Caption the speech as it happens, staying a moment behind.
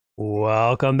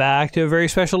Welcome back to a very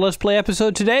special Let's Play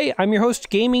episode today. I'm your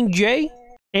host, Gaming Jay,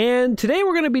 and today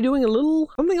we're going to be doing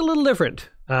something a little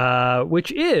different,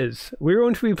 which is we're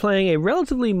going to be playing a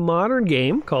relatively modern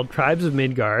game called Tribes of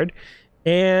Midgard,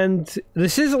 and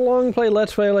this is a long play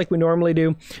Let's Play like we normally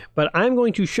do, but I'm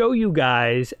going to show you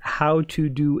guys how to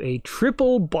do a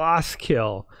triple boss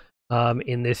kill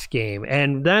in this game,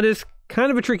 and that is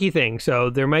kind of a tricky thing,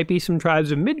 so there might be some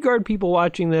Tribes of Midgard people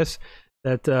watching this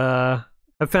that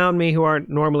have found me who aren't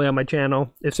normally on my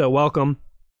channel. If so, welcome.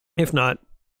 If not,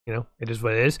 you know, it is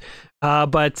what it is.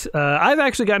 But I've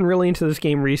actually gotten really into this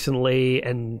game recently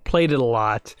and played it a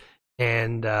lot,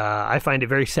 and I find it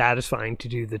very satisfying to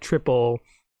do the triple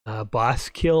boss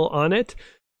kill on it.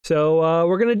 So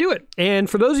we're going to do it. And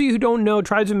for those of you who don't know,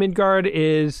 Tribes of Midgard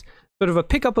is sort of a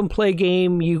pick up and play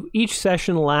game. Each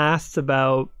session lasts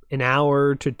about an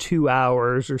hour to 2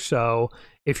 hours or so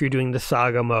if you're doing the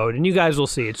Saga Mode, and you guys will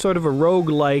see. It's sort of a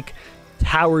roguelike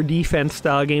tower defense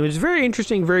style game. It's very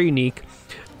interesting, very unique.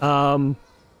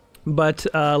 But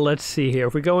let's see here.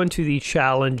 If we go into the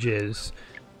challenges,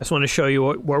 I just want to show you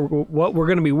what we're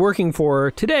going to be working for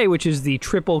today, which is the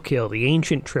triple kill, the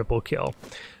ancient triple kill.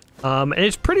 And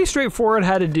it's pretty straightforward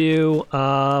how to do.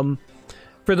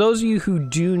 For those of you who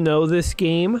do know this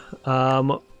game,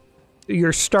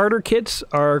 your starter kits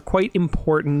are quite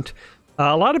important.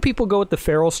 A lot of people go with the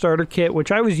feral starter kit,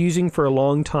 which I was using for a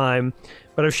long time,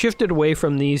 but I've shifted away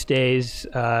from these days.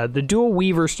 The dual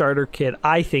weaver starter kit,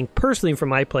 I think, personally for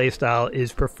my playstyle,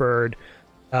 is preferred.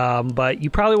 But you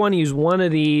probably want to use one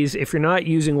of these. If you're not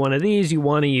using one of these, you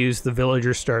want to use the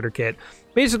villager starter kit.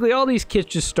 Basically, all these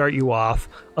kits just start you off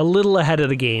a little ahead of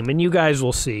the game, and you guys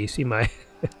will see. See my,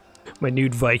 my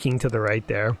nude Viking to the right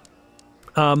there.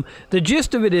 The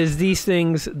gist of it is these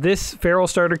things, this feral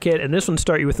starter kit and this one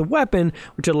start you with a weapon,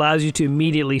 which allows you to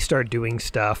immediately start doing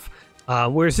stuff.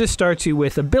 Whereas this starts you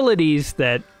with abilities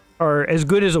that are as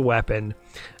good as a weapon.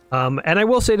 And I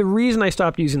will say the reason I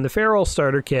stopped using the feral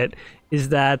starter kit is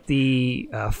that the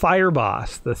fire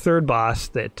boss, the third boss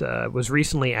that was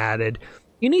recently added,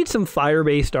 you need some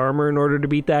fire-based armor in order to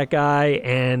beat that guy,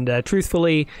 and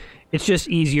truthfully, it's just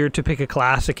easier to pick a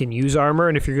classic and use armor,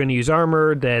 and if you're going to use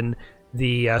armor, then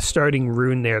the starting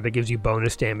rune there that gives you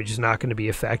bonus damage is not going to be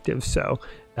effective, so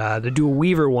the dual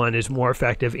weaver one is more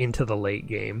effective into the late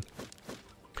game.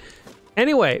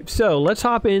 Anyway, so let's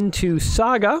hop into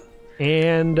Saga,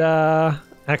 and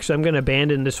actually I'm going to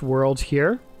abandon this world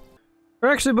here. Or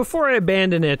actually, before I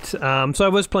abandon it, so I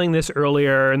was playing this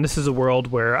earlier, and this is a world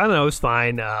where, I don't know, it was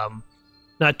fine,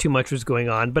 not too much was going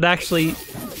on, but actually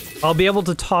I'll be able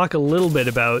to talk a little bit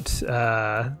about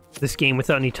this game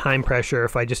without any time pressure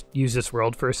if I just use this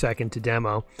world for a second to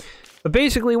demo. But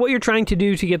basically what you're trying to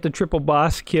do to get the triple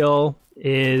boss kill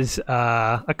is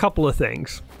a couple of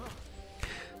things.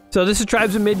 So this is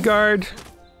Tribes of Midgard.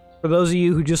 For those of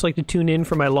you who just like to tune in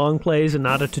for my long plays and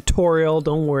not a tutorial,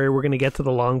 don't worry, we're going to get to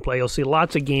the long play. You'll see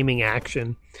lots of gaming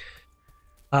action.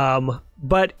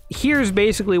 But here's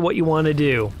basically what you want to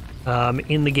do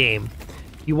in the game.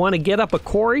 You want to get up a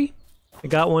quarry. I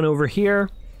got one over here.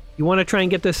 You want to try and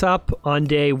get this up on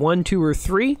day 1, 2, or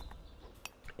 3.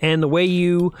 And the way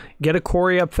you get a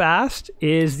quarry up fast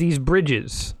is these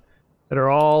bridges that are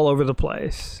all over the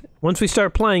place. Once we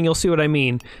start playing, you'll see what I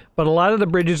mean. But a lot of the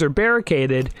bridges are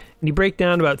barricaded, and you break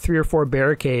down about 3 or 4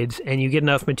 barricades, and you get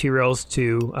enough materials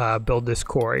to build this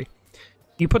quarry.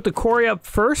 You put the quarry up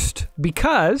first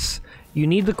because you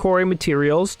need the quarry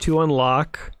materials to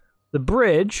unlock the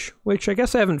bridge, which I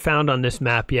guess I haven't found on this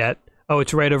map yet. Oh,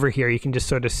 it's right over here. You can just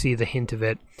sort of see the hint of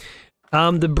it.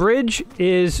 The bridge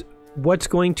is what's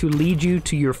going to lead you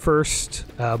to your first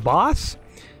boss,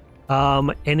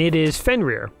 and it is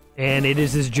Fenrir, and it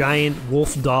is this giant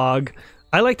wolf dog.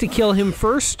 I like to kill him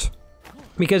first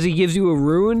because he gives you a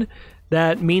rune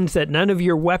that means that none of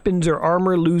your weapons or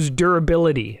armor lose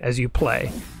durability as you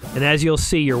play. And as you'll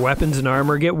see, your weapons and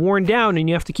armor get worn down and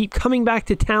you have to keep coming back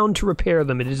to town to repair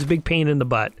them. It is a big pain in the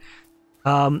butt.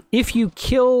 If you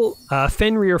kill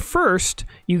Fenrir first,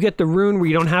 you get the rune where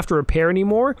you don't have to repair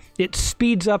anymore. It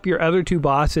speeds up your other 2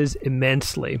 bosses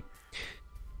immensely.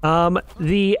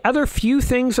 The other few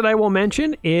things that I will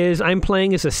mention is I'm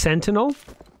playing as a sentinel,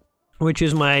 which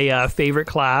is my favorite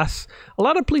class. A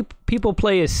lot of people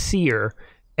play as seer,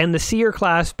 and the seer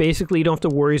class basically you don't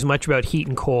have to worry as much about heat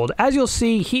and cold. As you'll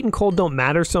see, heat and cold don't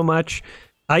matter so much.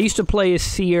 I used to play as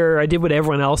seer, I did what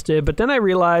everyone else did, but then I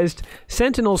realized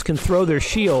sentinels can throw their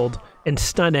shield and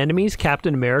stun enemies,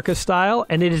 Captain America style,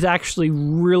 and it is actually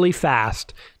really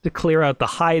fast to clear out the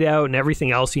hideout and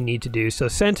everything else you need to do. So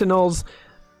sentinels,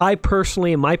 I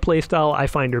personally, in my playstyle, I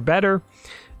find are better.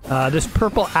 This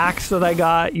purple axe that I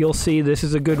got, you'll see this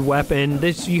is a good weapon.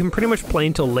 This you can pretty much play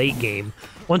until late game.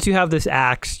 Once you have this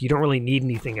axe, you don't really need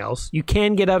anything else. You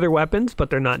can get other weapons, but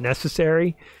they're not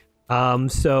necessary.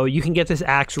 So you can get this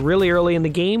axe really early in the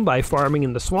game by farming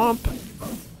in the swamp.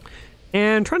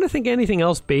 And trying to think of anything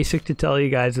else basic to tell you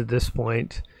guys at this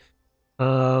point.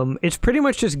 It's pretty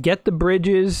much just get the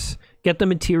bridges, get the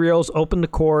materials, open the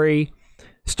quarry,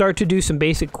 start to do some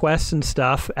basic quests and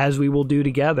stuff, as we will do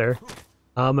together.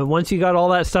 And once you got all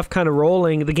that stuff kind of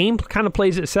rolling, the game kind of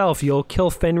plays itself. You'll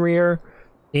kill Fenrir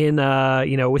in,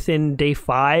 you know, within day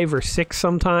 5 or 6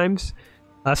 sometimes.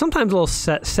 Sometimes a little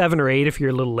 7 or 8 if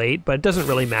you're a little late, but it doesn't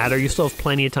really matter. You still have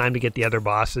plenty of time to get the other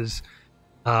bosses.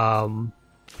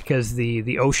 Because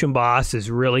the ocean boss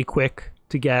is really quick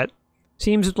to get.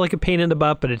 Seems like a pain in the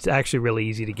butt, but it's actually really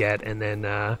easy to get. And then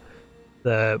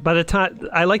by the time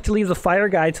I like to leave the fire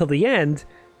guy till the end,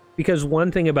 because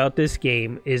one thing about this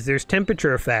game is there's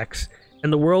temperature effects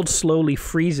and the world slowly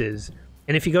freezes.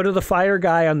 And if you go to the fire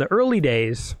guy on the early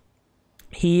days,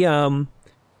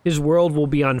 his world will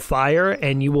be on fire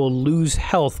and you will lose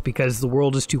health because the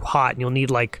world is too hot and you'll need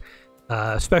like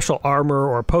special armor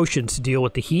or potions to deal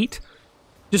with the heat.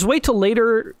 Just wait till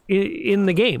later in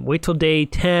the game. Wait till day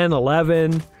 10,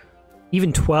 11,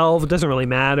 even 12. It doesn't really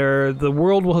matter. The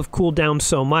world will have cooled down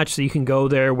so much that you can go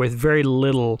there with very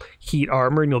little heat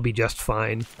armor and you'll be just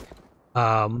fine.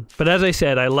 But as I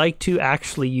said, I like to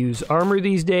actually use armor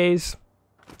these days.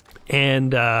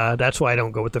 And that's why I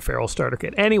don't go with the feral starter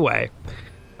kit. Anyway,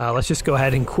 let's just go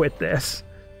ahead and quit this.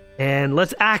 And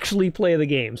let's actually play the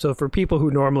game. So for people who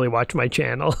normally watch my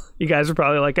channel, you guys are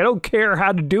probably like, I don't care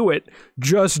how to do it.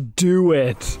 Just do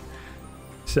it.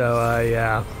 So,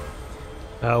 yeah.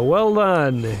 Well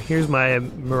done. Here's my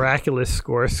miraculous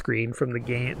score screen from the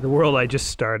game, the world I just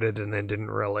started and then didn't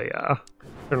really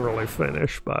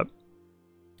finish, but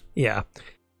yeah.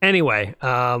 Anyway,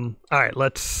 all right,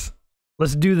 let's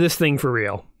do this thing for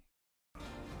real. All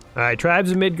right, Tribes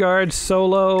of Midgard,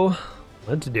 solo.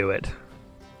 Let's do it.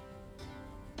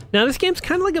 Now, this game's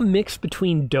kind of like a mix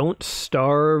between Don't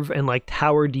Starve and like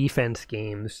tower defense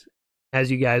games,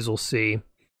 as you guys will see.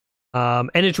 And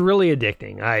it's really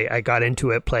addicting. I got into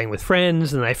it playing with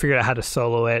friends, and I figured out how to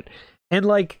solo it. And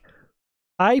like,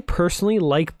 I personally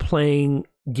like playing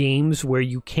games where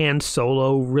you can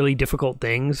solo really difficult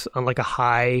things on like a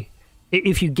high,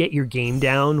 if you get your game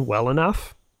down well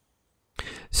enough.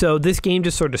 So this game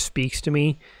just sort of speaks to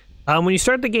me. When you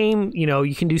start the game, you know,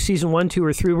 you can do season 1, 2,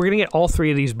 or 3. We're going to get all 3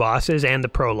 of these bosses and the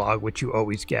prologue, which you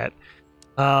always get.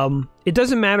 It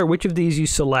doesn't matter which of these you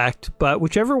select, but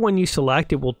whichever one you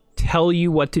select, it will tell you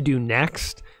what to do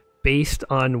next based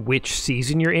on which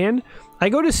season you're in. I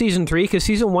go to season 3 because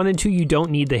season 1 and 2, you don't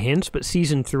need the hints, but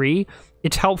season 3,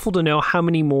 it's helpful to know how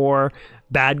many more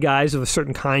bad guys of a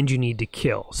certain kind you need to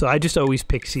kill. So I just always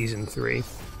pick season 3.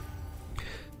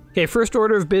 Okay, first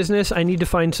order of business, I need to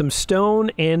find some stone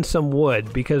and some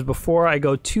wood, because before I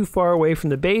go too far away from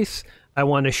the base, I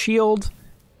want a shield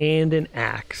and an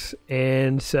axe.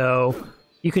 And so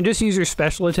you can just use your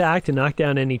special attack to knock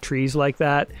down any trees like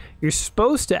that. You're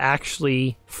supposed to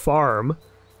actually farm,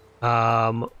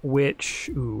 which,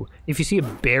 ooh, if you see a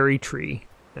berry tree,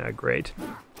 great,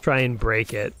 try and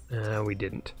break it. We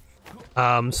didn't.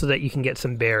 So that you can get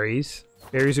some berries.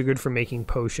 Berries are good for making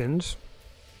potions.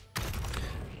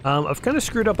 I've kind of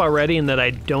screwed up already in that I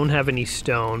don't have any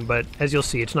stone, but as you'll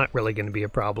see, it's not really going to be a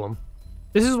problem.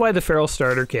 This is why the feral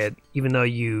starter kit, even though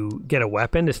you get a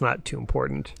weapon, it's not too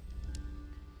important.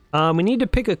 We need to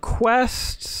pick a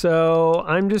quest, so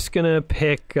I'm just going to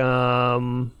pick,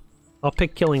 I'll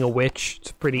pick killing a witch. It's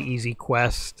a pretty easy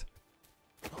quest.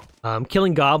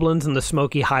 Killing goblins in the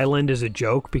Smoky Highland is a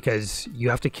joke because you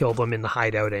have to kill them in the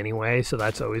hideout anyway, so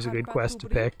that's always a good quest to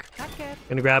pick.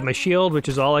 Gonna grab my shield, which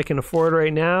is all I can afford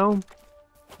right now.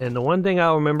 And the one thing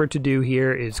I'll remember to do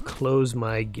here is close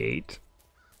my gate.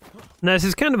 Now, this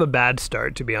is kind of a bad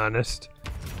start, to be honest,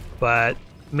 but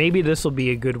maybe this will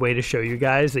be a good way to show you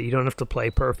guys that you don't have to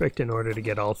play perfect in order to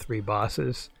get all 3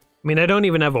 bosses. I mean, I don't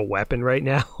even have a weapon right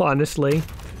now, honestly.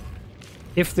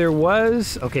 If there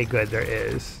was... Okay, good, there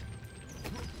is.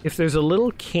 If there's a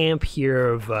little camp here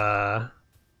of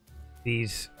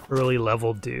these early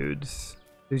level dudes,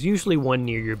 there's usually one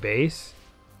near your base.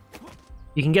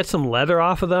 You can get some leather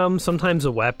off of them, sometimes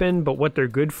a weapon, but what they're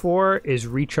good for is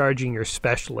recharging your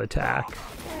special attack.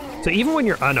 So even when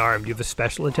you're unarmed, you have a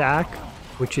special attack,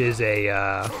 which is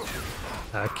a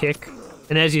kick.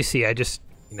 And as you see, I just,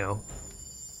 you know,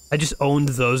 I just owned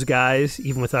those guys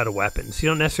even without a weapon. So you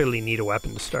don't necessarily need a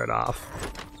weapon to start off.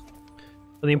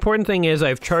 But the important thing is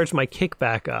I've charged my kick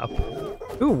back up.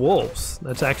 Ooh, wolves.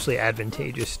 That's actually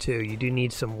advantageous too. You do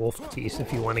need some wolf teeth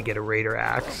if you want to get a raider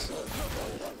axe,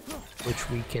 which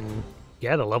we can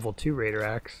get a level 2 raider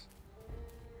axe.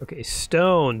 Okay,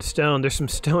 stone. There's some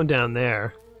stone down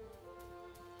there.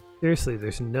 Seriously,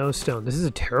 there's no stone. This is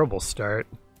a terrible start.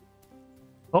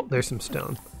 Oh, there's some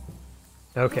stone.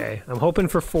 Okay, I'm hoping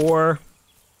for 4.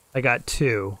 I got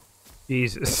 2.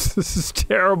 Jesus, this is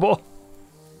terrible.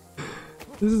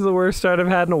 This is the worst start I've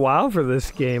had in a while for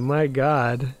this game. My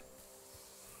God.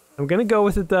 I'm gonna go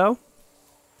with it though.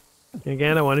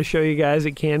 Again, I want to show you guys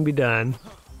it can be done.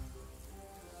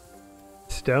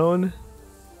 Stone?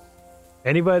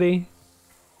 Anybody?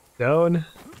 Stone?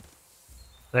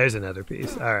 There's another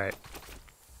piece. Alright.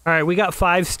 Alright, we got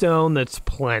 5 stone. That's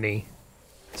plenty.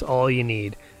 That's all you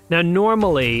need. Now,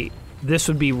 normally, this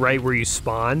would be right where you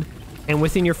spawn. And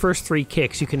within your first 3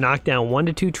 kicks, you can knock down 1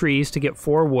 to 2 trees to get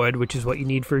 4 wood, which is what you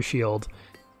need for a shield.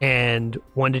 And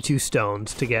 1 to 2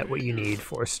 stones to get what you need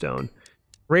for stone.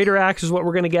 Raider axe is what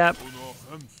we're going to get.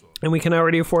 And we can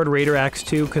already afford Raider axe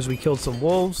too because we killed some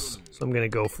wolves. So I'm going to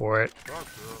go for it.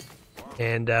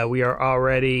 And we are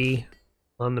already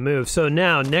on the move. So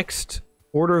now, next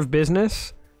order of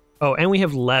business. Oh, and we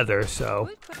have leather, so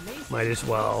might as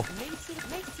well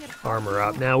armor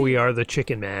up. Now we are the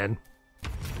chicken man.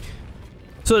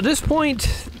 So at this point,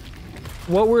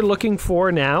 what we're looking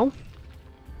for now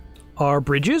are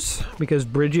bridges, because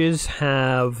bridges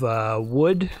have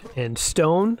wood and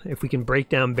stone, if we can break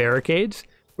down barricades.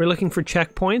 We're looking for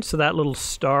checkpoints, so that little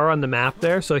star on the map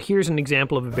there. So here's an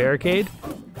example of a barricade.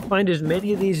 Find as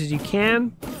many of these as you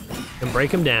can, and break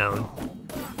them down.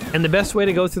 And the best way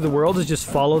to go through the world is just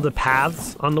follow the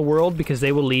paths on the world, because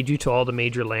they will lead you to all the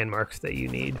major landmarks that you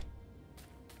need.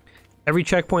 Every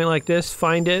checkpoint like this,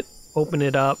 find it, open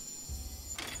it up,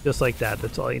 just like that.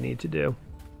 That's all you need to do.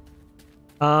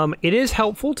 It is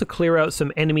helpful to clear out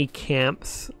some enemy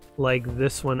camps like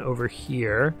this one over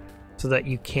here so that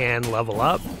you can level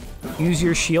up. Use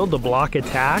your shield to block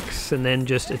attacks and then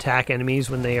just attack enemies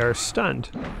when they are stunned.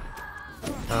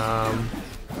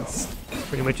 It's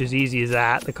pretty much as easy as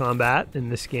that, the combat in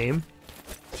this game.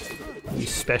 Use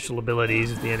special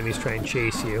abilities if the enemies try and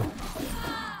chase you.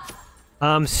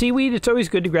 Seaweed, it's always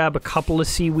good to grab a couple of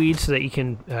seaweed so that you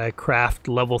can craft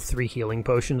level 3 healing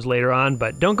potions later on,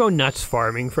 but don't go nuts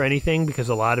farming for anything because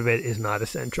a lot of it is not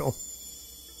essential.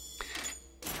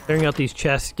 Clearing out these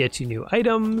chests gets you new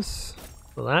items,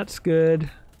 so that's good.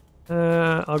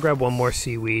 I'll grab one more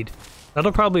seaweed.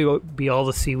 That'll probably be all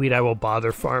the seaweed I will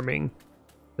bother farming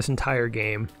this entire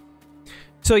game.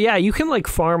 So yeah, you can like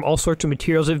farm all sorts of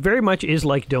materials. It very much is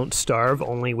like Don't Starve,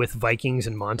 only with Vikings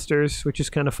and monsters, which is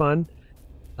kind of fun.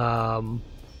 You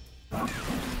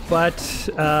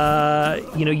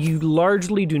know, you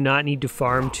largely do not need to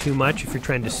farm too much if you're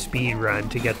trying to speed run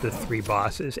to get the 3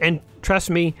 bosses. And trust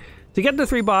me, to get the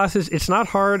 3 bosses, it's not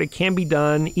hard. It can be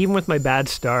done. Even with my bad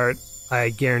start, I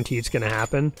guarantee it's going to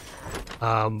happen.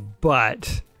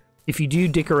 But if you do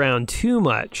dick around too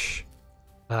much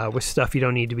with stuff you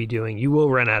don't need to be doing, you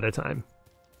will run out of time.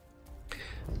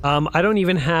 I don't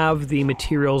even have the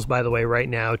materials, by the way, right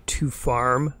now to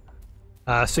farm.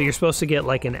 So you're supposed to get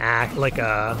like an axe, like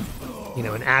a, you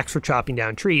know, an axe for chopping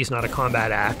down trees, not a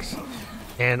combat axe,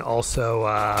 and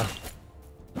also,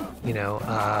 you know,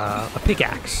 a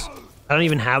pickaxe. I don't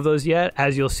even have those yet.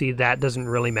 As you'll see, that doesn't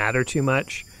really matter too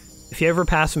much. If you ever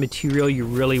pass a material you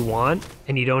really want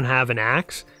and you don't have an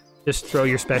axe, just throw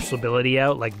your special ability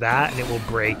out like that, and it will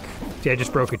break. See, I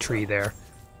just broke a tree there.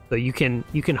 So you can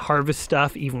harvest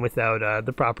stuff even without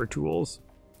the proper tools.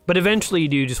 But eventually you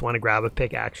do just want to grab a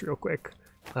pickaxe real quick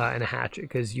and a hatchet,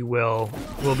 because you will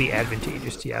be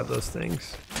advantageous to have those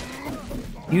things.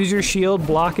 Use your shield,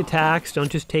 block attacks, don't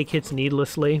just take hits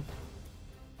needlessly.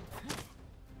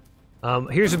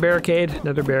 Here's a barricade,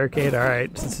 another barricade.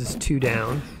 Alright, this is 2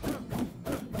 down.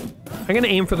 I'm going to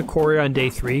aim for the quarry on day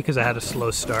 3 because I had a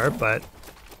slow start, but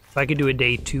if I could do a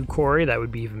day 2 quarry, that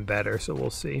would be even better, so we'll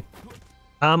see.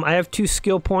 I have 2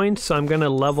 skill points, so I'm going to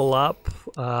level up.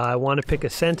 I want to pick a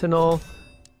sentinel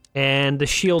and the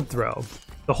shield throw.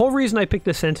 The whole reason I picked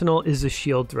the sentinel is the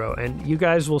shield throw, and you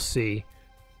guys will see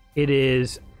it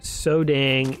is so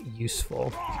dang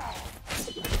useful.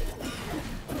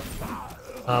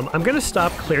 I'm going to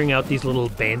stop clearing out these little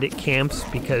bandit camps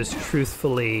because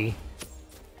truthfully,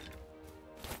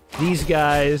 these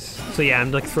guys... So yeah,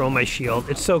 I'm like throwing my shield.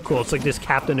 It's so cool. It's like this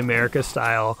Captain America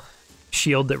style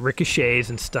shield that ricochets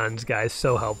and stuns guys.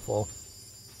 So helpful.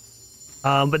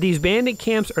 But these bandit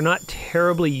camps are not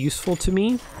terribly useful to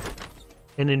me.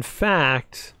 And in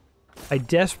fact, I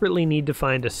desperately need to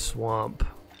find a swamp.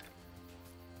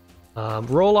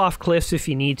 Roll off cliffs if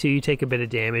you need to. You take a bit of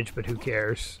damage, but who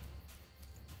cares?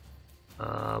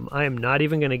 I am not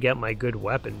even going to get my good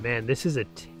weapon. Man, this is a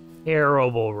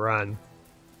terrible run.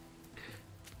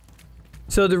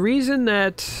 So the reason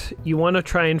that you want to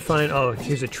try and find... Oh,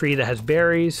 here's a tree that has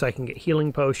berries, so I can get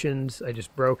healing potions. I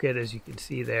just broke it, as you can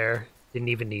see there. Didn't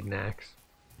even need an axe.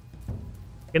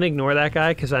 I'm going to ignore that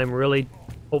guy, because I'm really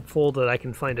hopeful that I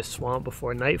can find a swamp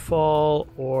before nightfall,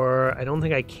 or I don't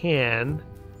think I can.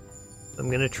 I'm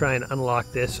going to try and unlock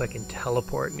this so I can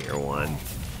teleport near one.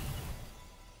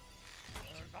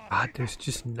 God, there's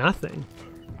just nothing.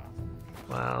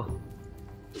 Wow.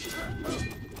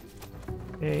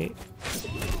 Okay.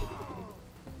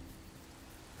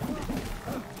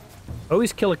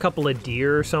 Always kill a couple of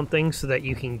deer or something so that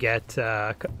you can get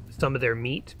some of their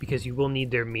meat, because you will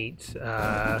need their meat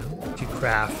to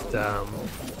craft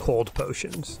cold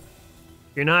potions.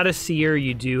 If you're not a seer,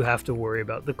 you do have to worry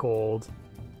about the cold.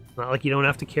 Not like you don't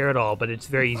have to care at all, but it's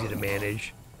very easy to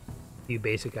manage. A few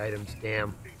basic items.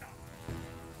 Damn.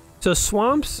 So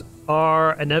swamps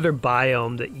are another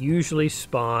biome that usually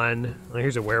spawn... Oh,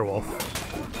 here's a werewolf.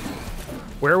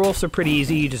 Werewolves are pretty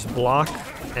easy. You just block,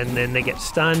 and then they get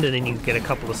stunned, and then you get a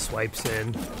couple of swipes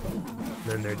in, and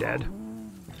then they're dead.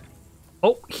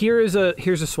 Oh, here's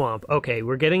a swamp. Okay,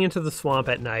 we're getting into the swamp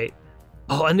at night.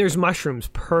 Oh, and there's mushrooms.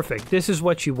 Perfect. This is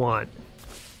what you want.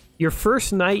 Your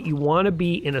first night, you want to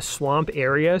be in a swamp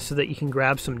area so that you can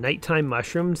grab some nighttime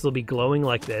mushrooms. They'll be glowing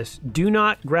like this. Do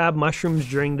not grab mushrooms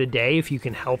during the day if you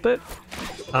can help it.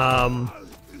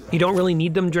 You don't really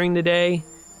need them during the day.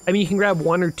 I mean, you can grab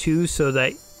one or two so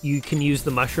that you can use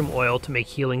the mushroom oil to make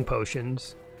healing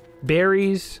potions.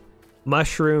 Berries,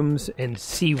 mushrooms, and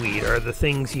seaweed are the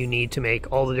things you need to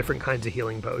make all the different kinds of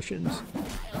healing potions.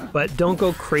 But don't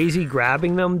go crazy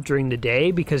grabbing them during the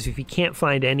day, because if you can't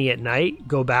find any at night,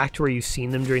 go back to where you've seen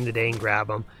them during the day and grab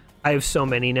them. I have so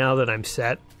many now that I'm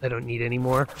set. I don't need any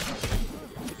more.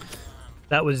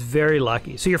 That was very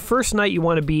lucky. So your first night, you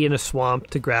want to be in a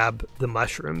swamp to grab the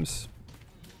mushrooms.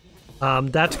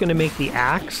 That's going to make the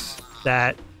axe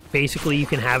that basically you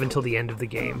can have until the end of the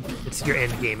game. It's your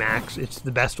end game axe. It's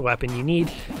the best weapon you need.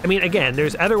 I mean, again,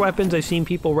 there's other weapons I've seen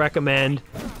people recommend,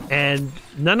 and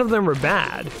none of them are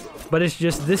bad, but it's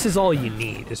just, this is all you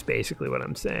need, is basically what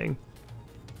I'm saying.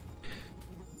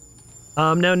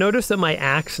 Now notice that my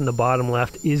axe in the bottom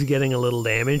left is getting a little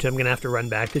damage. I'm gonna have to run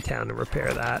back to town and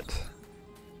repair that.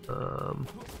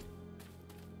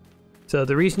 So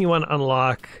the reason you want to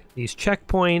unlock these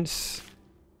checkpoints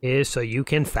is so you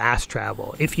can fast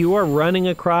travel. If you are running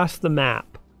across the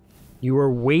map, you are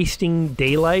wasting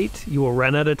daylight, you will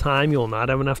run out of time, you will not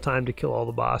have enough time to kill all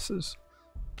the bosses.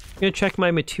 I'm gonna check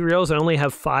my materials. I only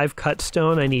have 5 cut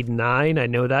stone, I need 9, I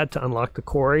know that, to unlock the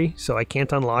quarry, so I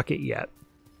can't unlock it yet.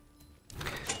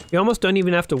 You almost don't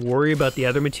even have to worry about the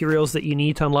other materials that you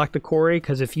need to unlock the quarry,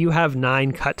 because if you have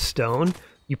 9 cut stone,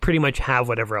 you pretty much have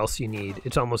whatever else you need.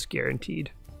 It's almost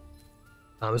guaranteed.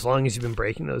 As long as you've been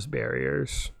breaking those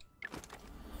barriers.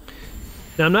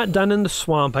 Now, I'm not done in the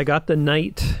swamp. I got the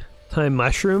nighttime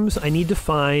mushrooms. I need to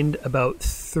find about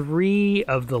 3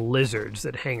 of the lizards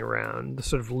that hang around, the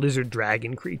sort of lizard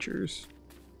dragon creatures.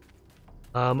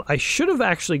 I should have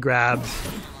actually grabbed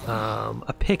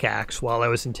a pickaxe while I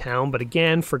was in town, but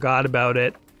again, forgot about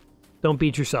it. Don't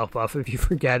beat yourself up if you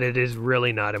forget. It is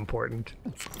really not important.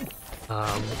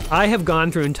 I have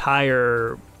gone through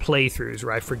entire playthroughs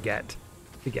where I forget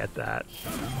to get that.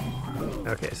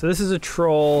 Okay, so this is a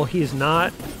troll. He is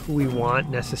not who we want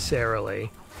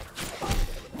necessarily.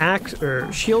 Axe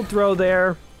or shield throw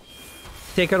there.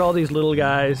 Take out all these little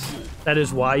guys. That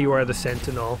is why you are the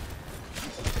sentinel.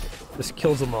 Just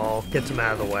kills them all, gets them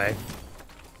out of the way.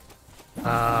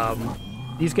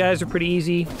 These guys are pretty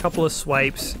easy. Couple of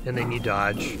swipes, and then you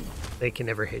dodge. They can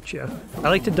never hit you. I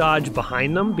like to dodge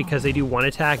behind them because they do one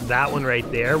attack, that one right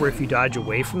there, where if you dodge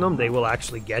away from them, they will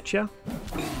actually get you.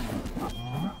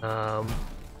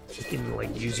 You can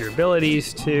like use your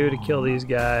abilities too to kill these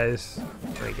guys.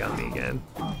 Oh, he got me again.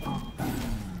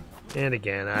 And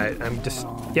again, I'm just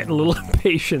getting a little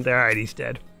impatient there. Alright, he's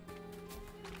dead.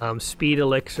 Speed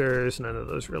elixirs, none of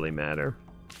those really matter.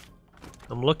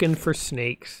 I'm looking for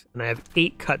snakes, and I have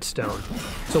 8 cut stone.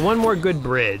 So one more good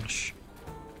bridge,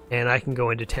 and I can go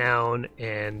into town,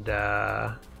 and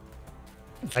I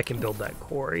can build that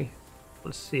quarry.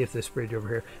 Let's see if this bridge over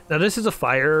here... Now this is a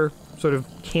fire sort of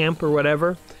camp or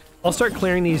whatever. I'll start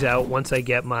clearing these out once I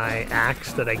get my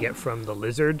axe that I get from the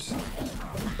lizards.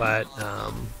 But,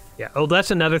 yeah. Oh,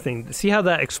 that's another thing. See how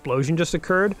that explosion just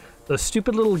occurred? Those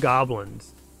stupid little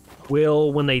goblins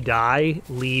will, when they die,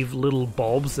 leave little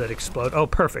bulbs that explode. Oh,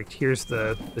 perfect. Here's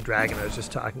the dragon I was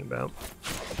just talking about.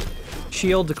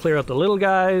 Shield to clear out the little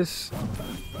guys.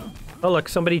 Oh, look,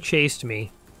 somebody chased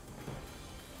me.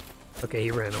 Okay,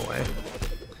 he ran away.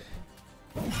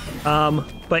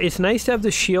 But it's nice to have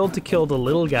the shield to kill the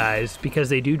little guys because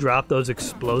they do drop those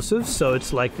explosives. So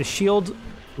it's like the shield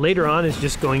later on is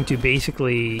just going to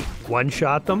basically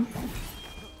one-shot them.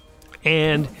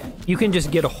 And you can just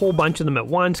get a whole bunch of them at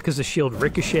once because the shield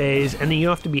ricochets, and then you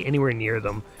don't have to be anywhere near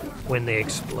them when they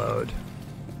explode.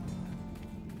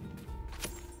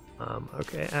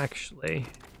 Okay, actually,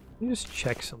 let me just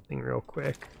check something real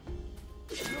quick.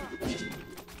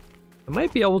 I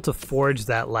might be able to forge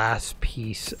that last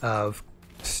piece of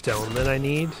stone that I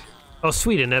need. Oh,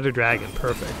 sweet, another dragon.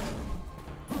 Perfect.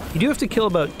 You do have to kill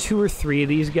about 2 or 3 of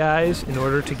these guys in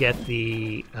order to get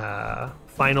the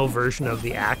final version of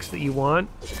the axe that you want.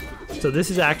 So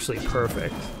this is actually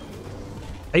perfect.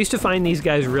 I used to find these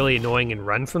guys really annoying and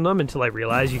run from them until I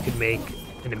realized you could make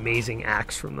an amazing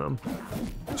axe from them.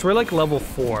 So we're like level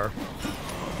 4.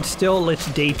 Still,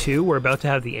 it's day 2. We're about to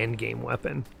have the end game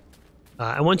weapon.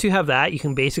 And once you have that, you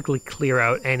can basically clear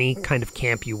out any kind of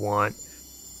camp you want.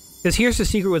 Because here's the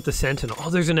secret with the Sentinel. Oh,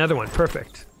 there's another one.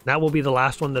 Perfect. That will be the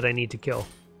last one that I need to kill.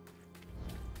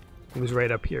 He was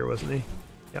right up here, wasn't he?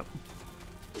 Yep.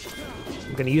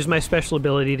 I'm going to use my special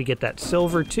ability to get that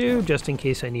silver too, just in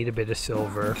case I need a bit of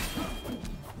silver.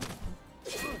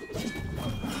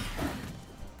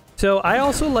 So I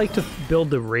also like to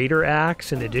build the Raider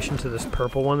Axe in addition to this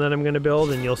purple one that I'm going to build,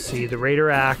 and you'll see the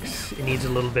Raider Axe, it needs a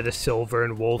little bit of silver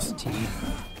and wolf's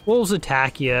teeth. Wolves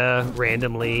attack you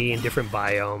randomly in different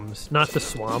biomes. Not the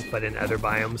swamp, but in other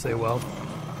biomes they will.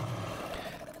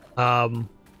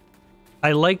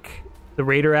 I like the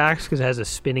Raider Axe because it has a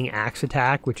spinning axe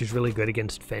attack, which is really good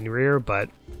against Fenrir, but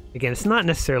again, it's not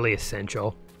necessarily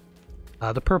essential.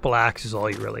 The purple axe is all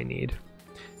you really need.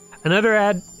 Another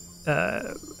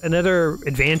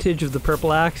advantage of the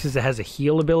purple axe is it has a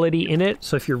heal ability in it,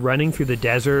 so if you're running through the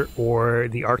desert or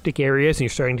the Arctic areas and you're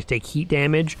starting to take heat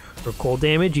damage or cold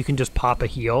damage, you can just pop a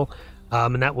heal,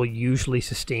 and that will usually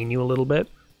sustain you a little bit.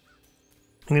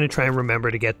 I'm going to try and remember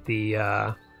to get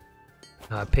the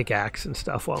pickaxe and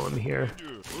stuff while I'm here.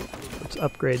 Let's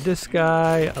upgrade this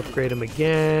guy, upgrade him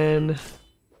again.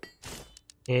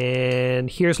 And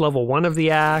here's level 1 of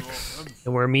the axe,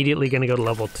 and we're immediately going to go to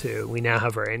level 2. We now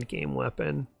have our endgame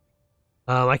weapon.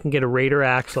 I can get a Raider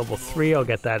Axe level 3. I'll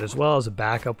get that as well as a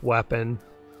backup weapon.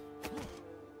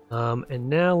 And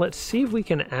now let's see if we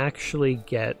can actually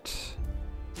get...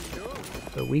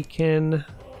 So we can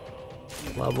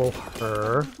level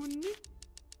her.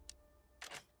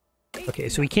 Okay,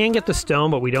 so we can get the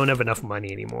stone, but we don't have enough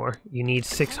money anymore. You need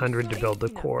 600 to build the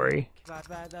quarry.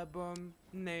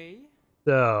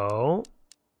 So,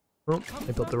 oh,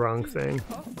 I built the wrong thing.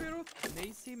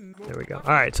 There we go.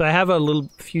 Alright, so I have a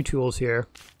few tools here.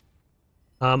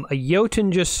 A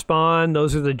Jotunn just spawned.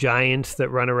 Those are the giants that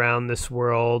run around this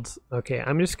world. Okay,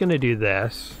 I'm just going to do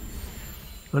this.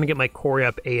 I'm going to get my quarry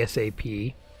up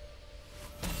ASAP.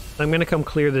 I'm going to come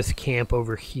clear this camp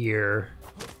over here.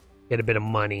 Get a bit of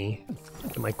money.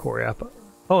 Get my quarry up.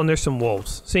 Oh, and there's some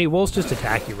wolves. See, wolves just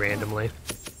attack you randomly.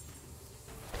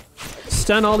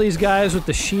 Stun all these guys with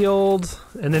the shield,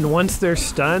 and then once they're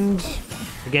stunned,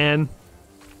 again,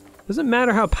 doesn't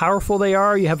matter how powerful they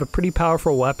are, you have a pretty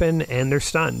powerful weapon, and they're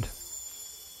stunned.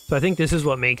 So I think this is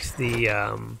what makes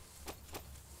the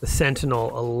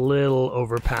Sentinel a little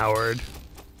overpowered,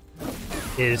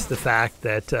 is the fact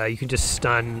that you can just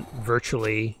stun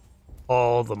virtually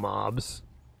all the mobs.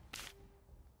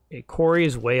 Okay, Quarry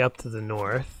is way up to the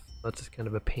north. That's just kind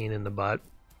of a pain in the butt.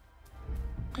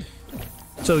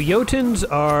 So Jotunns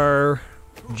are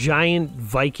giant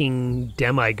Viking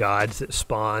demigods that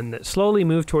spawn that slowly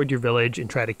move toward your village and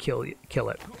try to kill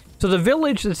it. So the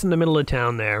village that's in the middle of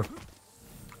town there,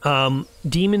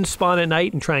 demons spawn at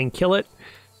night and try and kill it.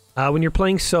 When you're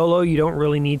playing solo, you don't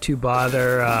really need to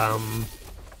bother...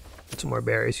 get some more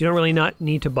berries. You don't really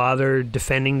need to bother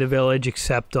defending the village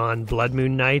except on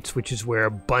Bloodmoon nights, which is where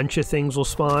a bunch of things will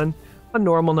spawn. On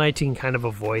normal nights, you can kind of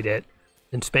avoid it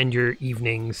and spend your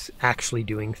evenings actually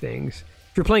doing things.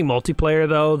 If you're playing multiplayer,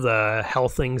 though, the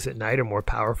Helthings at night are more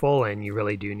powerful, and you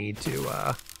really do need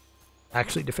to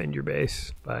actually defend your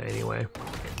base. But anyway.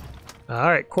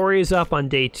 Alright, Quarry is up on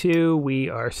day 2. We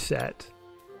are set.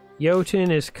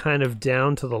 Jotunn is kind of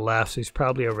down to the left, so he's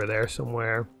probably over there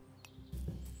somewhere.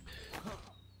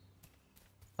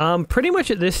 Pretty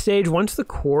much at this stage, once the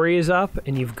Quarry is up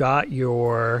and you've got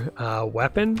your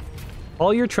weapon,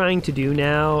 all you're trying to do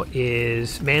now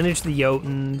is manage the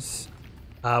Jotunns.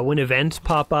 When events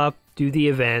pop up, do the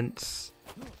events.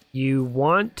 You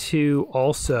want to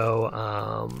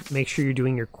also make sure you're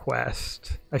doing your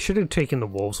quest. I should have taken the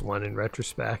wolves one in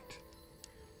retrospect.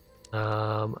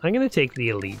 I'm going to take the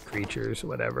elite creatures,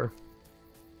 whatever.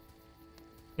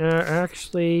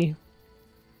 Actually,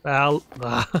 I'll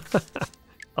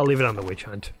I'll leave it on the witch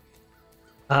hunt.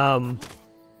 Oh,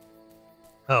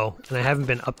 and I haven't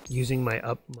been using my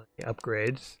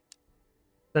upgrades.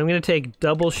 So I'm gonna take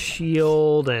double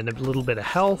shield and a little bit of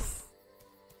health.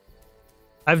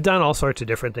 I've done all sorts of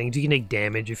different things. You can take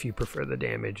damage if you prefer the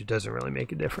damage. It doesn't really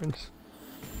make a difference.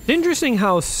 It's interesting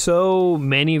how so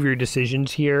many of your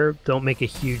decisions here don't make a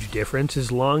huge difference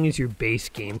as long as your base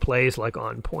gameplay is like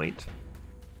on point.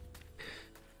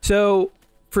 So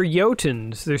for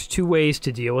Jotunns, there's two ways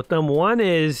to deal with them. One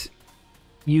is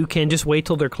you can just wait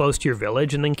till they're close to your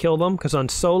village and then kill them, because on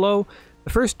solo, the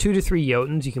first 2 to 3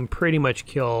 Jotunns you can pretty much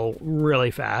kill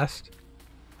really fast.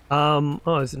 Oh,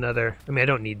 there's another. I mean, I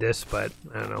don't need this, but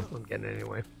I don't know. I'm getting it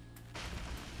anyway.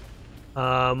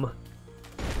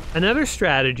 Another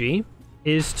strategy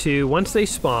is to, once they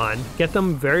spawn, get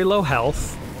them very low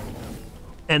health,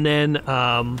 and then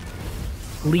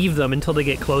leave them until they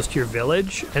get close to your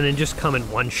village, and then just come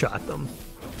and one-shot them.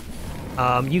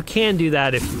 You can do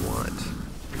that if you want.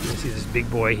 You can see this big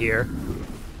boy here.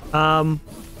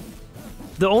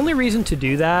 The only reason to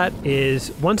do that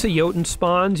is once a Jotun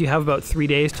spawns, you have about 3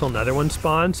 days till another one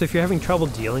spawns. So if you're having trouble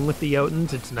dealing with the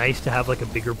Jotuns, it's nice to have like a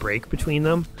bigger break between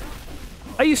them.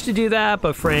 I used to do that,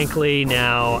 but frankly,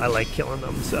 now I like killing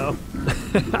them, so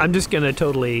I'm just gonna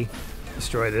totally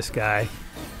destroy this guy.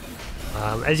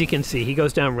 As you can see, he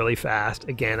goes down really fast.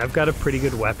 Again, I've got a pretty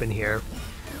good weapon here,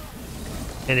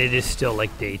 and it is still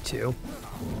like day 2.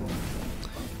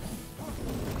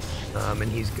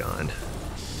 And he's gone.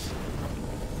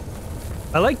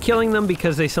 I like killing them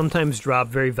because they sometimes drop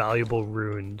very valuable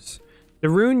runes. The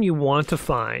rune you want to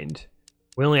find,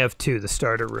 we only have 2, the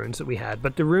starter runes that we had,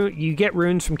 but the rune, you get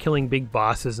runes from killing big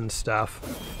bosses and stuff.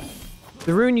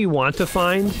 The rune you want to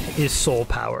find is soul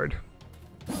powered.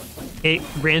 It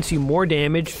grants you more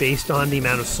damage based on the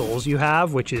amount of souls you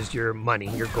have, which is your money,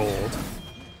 your gold.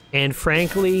 And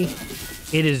frankly,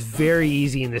 it is very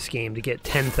easy in this game to get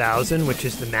 10,000, which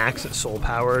is the max that soul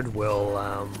powered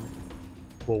will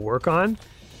work on.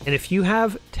 And if you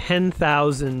have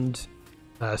 10,000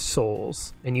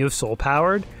 souls and you have soul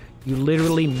powered, you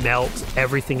literally melt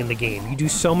everything in the game. You do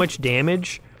so much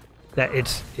damage that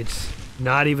it's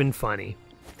not even funny.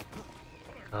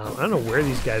 I don't know where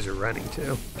these guys are running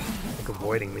to, like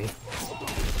avoiding me.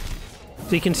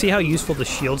 So you can see how useful the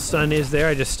shield stun is there.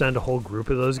 I just stunned a whole group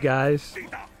of those guys.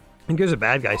 I think there's a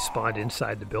bad guy spawned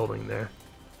inside the building there.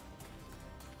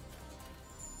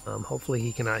 Hopefully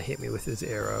he cannot hit me with his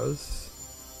arrows.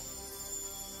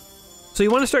 So you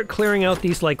want to start clearing out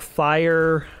these like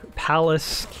fire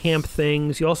palace camp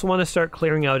things. You also want to start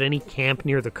clearing out any camp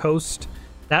near the coast.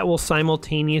 That will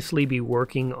simultaneously be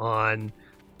working on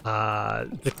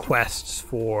the quests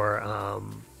for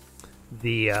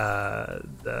the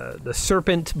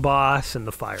serpent boss and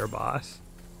the fire boss.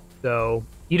 So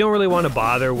you don't really want to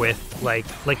bother with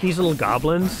like these little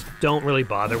goblins. Don't really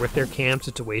bother with their camps.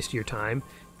 It's a waste of your time.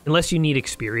 Unless you need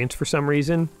experience for some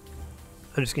reason.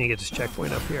 I'm just going to get this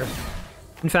checkpoint up here.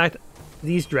 In fact,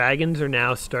 these dragons are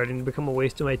now starting to become a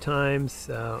waste of my time,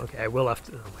 so... Okay, I will have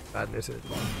to... Oh my god, there's a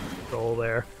troll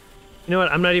there. You know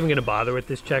what, I'm not even going to bother with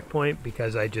this checkpoint,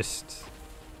 because I just...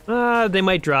 they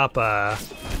might drop a...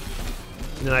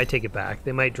 No, I take it back.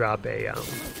 They might drop a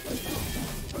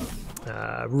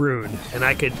rune, and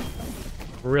I could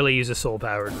really use a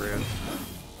soul-powered rune.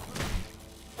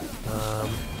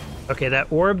 Okay,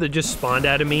 that orb that just spawned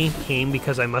out of me came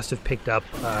because I must have picked up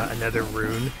another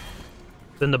rune.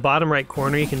 So in the bottom right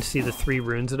corner, you can see the 3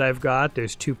 runes that I've got.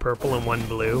 There's 2 purple and 1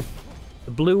 blue.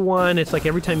 The blue one, it's like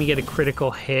every time you get a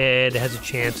critical hit, it has a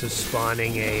chance of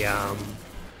spawning a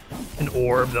an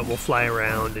orb that will fly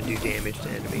around and do damage to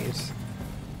enemies.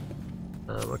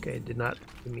 Okay, did not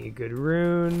give me a good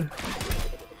rune.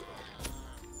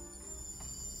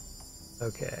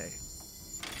 Okay,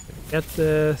 get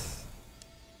this.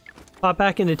 Pop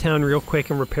back into town real quick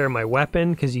and repair my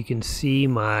weapon, because you can see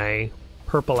my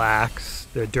purple axe,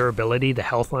 the durability, the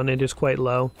health on it is quite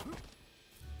low.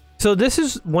 So this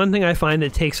is one thing I find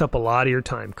that takes up a lot of your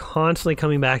time, constantly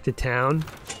coming back to town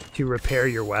to repair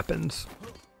your weapons.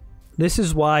 This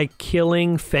is why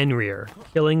killing Fenrir,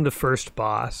 killing the first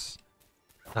boss,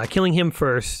 killing him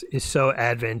first is so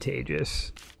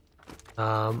advantageous.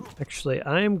 Actually,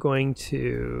 I am going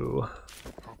to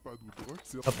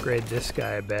upgrade this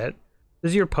guy a bit. This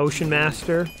is your potion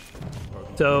master.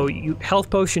 So you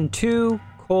health potion 2,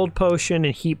 cold potion,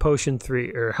 and heat potion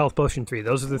 3, or health potion 3.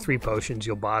 Those are the 3 potions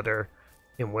you'll bother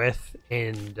him with.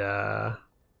 And in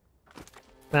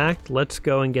fact, let's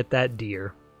go and get that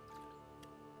deer.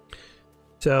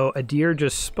 So a deer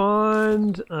just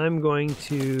spawned. I'm going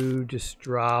to just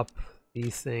drop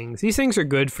These things are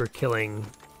good for killing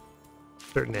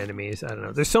certain enemies. I don't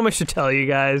know. There's so much to tell you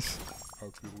guys.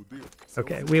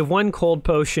 Okay, we have one cold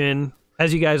potion.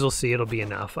 As you guys will see, it'll be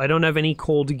enough. I don't have any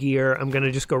cold gear. I'm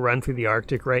gonna just go run through the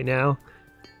Arctic right now.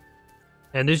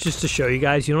 And this is just to show you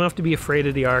guys, you don't have to be afraid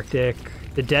of the Arctic.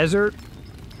 The desert,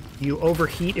 you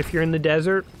overheat if you're in the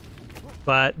desert,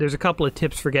 but there's a couple of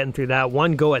tips for getting through that.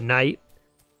 One, go at night.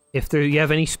 If you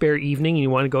have any spare evening and you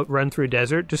want to go run through a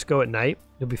desert, just go at night.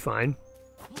 You'll be fine.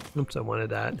 Oops, I wanted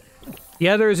that. The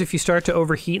other is if you start to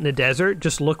overheat in the desert,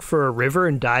 just look for a river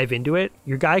and dive into it.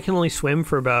 Your guy can only swim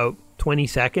for about 20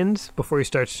 seconds before he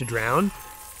starts to drown.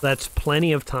 That's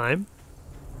plenty of time.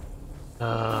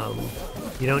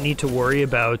 You don't need to worry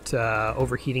about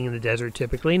overheating in the desert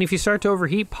typically. And if you start to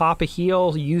overheat, pop a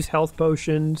heal, use health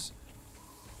potions.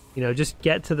 You know, just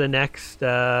get to the next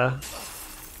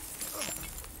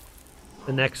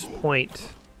point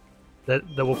that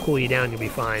will cool you down. You'll be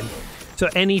fine. So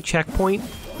any checkpoint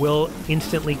will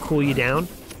instantly cool you down.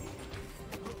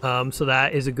 So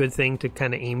that is a good thing to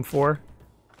kind of aim for.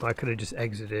 Oh, I could have just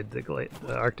exited the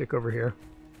Arctic over here.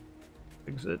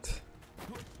 Exit.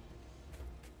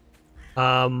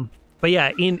 But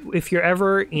yeah, if you're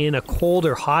ever in a cold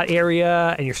or hot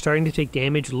area and you're starting to take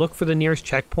damage, look for the nearest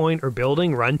checkpoint or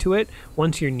building, run to it.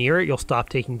 Once you're near it, you'll stop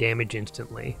taking damage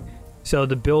instantly. So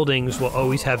the buildings will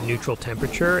always have neutral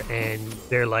temperature, and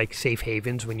they're like safe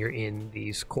havens when you're in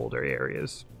these colder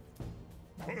areas.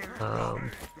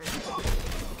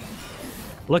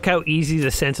 Look how easy the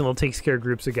Sentinel takes care of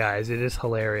groups of guys. It is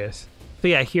hilarious. So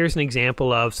yeah, here's an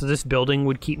example of, so this building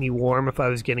would keep me warm if I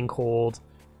was getting cold.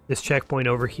 This checkpoint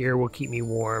over here will keep me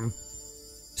warm.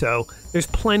 So there's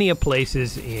plenty of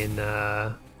places in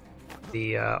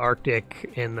the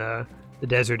Arctic and the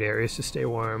desert areas to stay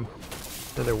warm.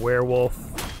 Another werewolf.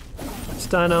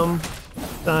 Stun him,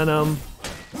 stun him,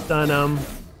 stun him,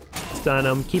 stun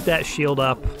him. Keep that shield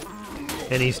up,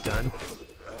 and he's done.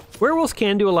 Werewolves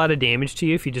can do a lot of damage to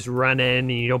you if you just run in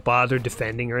and you don't bother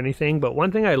defending or anything, but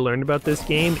one thing I learned about this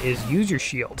game is use your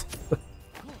shield.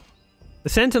 The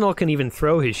Sentinel can even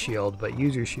throw his shield, but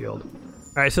use your shield.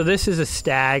 Alright, so this is a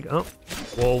stag. Oh,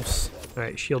 wolves.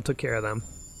 Alright, shield took care of them.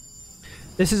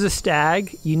 This is a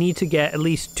stag. You need to get at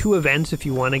least 2 events if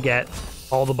you want to get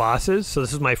all the bosses. So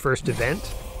this is my first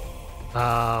event.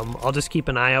 I'll just keep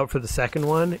an eye out for the second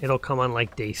one. It'll come on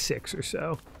like day 6 or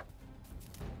so.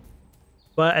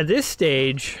 But at this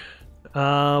stage,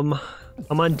 I'm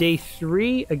on day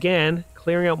 3 again.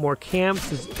 Clearing out more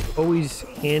camps is always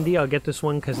handy. I'll get this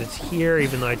one because it's here,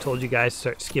 even though I told you guys to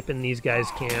start skipping these guys'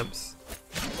 camps.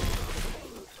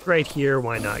 Right here,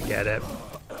 why not get it?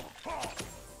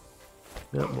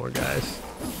 Nope, more guys.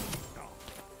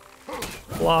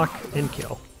 Block and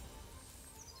kill.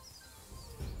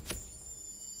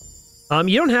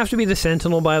 You don't have to be the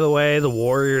Sentinel, by the way. The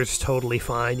Warrior's totally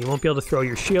fine. You won't be able to throw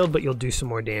your shield, but you'll do some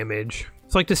more damage.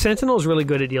 So like the Sentinel is really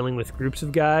good at dealing with groups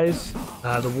of guys.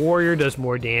 The Warrior does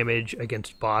more damage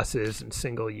against bosses and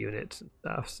single units and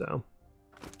stuff, so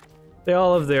they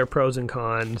all have their pros and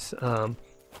cons. I'm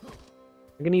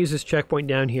gonna use this checkpoint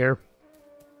down here.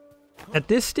 At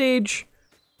this stage,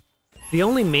 the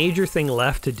only major thing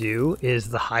left to do is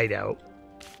the hideout.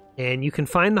 And you can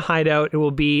find the hideout.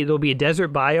 There'll be a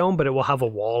desert biome, but it will have a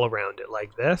wall around it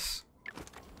like this.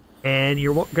 And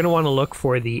you're gonna want to look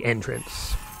for the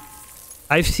entrance.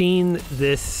 I've seen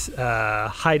this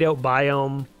hideout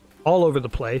biome all over the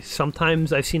place.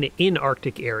 Sometimes I've seen it in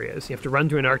Arctic areas. You have to run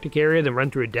through an Arctic area, then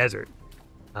run through a desert.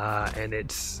 And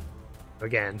it's,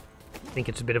 again, I think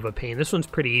it's a bit of a pain. This one's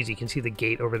pretty easy. You can see the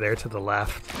gate over there to the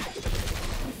left.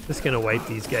 Just gonna wipe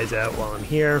these guys out while I'm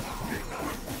here.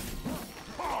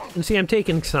 And see, I'm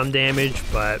taking some damage,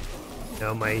 but you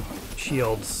know, my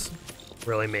shields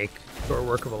really make short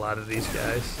work of a lot of these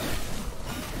guys.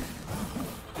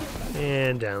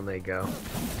 And down they go.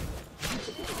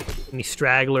 Any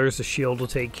stragglers, the shield will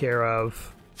take care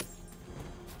of.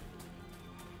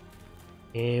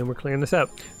 And we're clearing this out.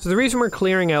 So the reason we're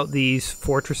clearing out these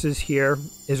fortresses here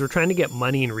is we're trying to get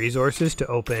money and resources to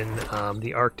open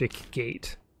the Arctic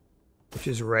gate, which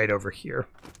is right over here.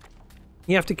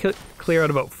 You have to clear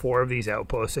out about 4 of these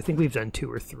outposts. I think we've done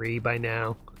 2 or 3 by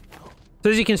now. So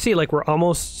as you can see, like we've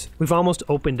almost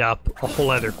opened up a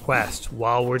whole other quest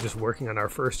while we're just working on our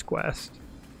first quest.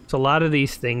 So a lot of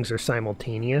these things are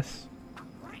simultaneous,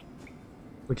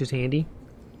 which is handy.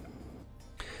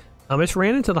 I just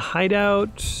ran into the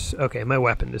hideout. Okay, my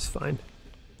weapon is fine.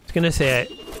 I was gonna say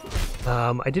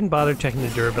I didn't bother checking the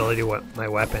durability of my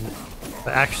weapon,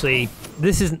 but actually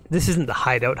this isn't the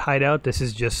hideout. This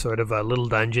is just sort of a little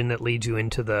dungeon that leads you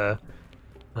into the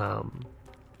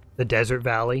desert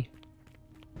valley.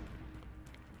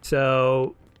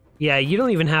 So, yeah, you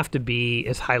don't even have to be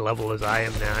as high level as I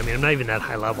am now. I mean, I'm not even that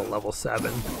high level, level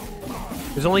 7.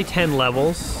 There's only 10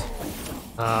 levels,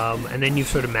 and then you've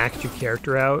sort of maxed your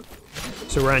character out.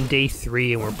 So we're on day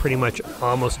 3, and we're pretty much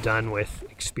almost done with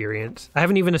experience. I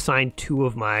haven't even assigned 2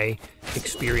 of my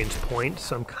experience points,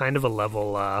 so I'm kind of a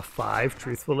level 5,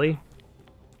 truthfully.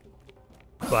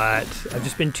 But I've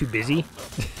just been too busy.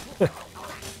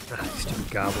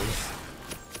 Stupid goblins.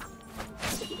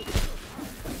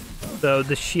 So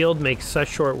the shield makes such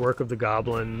short work of the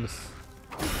goblins.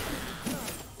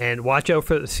 And watch out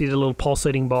for, see the little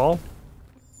pulsating ball?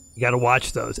 You gotta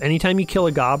watch those. Anytime you kill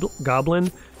a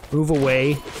goblin, move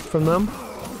away from them.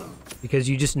 Because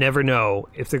you just never know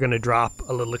if they're gonna drop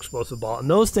a little explosive ball. And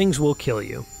those things will kill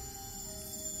you.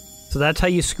 So that's how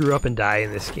you screw up and die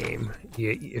in this game,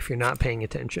 if you're not paying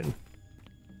attention.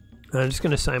 I'm just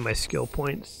gonna assign my skill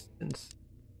points since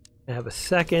I have a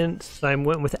second. So I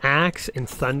went with axe and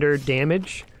thunder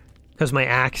damage. Because my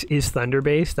axe is thunder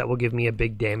based, that will give me a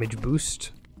big damage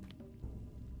boost.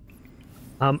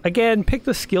 Again, pick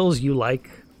the skills you like.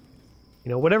 You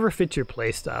know, whatever fits your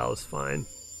playstyle is fine.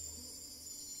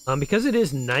 Because it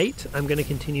is night, I'm going to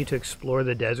continue to explore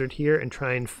the desert here and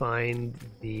try and find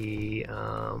the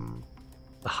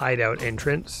hideout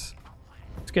entrance.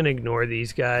 I'm just going to ignore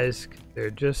these guys. They're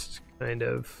just kind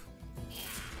of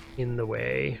in the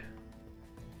way.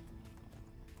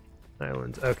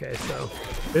 Islands. Okay, so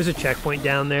there's a checkpoint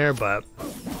down there, but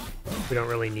we don't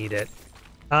really need it.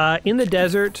 In the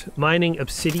desert, mining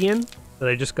obsidian that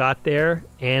I just got there,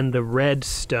 and the red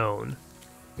stone.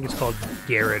 I think it's called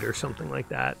Garrett or something like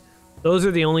that. Those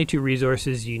are the only 2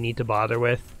 resources you need to bother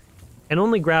with. And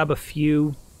only grab a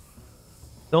few.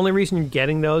 The only reason you're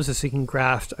getting those is so you can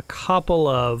craft a couple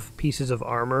of pieces of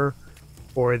armor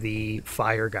for the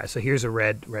fire guy. So here's a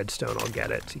red stone, I'll get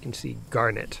it. So you can see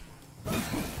garnet.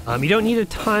 You don't need a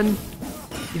ton,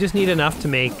 you just need enough to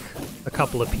make a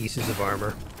couple of pieces of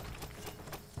armor.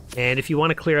 And if you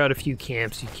want to clear out a few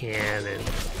camps, you can, and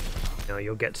you know,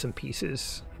 you'll get some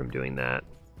pieces from doing that.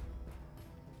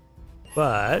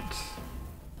 But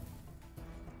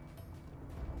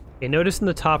okay, notice in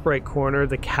the top right corner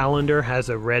the calendar has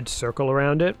a red circle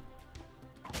around it.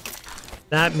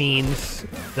 That means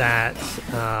that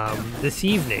this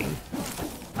evening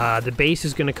the base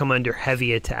is going to come under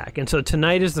heavy attack. And so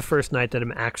tonight is the first night that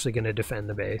I'm actually going to defend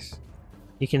the base.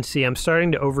 You can see I'm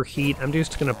starting to overheat. I'm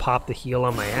just going to pop the heal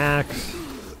on my axe.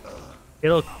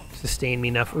 It'll sustain me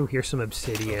enough. Ooh, here's some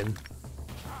obsidian.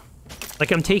 Like,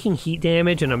 I'm taking heat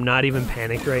damage and I'm not even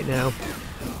panicked right now.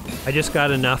 I just got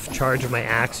enough charge of my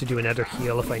axe to do another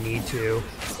heal if I need to.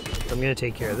 I'm going to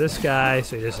take care of this guy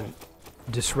so he doesn't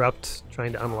disrupt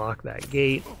trying to unlock that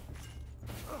gate.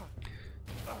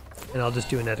 And I'll just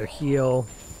do another heal.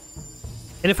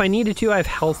 And if I needed to, I have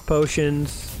health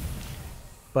potions.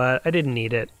 But I didn't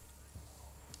need it.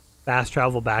 Fast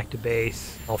travel back to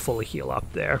base. I'll fully heal up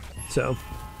there. So,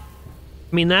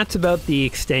 I mean, that's about the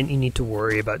extent you need to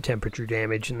worry about temperature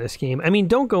damage in this game. I mean,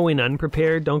 don't go in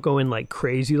unprepared. Don't go in like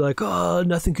crazy, like, oh,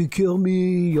 nothing could kill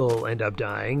me. You'll end up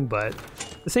dying. But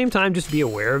at the same time, just be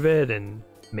aware of it and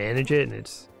manage it. And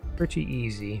it's pretty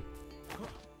easy.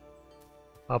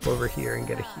 Hop over here and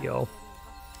get a heal.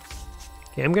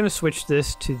 Okay, I'm going to switch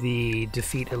this to the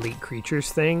defeat elite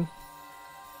creatures thing.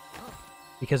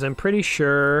 Because I'm pretty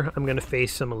sure I'm going to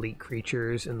face some elite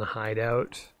creatures in the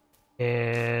hideout.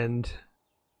 And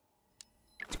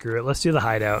screw it, let's do the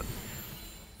hideout.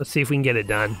 Let's see if we can get it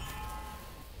done.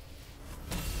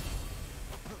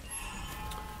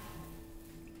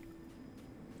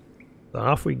 So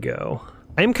off we go.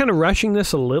 I am kind of rushing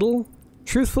this a little.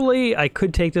 Truthfully, I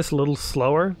could take this a little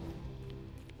slower.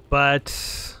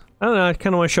 But I don't know, I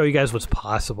kind of want to show you guys what's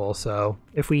possible. So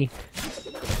if we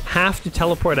have to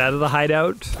teleport out of the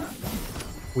hideout,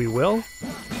 we will.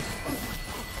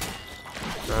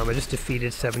 I just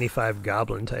defeated 75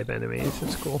 goblin type enemies.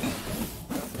 That's cool.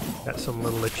 Got some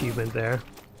little achievement there.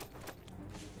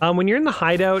 When you're in the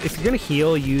hideout, if you're gonna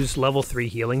heal, use level 3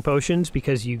 healing potions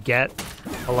because you get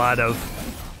a lot of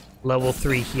level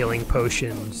 3 healing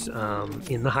potions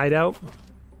in the hideout.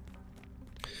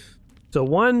 So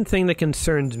one thing that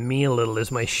concerns me a little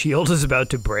is my shield is about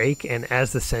to break, and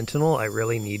as the sentinel, I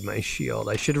really need my shield.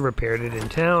 I should have repaired it in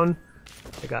town.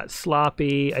 I got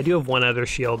sloppy. I do have one other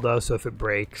shield though, so if it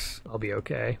breaks, I'll be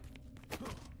okay.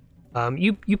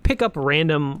 You pick up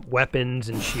random weapons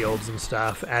and shields and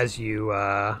stuff as you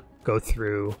go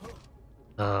through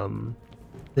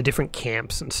the different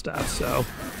camps and stuff, so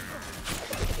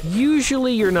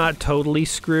usually you're not totally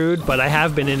screwed, but I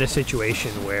have been in a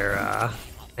situation where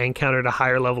I encountered a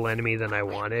higher level enemy than I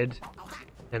wanted,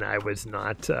 and I was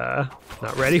not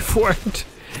ready for it.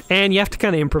 And you have to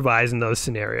kind of improvise in those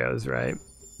scenarios, right?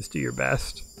 Just do your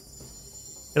best.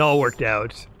 It all worked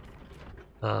out.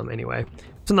 Anyway.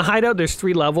 So in the hideout, there's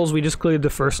 3 levels. We just cleared the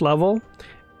first level.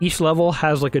 Each level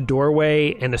has like a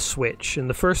doorway and a switch. In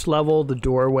the first level, the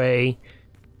doorway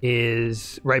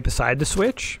is right beside the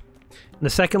switch. In the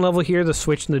second level here, the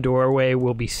switch and the doorway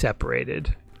will be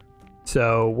separated.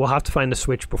 So we'll have to find the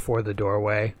switch before the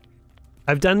doorway.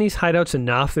 I've done these hideouts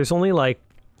enough. There's only like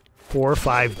 4 or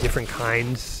 5 different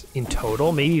kinds in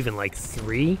total, maybe even like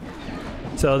 3.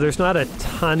 So there's not a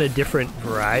ton of different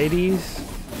varieties.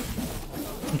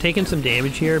 I'm taking some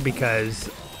damage here because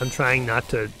I'm trying not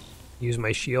to use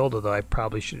my shield, although I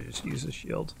probably should have just used the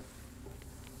shield.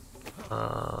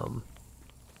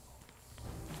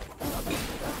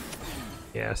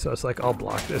 Yeah, so it's like I'll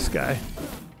block this guy.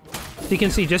 So you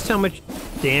can see just how much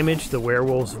damage the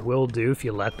werewolves will do if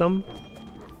you let them.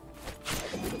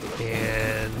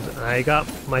 And I got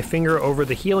my finger over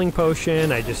the healing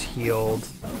potion. I just healed.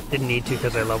 Didn't need to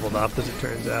because I leveled up, as it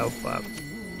turns out, but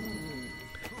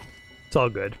it's all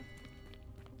good.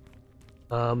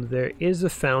 There is a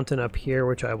fountain up here,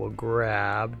 which I will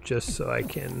grab just so I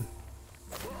can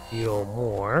heal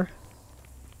more.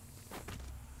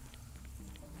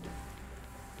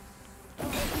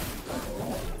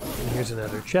 And here's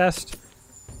another chest.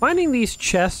 Finding these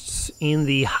chests in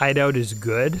the hideout is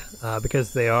good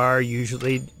because they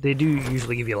do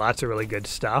usually give you lots of really good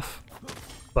stuff.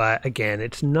 But again,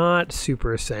 it's not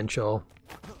super essential.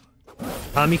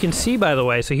 You can see, by the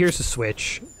way, so here's the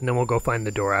switch, and then we'll go find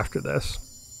the door after this.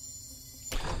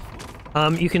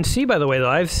 You can see, by the way, though,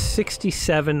 I have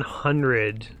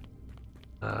 6,700,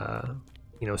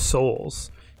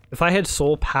 souls. If I had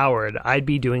soul powered, I'd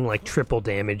be doing like triple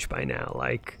damage by now.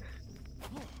 Like,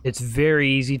 it's very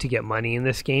easy to get money in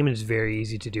this game, and it's very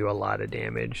easy to do a lot of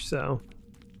damage. So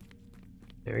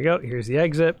there we go. Here's the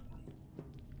exit.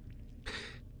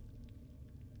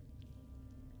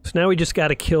 So now we just got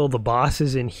to kill the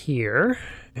bosses in here,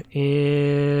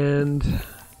 and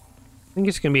I think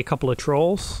it's going to be a couple of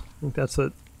trolls. I think that's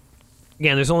it.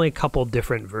 Again, there's only a couple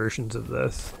different versions of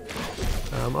this.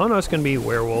 Oh no, it's going to be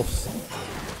werewolves.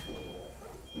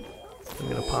 I'm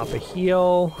going to pop a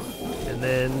heal, and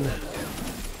then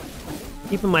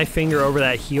keeping my finger over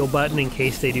that heal button in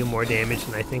case they do more damage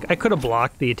than I think. I could have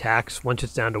blocked the attacks once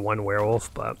it's down to 1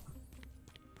 werewolf, but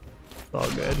it's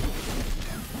all good.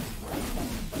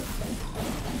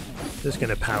 Just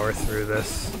gonna power through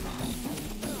this.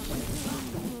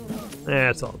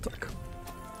 That's all it took.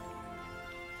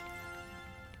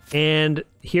 And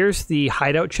here's the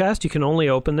hideout chest. You can only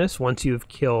open this once you've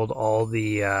killed all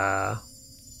the,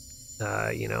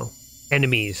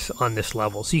 enemies on this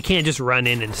level. So you can't just run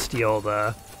in and steal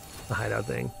the hideout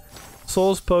thing.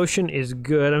 Souls potion is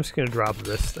good. I'm just gonna drop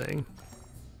this thing.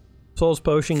 Souls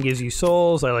potion gives you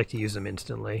souls. I like to use them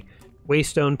instantly.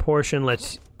 Waystone potion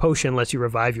lets you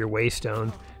revive your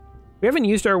waystone. We haven't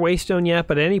used our waystone yet,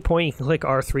 but at any point you can click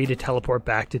R3 to teleport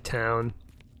back to town.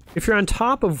 If you're on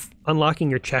top of unlocking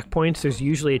your checkpoints, there's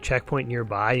usually a checkpoint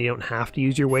nearby. You don't have to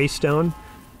use your waystone,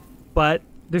 but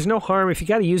there's no harm. If you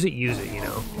gotta use it, you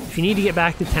know. If you need to get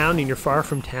back to town and you're far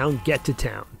from town, get to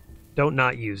town. Don't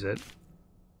not use it.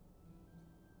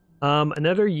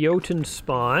 Another Jotunn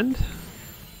spawned.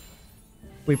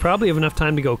 We probably have enough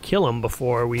time to go kill him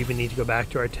before we even need to go back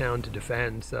to our town to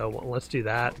defend, so let's do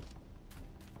that.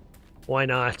 Why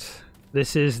not?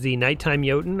 This is the nighttime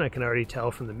Jotunn, I can already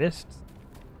tell from the mists.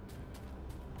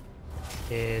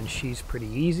 And she's pretty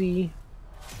easy.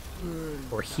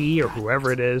 Or he, or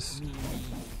whoever it is.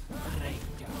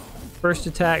 First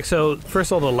attack, so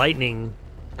first of all, the lightning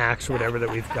axe or whatever that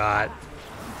we've got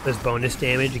does bonus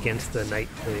damage against the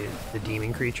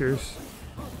demon creatures.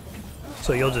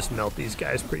 So you'll just melt these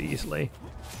guys pretty easily.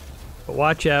 But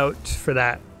watch out for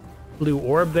that blue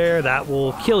orb there, that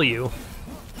will kill you.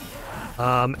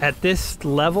 At this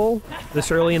level, this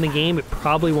early in the game, it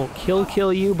probably won't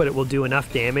kill you, but it will do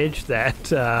enough damage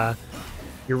that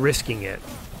you're risking it.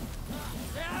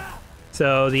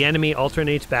 So the enemy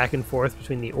alternates back and forth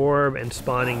between the orb and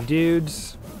spawning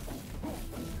dudes.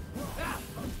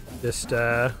 Just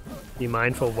be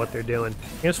mindful of what they're doing.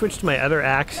 I'm gonna switch to my other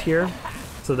axe here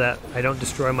so that I don't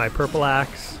destroy my purple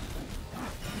axe.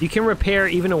 You can repair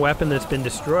even a weapon that's been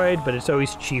destroyed, but it's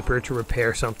always cheaper to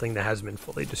repair something that hasn't been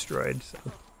fully destroyed. So.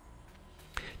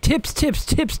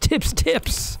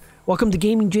 Tips! Welcome to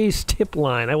Gaming Jay's tip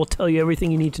line. I will tell you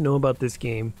everything you need to know about this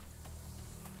game.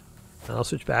 I'll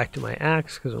switch back to my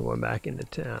axe because I'm going back into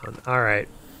town. Alright.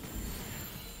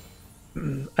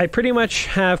 I pretty much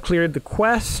have cleared the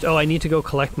quest. Oh, I need to go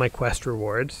collect my quest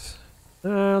rewards.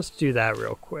 Let's do that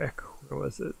real quick. Where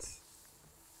was it?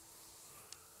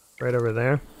 Right over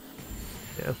there.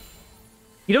 Yeah.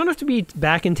 You don't have to be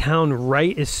back in town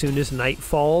right as soon as night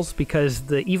falls, because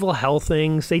the evil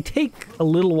Helthings, they take a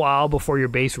little while before your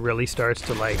base really starts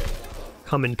to, like,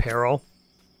 come in peril.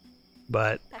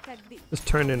 But let's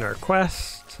turn in our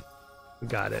quest. We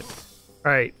got it.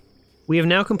 Alright. We have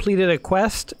now completed a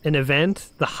quest, an event,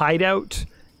 the Hideout,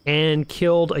 and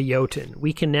killed a Jotunn.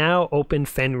 We can now open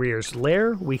Fenrir's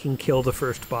Lair. We can kill the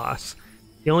first boss.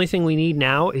 The only thing we need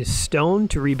now is stone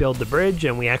to rebuild the bridge,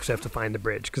 and we actually have to find the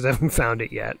bridge, because I haven't found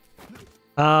it yet.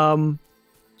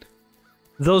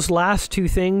 Those last two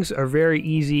things are very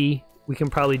easy. We can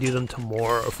probably do them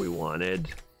tomorrow if we wanted.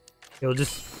 It'll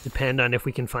just depend on if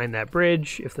we can find that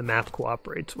bridge, if the map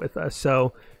cooperates with us.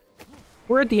 So,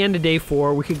 we're at the end of day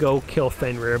 4. We could go kill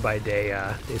Fenrir by day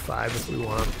 5 if we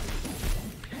want.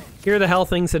 Here are the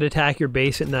Helthings that attack your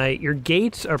base at night. Your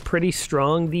gates are pretty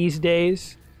strong these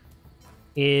days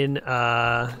in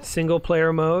single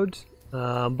player mode,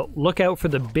 but look out for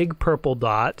the big purple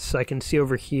dots. I can see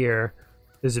over here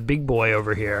there's a big boy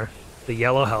over here, the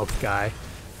yellow health guy.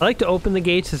 I like to open the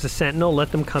gates as a sentinel,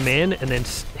 let them come in, and then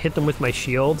hit them with my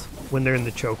shield when they're in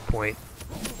the choke point.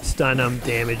 Stun them,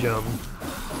 damage them.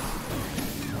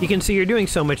 You can see you're doing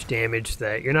so much damage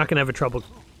that you're not going to have a trouble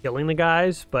killing the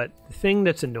guys, but the thing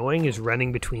that's annoying is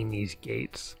running between these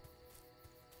gates.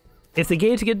 If the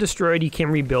gates get destroyed, you can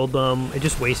rebuild them. It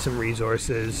just wastes some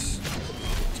resources.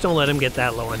 Just don't let them get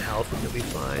that low on health and you'll be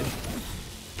fine.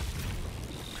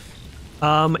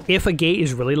 If a gate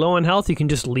is really low on health, you can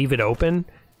just leave it open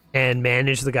and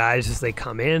manage the guys as they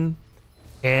come in.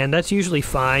 And that's usually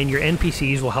fine. Your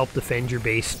NPCs will help defend your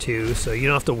base too, so you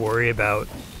don't have to worry about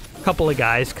a couple of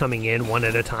guys coming in one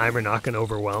at a time are not going to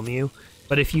overwhelm you.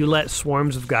 But if you let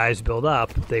swarms of guys build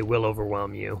up, they will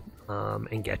overwhelm you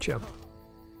and get you.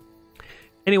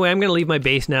 Anyway, I'm going to leave my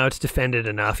base now. It's defended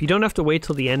enough. You don't have to wait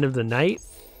till the end of the night.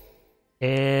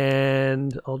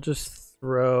 And I'll just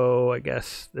throw, I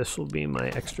guess this will be my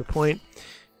extra point.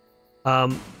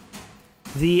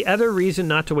 The other reason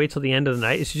not to wait till the end of the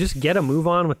night is to just get a move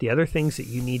on with the other things that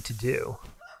you need to do.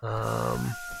 So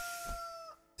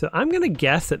I'm going to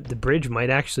guess that the bridge might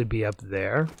actually be up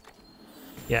there.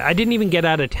 Yeah, I didn't even get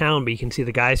out of town, but you can see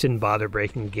the guys didn't bother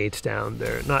breaking the gates down.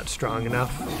 They're not strong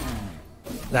enough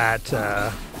that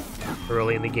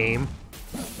early in the game.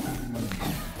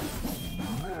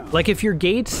 Like, if your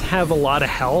gates have a lot of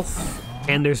health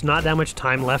and there's not that much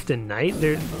time left in night,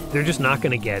 they're just not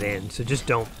going to get in. So just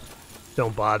don't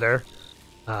bother,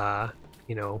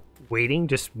 you know, waiting.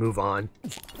 Just move on.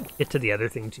 Get to the other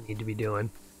things you need to be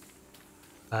doing.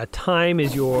 Time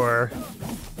is your,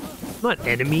 not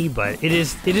enemy, but it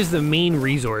is the main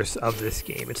resource of this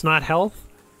game. It's not health,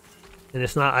 and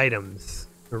it's not items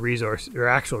or resource or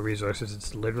actual resources.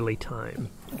 It's literally time.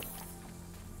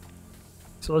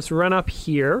 So let's run up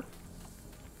here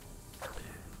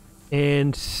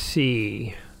and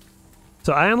see.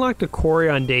 So I unlocked a quarry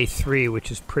on day 3,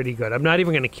 which is pretty good. I'm not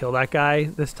even going to kill that guy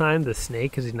this time, the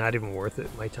snake, because he's not even worth it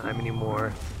my time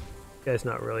anymore. This guy's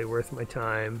not really worth my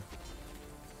time.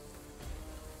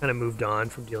 Kind of moved on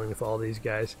from dealing with all these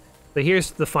guys. But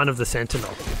here's the fun of the Sentinel.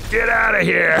 Get out of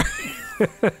here!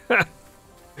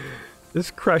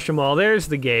 Just crush them all. There's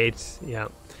the gates. Yeah.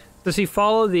 So see,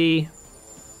 follow the...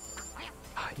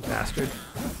 Oh, you bastard.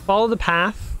 Follow the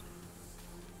path.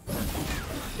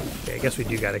 Okay, I guess we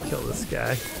do gotta kill this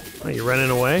guy. Oh, you're running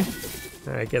away?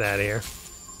 Alright, get out of here.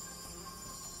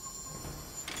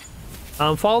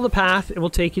 Follow the path. It will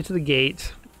take you to the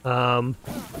gate. You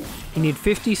need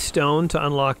 50 stone to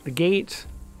unlock the gate.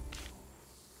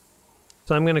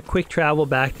 So I'm going to quick travel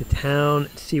back to town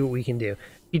and see what we can do.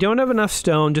 If you don't have enough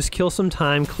stone, just kill some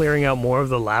time clearing out more of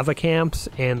the lava camps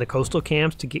and the coastal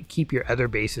camps to keep your other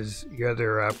bases, your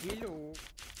other,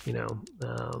 you know,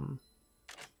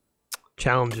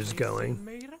 challenges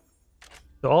going.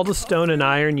 So all the stone and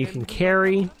iron you can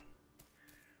carry.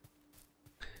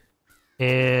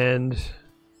 And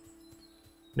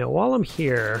now while I'm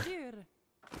here,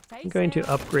 I'm going to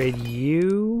upgrade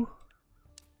you.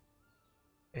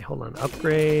 Okay, hold on,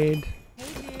 upgrade.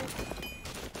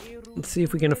 Let's see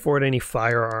if we can afford any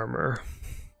fire armor.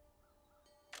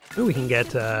 Ooh, we can get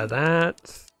that.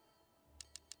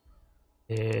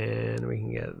 And we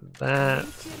can get that.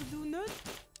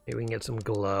 Maybe we can get some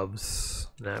gloves.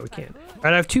 No, we can't.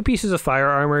 Alright, I have 2 pieces of fire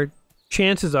armor.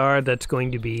 Chances are that's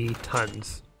going to be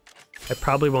tons. I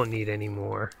probably won't need any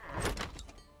more.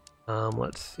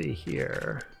 Let's see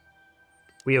here.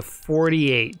 We have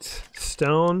 48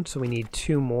 stone, so we need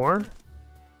 2 more.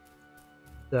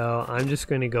 So I'm just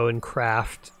going to go and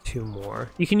craft 2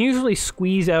 more. You can usually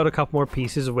squeeze out a couple more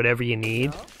pieces of whatever you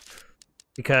need.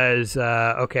 Because,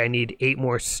 okay, I need 8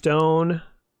 more stone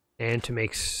And to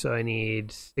make, so I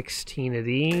need 16 of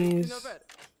these.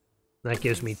 That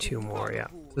gives me 2 more, yeah.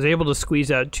 So I was able to squeeze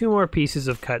out 2 more pieces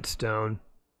of cut stone.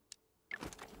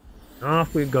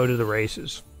 Off we go to the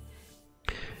races.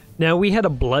 Now, we had a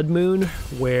Bloodmoon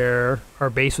where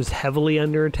our base was heavily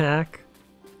under attack.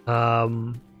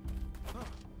 Tonight,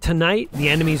 the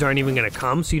enemies aren't even going to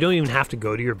come, so you don't even have to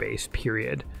go to your base,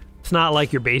 period. It's not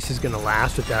like your base is going to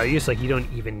last without you. It's like you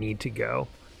don't even need to go.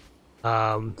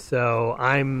 So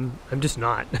I'm just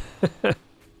not.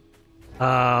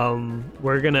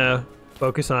 We're going to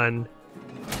focus on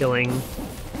killing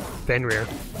Fenrir.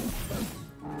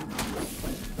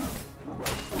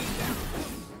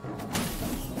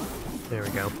 There we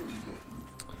go.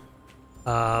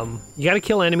 You gotta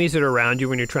kill enemies that are around you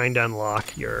when you're trying to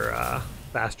unlock your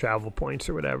fast travel points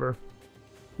or whatever.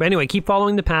 But anyway, keep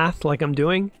following the path like I'm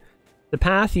doing. The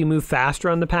path, you move faster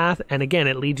on the path, and again,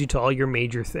 it leads you to all your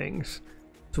major things.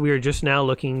 So we are just now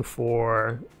looking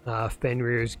for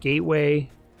Fenrir's gateway.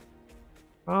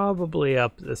 Probably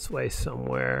up this way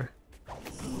somewhere.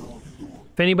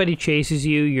 If anybody chases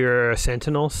you, you're a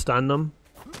sentinel, stun them.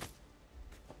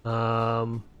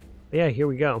 Yeah, here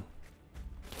we go.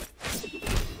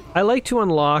 I like to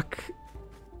unlock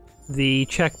the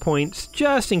checkpoints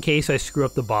just in case I screw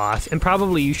up the boss, and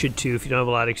probably you should too if you don't have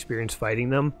a lot of experience fighting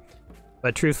them.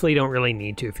 But truthfully, you don't really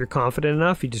need to. If you're confident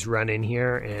enough, you just run in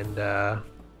here and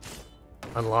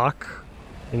unlock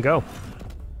and go.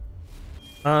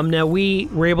 Now we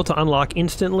were able to unlock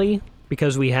instantly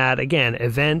because we had, again,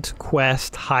 event,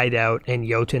 quest, hideout, and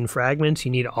Jotunn fragments.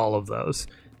 You need all of those.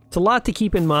 It's a lot to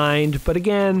keep in mind, but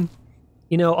again,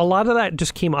 you know, a lot of that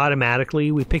just came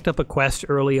automatically. We picked up a quest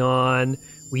early on.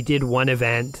 We did one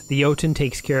event. The Jotunn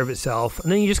takes care of itself.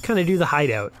 And then you just kind of do the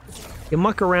hideout. You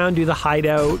muck around, do the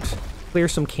hideout, clear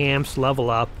some camps, level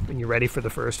up, and you're ready for the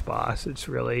first boss. It's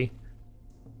really,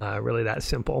 really that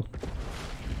simple.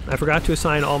 I forgot to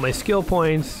assign all my skill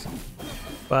points,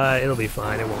 but it'll be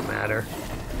fine. It won't matter.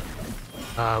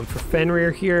 For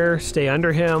Fenrir here, stay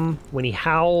under him. When he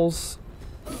howls,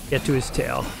 get to his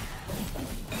tail.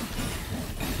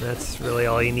 That's really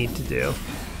all you need to do.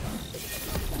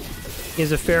 He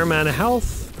has a fair amount of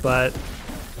health, but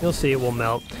you'll see it will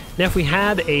melt. Now, if we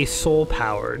had a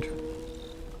soul-powered...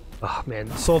 Oh,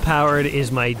 man. Soul-powered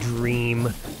is my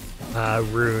dream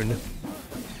rune.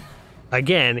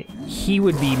 Again, he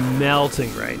would be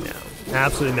melting right now.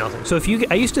 Absolutely melting. So if you...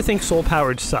 I used to think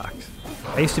soul-powered sucked.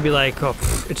 I used to be like, oh,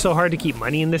 it's so hard to keep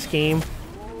money in this game.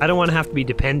 I don't want to have to be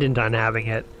dependent on having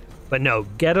it. But no,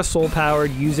 get a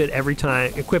soul-powered, use it every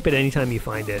time, equip it anytime you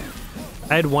find it.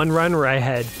 I had one run where I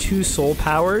had 2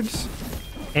 soul-powereds,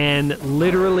 and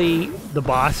literally the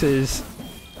bosses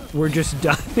were just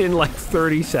done in like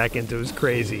 30 seconds. It was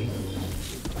crazy.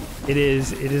 It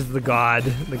is the god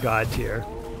tier.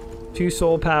 2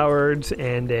 soul-powereds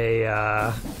and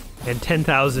and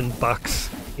 10,000 bucks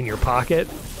in your pocket,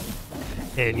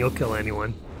 and you'll kill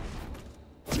anyone.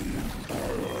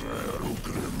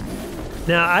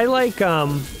 Now, I like,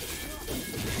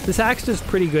 this axe does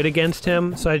pretty good against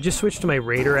him, so I just switched to my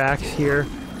Raider axe here.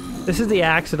 This is the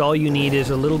axe that all you need is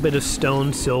a little bit of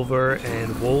stone, silver,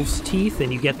 and wolf's teeth,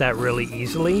 and you get that really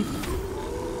easily.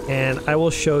 And I will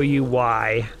show you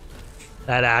why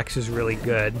that axe is really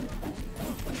good.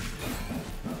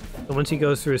 So once he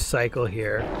goes through his cycle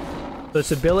here, so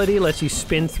its ability lets you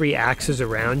spin 3 axes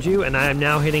around you, and I am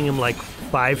now hitting him like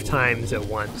 5 times at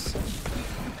once.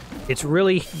 It's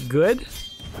really good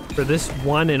for this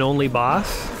one and only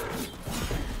boss.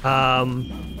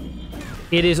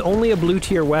 It is only a blue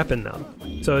tier weapon though.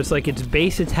 So it's like its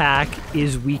base attack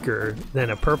is weaker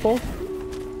than a purple.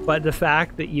 But the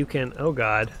fact that you can... Oh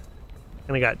god.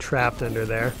 Kinda got trapped under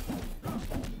there.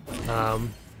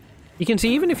 You can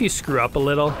see even if you screw up a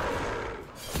little,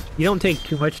 you don't take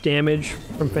too much damage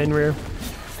from Fenrir.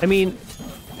 I mean...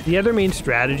 The other main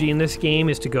strategy in this game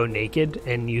is to go naked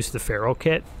and use the feral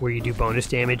kit, where you do bonus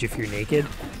damage if you're naked.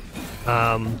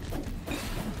 And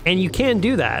you can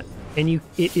do that, and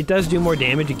it does do more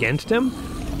damage against him,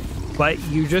 but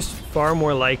you're just far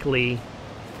more likely... You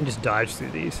can just dodge through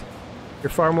these.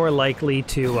 You're far more likely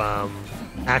to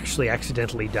actually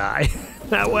accidentally die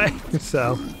that way,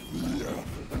 so...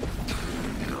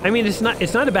 I mean, it's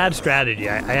not a bad strategy.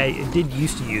 I did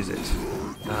used to use it.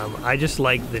 I just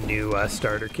like the new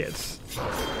starter kits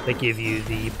that give you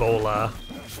the Bola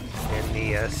and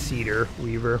the Cedar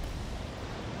Weaver.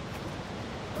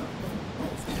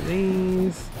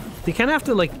 These... You kind of have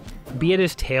to like be at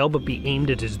his tail but be aimed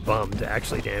at his bum to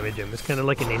actually damage him. It's kind of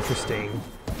like an interesting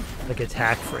like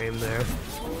attack frame there.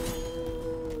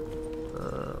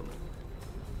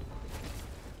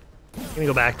 I'm gonna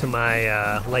go back to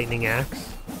my lightning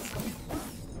axe.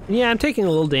 Yeah, I'm taking a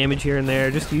little damage here and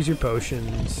there. Just use your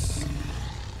potions.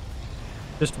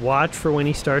 Just watch for when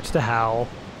he starts to howl.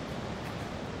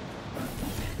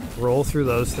 Roll through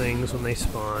those things when they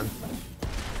spawn.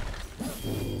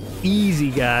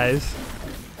 Easy, guys.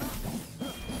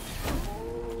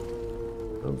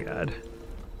 Oh god.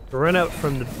 Run out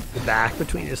from the back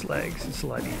between his legs. It's a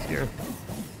lot easier.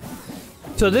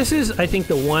 So this is, I think,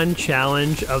 the one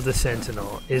challenge of the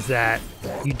Sentinel, is that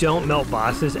you don't melt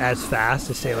bosses as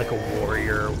fast as, say, like a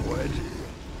warrior would.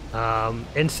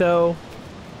 And so,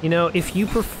 you know, if you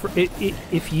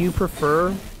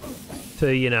prefer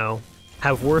to, you know,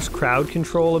 have worse crowd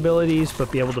control abilities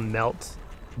but be able to melt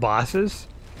bosses,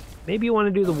 maybe you want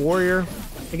to do the warrior.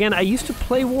 Again, I used to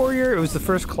play warrior. It was the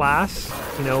first class,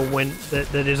 you know, when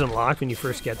that is unlocked when you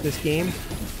first get this game.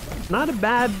 Not a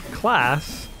bad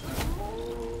class.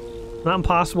 Not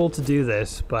impossible to do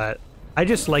this, but I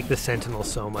just like the Sentinel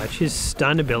so much. His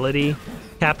stun ability,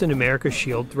 Captain America's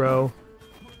shield throw,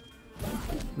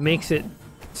 makes it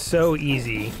so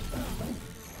easy.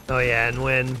 Oh yeah, and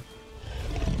when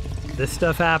this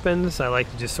stuff happens, I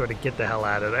like to just sort of get the hell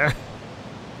out of there.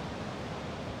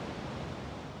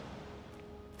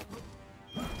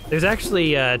 There's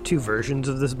actually two versions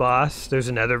of this boss. There's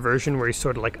another version where he's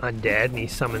sort of like undead and he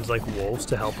summons like wolves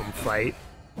to help him fight.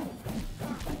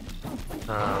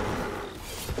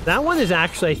 That one is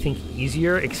actually, I think,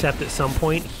 easier, except at some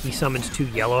point he summons 2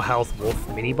 yellow health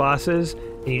wolf mini bosses,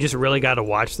 and you just really got to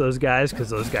watch those guys, because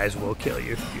those guys will kill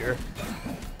you if you're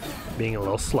being a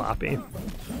little sloppy.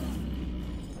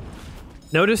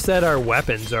 Notice that our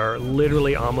weapons are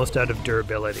literally almost out of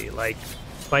durability. Like,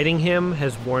 fighting him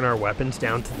has worn our weapons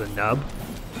down to the nub.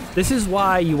 This is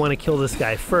why you want to kill this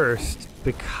guy first,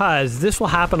 because this will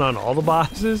happen on all the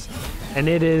bosses, and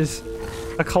it is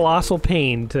a colossal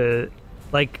pain to,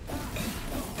 like,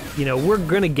 you know, we're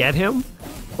gonna get him,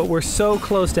 but we're so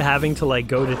close to having to, like,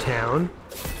 go to town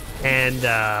and,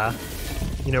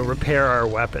 you know, repair our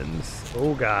weapons.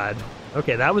 Oh god.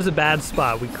 Okay, that was a bad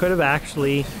spot. We could have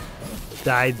actually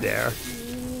died there,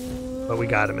 but we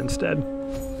got him instead.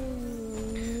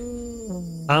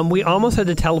 We almost had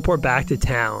to teleport back to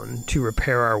town to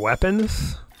repair our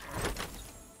weapons,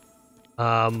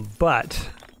 but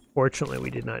fortunately we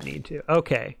did not need to.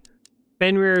 Okay,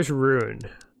 Fenrir's Rune.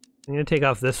 I'm going to take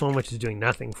off this one, which is doing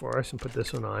nothing for us, and put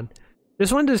this one on.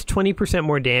 This one does 20%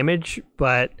 more damage,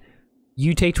 but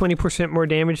you take 20% more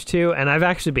damage too, and I've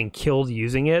actually been killed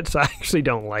using it, so I actually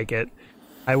don't like it.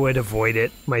 I would avoid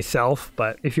it myself,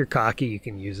 but if you're cocky, you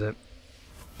can use it.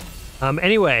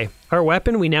 Anyway, our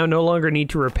weapon we now no longer need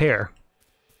to repair.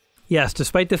 Yes,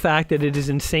 despite the fact that it is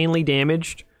insanely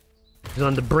damaged, it's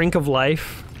on the brink of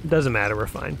life, it doesn't matter, we're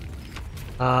fine.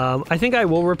 I think I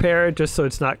will repair it just so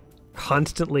it's not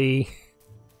constantly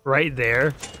right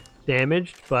there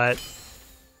damaged, but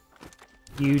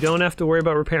you don't have to worry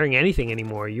about repairing anything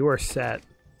anymore. You are set.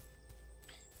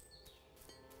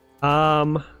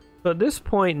 So at this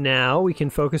point now, we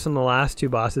can focus on the last 2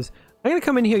 bosses. I'm gonna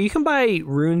come in here. You can buy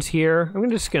runes here. I'm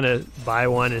just gonna buy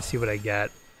one and see what I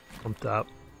get. Pumped Up.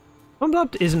 Pumped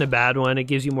Up isn't a bad one. It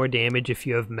gives you more damage if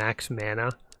you have max mana.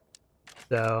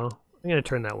 So I'm gonna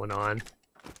turn that one on.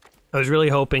 I was really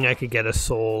hoping I could get a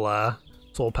soul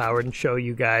powered and show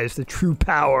you guys the true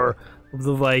power of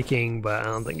the Viking, but I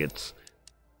don't think it's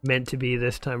meant to be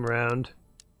this time around.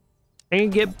 I can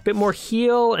get a bit more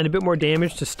heal and a bit more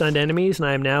damage to stunned enemies, and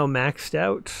I am now maxed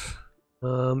out.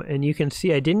 And you can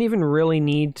see I didn't even really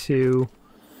need to...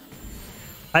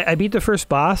 I beat the first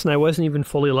boss and I wasn't even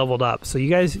fully leveled up, so you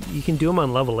guys, you can do them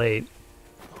on level 8.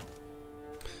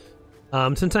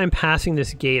 Since I'm passing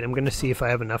this gate, I'm going to see if I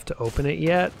have enough to open it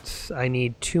yet. I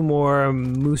need 2 more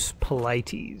Moose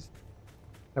Polites.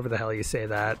 However the hell you say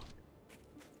that.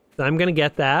 So I'm going to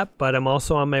get that, but I'm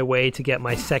also on my way to get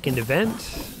my second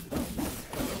event.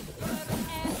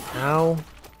 Ow.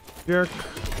 Jerk.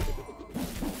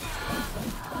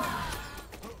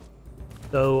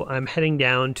 So I'm heading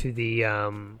down to the,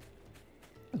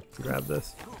 grab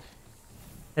this.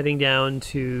 Heading down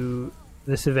to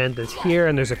this event that's here,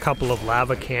 and there's a couple of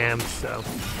lava camps, so.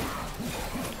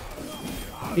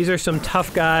 These are some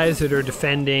tough guys that are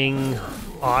defending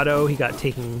Otto. He got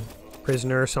taken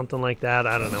prisoner or something like that.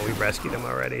 I don't know, we rescued him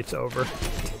already, it's over.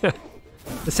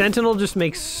 The Sentinel just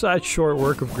makes such short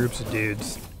work of groups of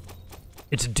dudes.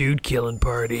 It's a dude killing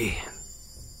party.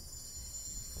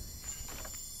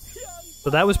 So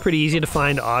that was pretty easy to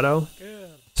find Otto.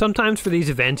 Sometimes for these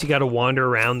events you gotta wander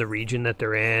around the region that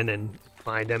they're in and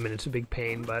find them, and it's a big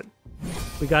pain, but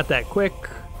we got that quick.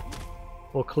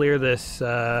 We'll clear this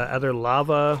other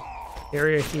lava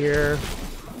area here.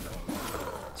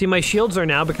 See, my shields are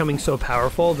now becoming so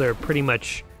powerful, they're pretty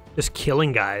much just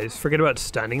killing guys. Forget about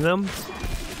stunning them.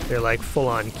 They're like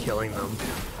full-on killing them.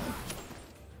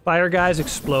 Fire guys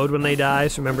explode when they die,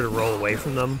 so remember to roll away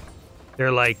from them.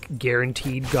 They're like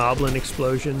guaranteed goblin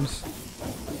explosions.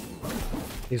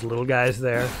 These little guys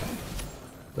there.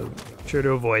 So make sure to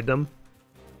avoid them.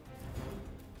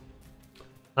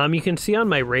 You can see on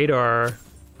my radar,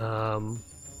 a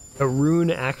rune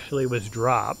actually was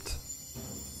dropped.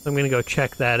 So I'm gonna go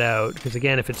check that out, because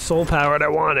again, if it's soul powered, I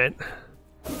want it.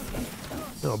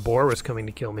 No, a boar was coming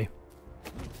to kill me.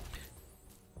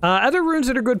 Other runes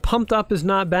that are good, pumped up is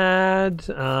not bad.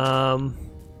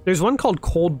 There's one called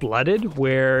cold-blooded,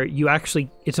 where you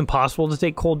actually, it's impossible to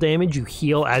take cold damage. You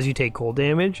heal as you take cold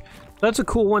damage. That's a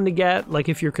cool one to get, like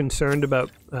if you're concerned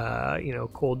about, you know,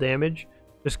 cold damage.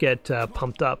 Just get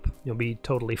pumped up. You'll be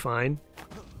totally fine.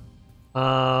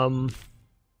 I'm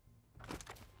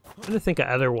trying to think of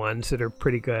other ones that are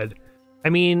pretty good. I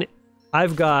mean,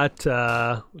 I've got,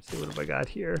 let's see, what have I got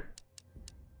here?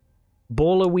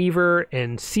 Bola Weaver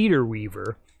and Cedar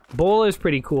Weaver. Bola is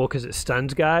pretty cool because it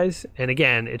stuns guys, and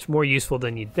again, it's more useful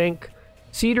than you'd think.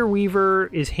 Cedar Weaver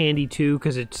is handy too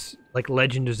because it's like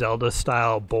Legend of Zelda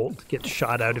style bolt, gets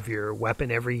shot out of your weapon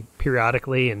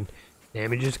periodically and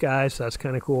damages guys, so that's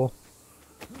kind of cool.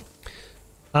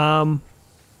 But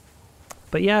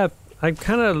yeah, I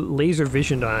kind of laser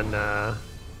visioned on,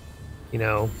 you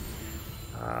know,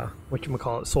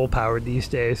 whatchamacallit, soul powered these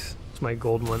days. My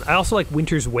golden one. I also like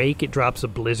Winter's Wake. It drops a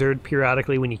blizzard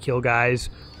periodically when you kill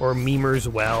guys, or Mimer's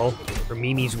Well, or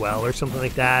Mimi's Well, or something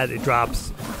like that. It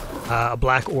drops a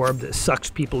black orb that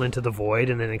sucks people into the void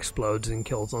and then explodes and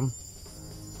kills them.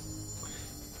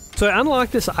 So I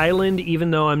unlocked this island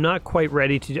even though I'm not quite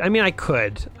ready to I mean, I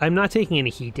could. I'm not taking any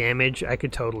heat damage. I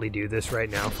could totally do this right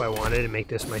now if I wanted and make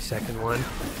this my second one.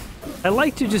 I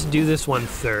like to just do this one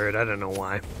third. I don't know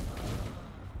why.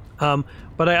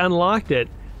 But I unlocked it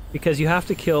because you have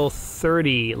to kill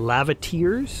 30 lava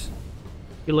tears.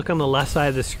 You look on the left side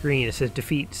of the screen, it says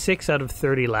defeat 6 out of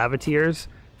 30 lava tears.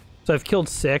 So I've killed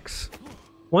 6.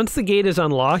 Once the gate is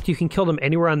unlocked, you can kill them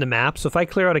anywhere on the map. So if I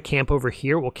clear out a camp over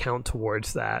here, it will count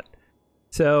towards that.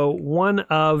 So one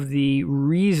of the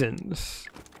reasons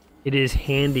it is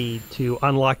handy to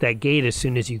unlock that gate as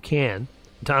soon as you can.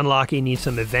 To unlock it, you need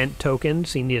some event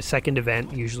tokens. So you need a second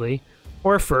event usually,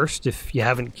 or a first if you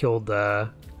haven't killed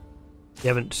you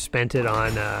haven't spent it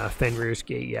on Fenrir's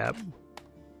Gate yet.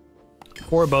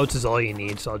 4 boats is all you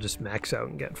need, so I'll just max out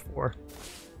and get 4.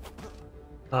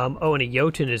 Oh, and a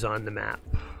Jotunn is on the map.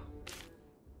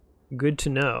 Good to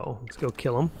know. Let's go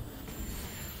kill him.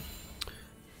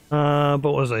 But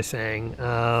what was I saying?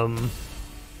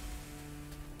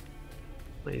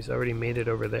 He's already made it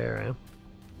over there. I'll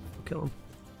kill him.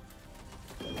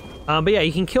 But yeah,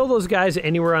 you can kill those guys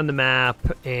anywhere on the map,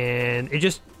 and it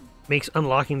just makes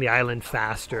unlocking the island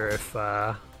faster if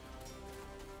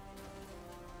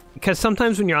because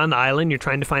sometimes when you're on the island you're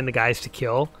trying to find the guys to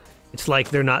kill. It's like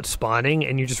they're not spawning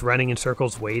and you're just running in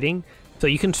circles waiting. So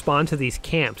you can spawn to these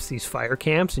camps, these fire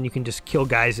camps, and you can just kill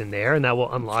guys in there and that will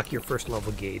unlock your first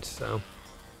level gates. So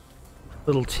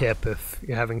little tip if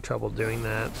you're having trouble doing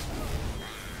that.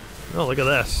 Oh, look at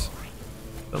this.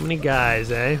 So many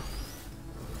guys, eh?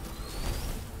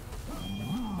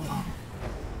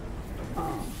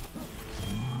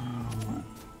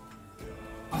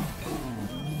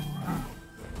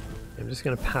 I'm just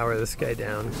gonna power this guy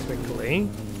down quickly.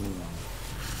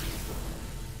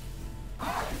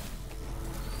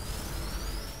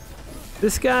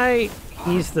 This guy,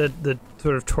 he's the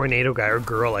sort of tornado guy, or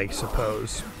girl, I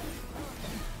suppose.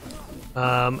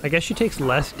 I guess she takes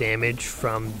less damage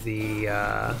from the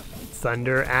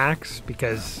thunder axe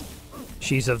because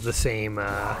she's of the same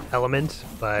element,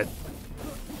 but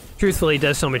truthfully it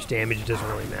does so much damage it doesn't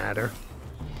really matter.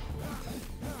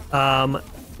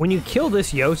 When you kill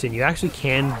this Jotunn, you actually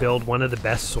can build one of the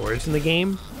best swords in the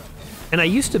game. And I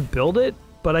used to build it,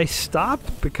 but I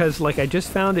stopped because, like, I just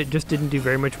found it just didn't do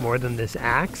very much more than this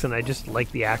axe, and I just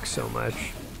like the axe so much.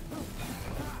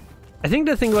 I think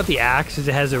the thing about the axe is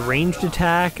it has a ranged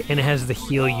attack and it has the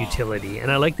heal utility.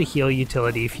 And I like the heal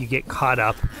utility if you get caught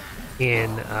up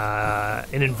in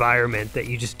an environment that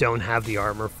you just don't have the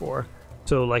armor for.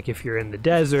 So, like, if you're in the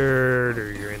desert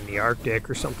or you're in the Arctic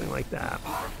or something like that.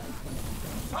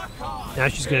 Now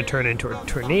she's going to turn into a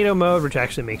tornado mode, which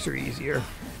actually makes her easier.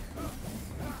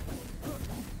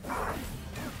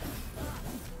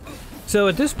 So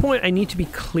at this point, I need to be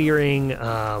clearing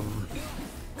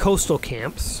coastal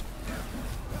camps.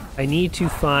 I need to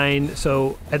find...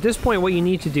 So at this point, what you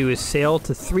need to do is sail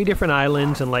to 3 different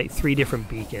islands and light 3 different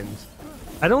beacons.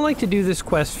 I don't like to do this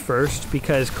quest first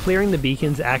because clearing the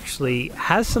beacons actually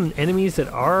has some enemies that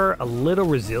are a little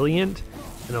resilient.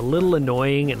 and a little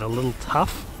annoying and a little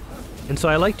tough. And so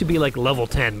I like to be like level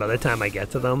 10 by the time I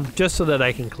get to them, just so that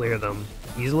I can clear them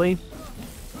easily.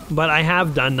 But I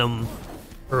have done them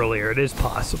earlier. It is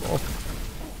possible.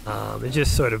 It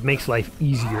just sort of makes life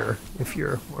easier if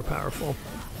you're more powerful.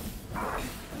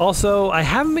 Also, I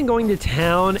haven't been going to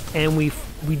town, and we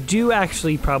do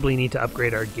actually probably need to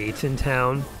upgrade our gates in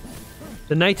town.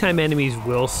 The nighttime enemies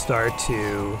will start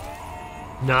to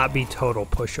not be total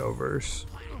pushovers.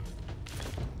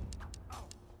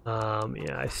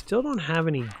 Yeah, I still don't have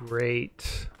any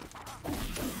great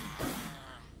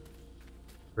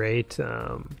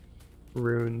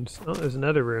runes. Oh, there's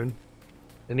another rune.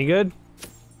 Any good?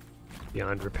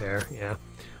 Beyond repair, yeah.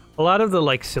 A lot of the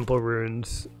like simple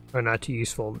runes are not too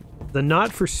useful. The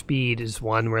Not for Speed is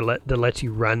one where that lets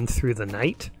you run through the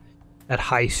night at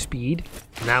high speed,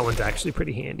 and that one's actually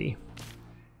pretty handy.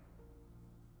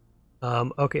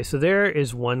 Okay, so there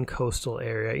is one coastal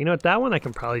area. You know what, that one I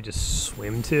can probably just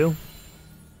swim to.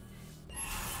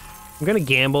 I'm gonna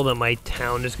gamble that my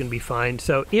town is gonna be fine.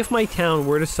 So if my town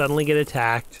were to suddenly get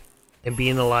attacked and be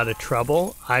in a lot of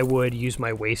trouble, I would use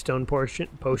my Waystone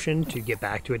potion to get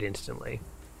back to it instantly.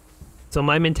 So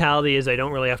my mentality is I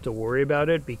don't really have to worry about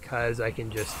it because I can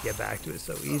just get back to it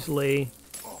so easily.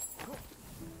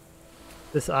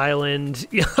 This island,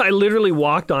 I literally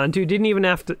walked onto, didn't even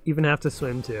have to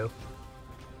swim to.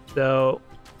 So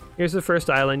here's the first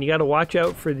island. You got to watch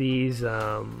out for these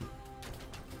sort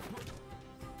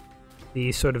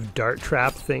of dart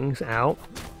trap things out.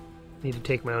 Need to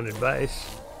take my own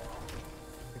advice.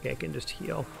 Okay, I can just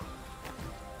heal.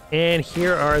 And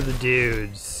here are the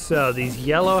dudes. So these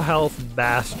yellow health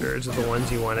bastards are the ones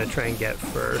you want to try and get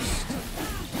first.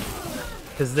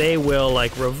 Because they will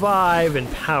like revive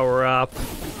and power up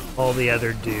all the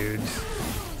other dudes.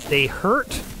 They hurt,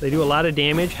 they do a lot of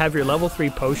damage. Have your level 3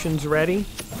 potions ready.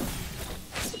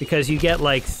 Because you get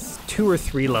like 2 or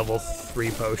 3 level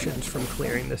 3 potions from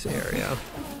clearing this area.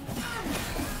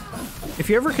 If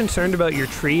you're ever concerned about your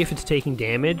tree, if it's taking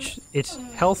damage, its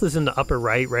health is in the upper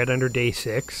right under day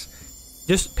 6.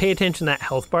 Just pay attention to that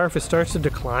health bar. If it starts to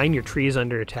decline, your tree is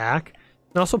under attack.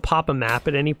 You can also pop a map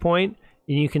at any point,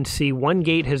 and you can see one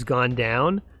gate has gone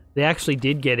down. They actually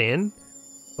did get in,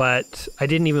 but I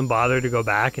didn't even bother to go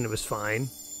back, and it was fine.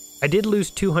 I did lose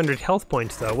 200 health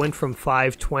points, though. Went from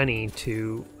 520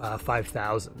 to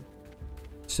 5,000.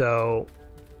 So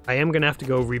I am going to have to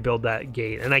go rebuild that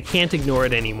gate, and I can't ignore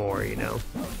it anymore, you know.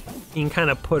 You can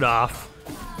kind of put off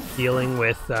dealing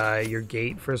with your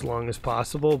gate for as long as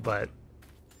possible, but at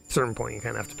a certain point you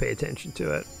kind of have to pay attention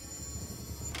to it.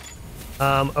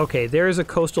 Okay, there is a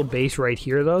coastal base right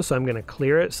here, though, so I'm going to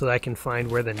clear it so that I can find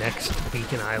where the next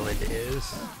beacon island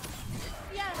is.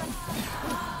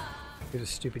 Here's a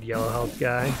stupid yellow health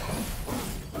guy.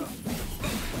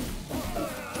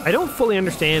 I don't fully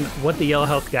understand what the yellow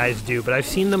health guys do, but I've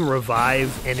seen them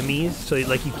revive enemies. So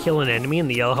like you kill an enemy and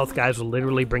the yellow health guys will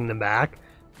literally bring them back.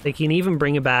 They can even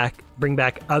bring back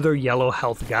other yellow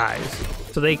health guys.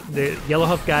 So the yellow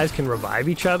health guys can revive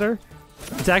each other.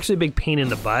 It's actually a big pain in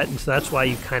the butt, and so that's why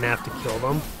you kind of have to kill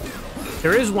them.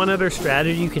 There is one other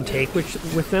strategy you can take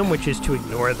with them, which is to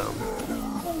ignore them.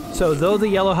 So though the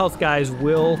yellow health guys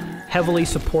will heavily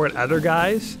support other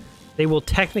guys, they will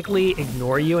technically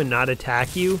ignore you and not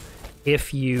attack you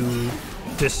if you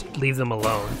just leave them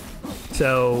alone.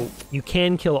 So you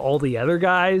can kill all the other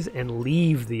guys and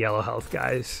leave the yellow health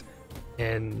guys.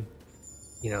 And,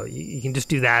 you know, you can just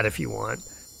do that if you want,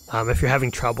 if you're having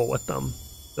trouble with them.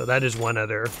 So that is one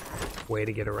other way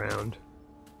to get around.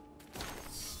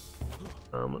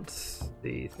 Let's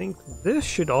see. I think this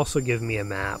should also give me a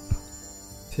map,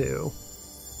 too.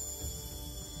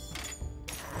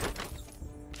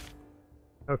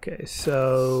 Okay,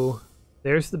 so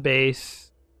there's the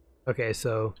base. Okay,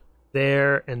 so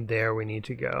there and there we need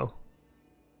to go.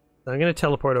 So I'm going to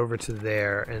teleport over to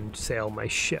there and sail my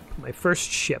ship, my first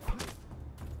ship.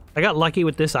 I got lucky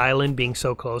with this island being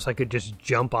so close I could just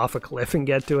jump off a cliff and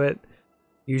get to it.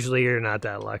 Usually you're not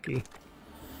that lucky.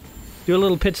 Do a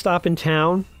little pit stop in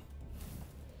town.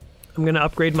 I'm going to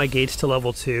upgrade my gates to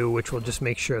level 2, which will just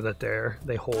make sure that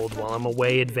they hold while I'm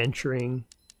away adventuring.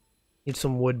 Need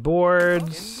some wood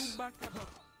boards.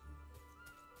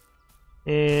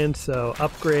 And so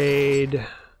upgrade.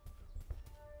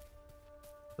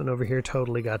 One over here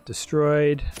totally got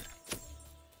destroyed.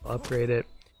 I'll upgrade it.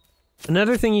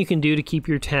 Another thing you can do to keep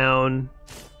your town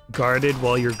guarded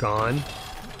while you're gone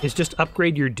is just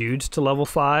upgrade your dudes to level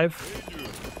 5.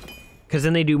 Because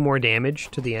then they do more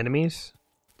damage to the enemies.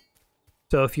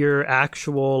 So if your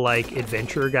actual like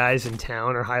adventurer guys in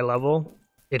town are high level,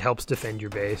 it helps defend your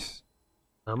base.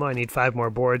 I need 5 more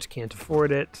boards, can't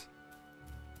afford it.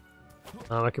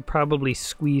 I could probably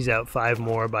squeeze out 5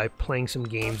 more by playing some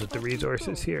games with the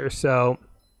resources here. So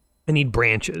I need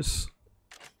branches.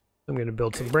 I'm going to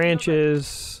build some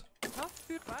branches.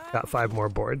 Got 5 more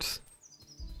boards.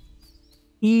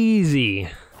 Easy.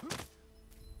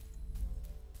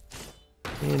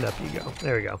 And up you go.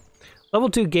 There we go. Level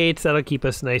 2 gates, that'll keep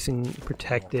us nice and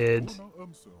protected.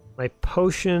 My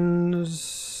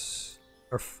potions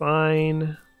are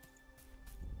fine.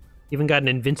 Even got an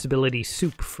invincibility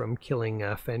soup from killing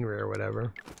Fenrir or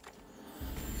whatever.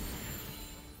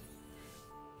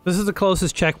 This is the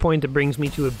closest checkpoint that brings me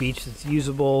to a beach that's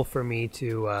usable for me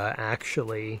to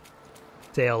actually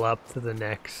sail up to the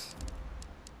next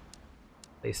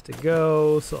place to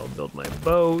go. So I'll build my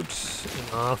boat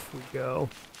and off we go.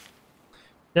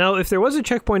 Now, if there was a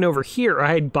checkpoint over here,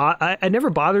 I never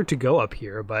bothered to go up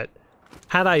here, but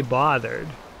had I bothered,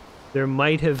 there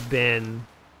might have been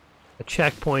a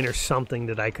checkpoint or something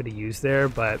that I could have used there,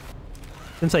 but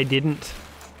since I didn't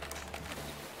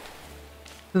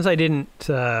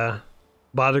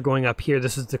bother going up here,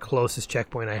 this is the closest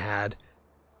checkpoint I had.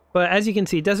 But as you can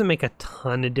see, it doesn't make a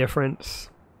ton of difference.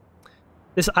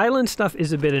 This island stuff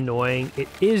is a bit annoying. It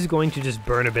is going to just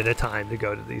burn a bit of time to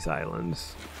go to these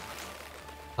islands.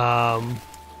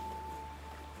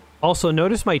 Also,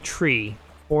 notice my tree,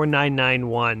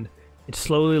 4991. It's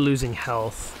slowly losing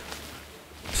health.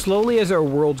 Slowly as our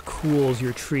world cools,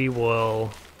 your tree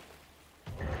will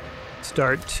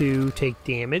start to take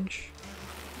damage.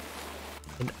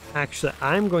 And actually,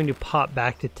 I'm going to pop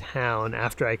back to town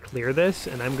after I clear this,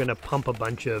 and I'm going to pump a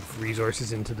bunch of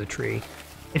resources into the tree.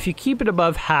 If you keep it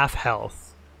above half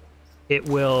health, it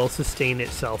will sustain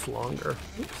itself longer.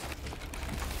 Oops.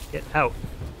 Get out.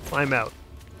 Climb out.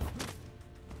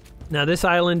 Now this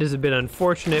island is a bit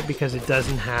unfortunate because it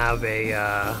doesn't have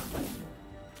a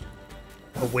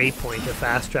waypoint, a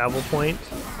fast travel point.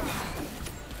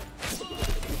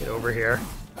 Get over here.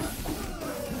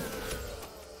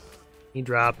 He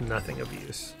dropped, nothing of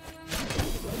use.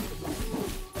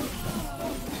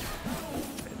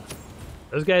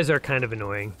 Those guys are kind of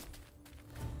annoying.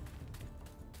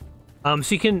 So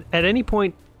you can, at any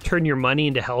point, turn your money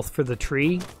into health for the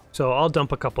tree. So I'll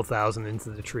dump a couple thousand into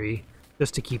the tree,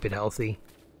 just to keep it healthy.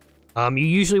 You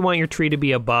usually want your tree to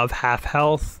be above half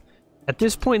health. At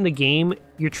this point in the game,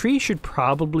 your tree should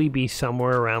probably be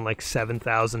somewhere around like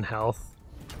 7,000 health.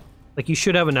 Like, you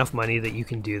should have enough money that you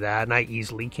can do that, and I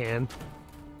easily can.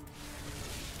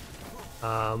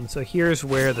 So here's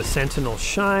where the sentinel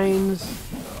shines.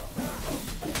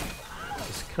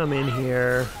 Just come in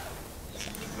here.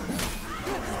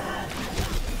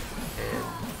 And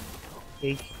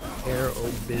take care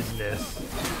of business.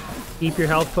 Keep your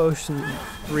health potion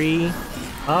 3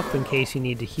 up in case you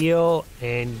need to heal,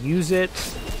 and use it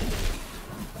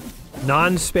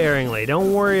non-sparingly.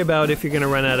 Don't worry about if you're going to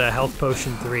run out of health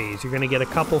potion 3s. You're going to get a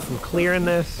couple from clearing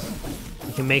this.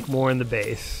 You can make more in the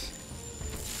base.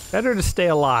 Better to stay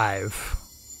alive.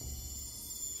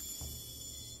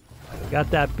 Got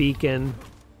that beacon.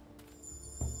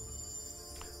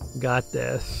 Got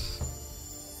this.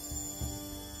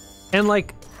 And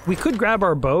like, we could grab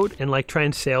our boat and like try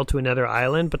and sail to another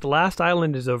island, but the last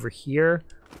island is over here.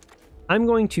 I'm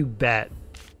going to bet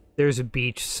there's a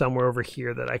beach somewhere over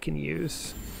here that I can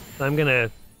use. So I'm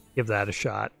gonna give that a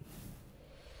shot.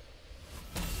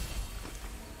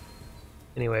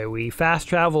 Anyway, we fast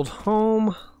traveled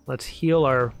home. Let's heal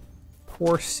our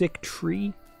poor sick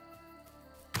tree.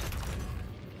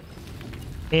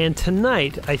 And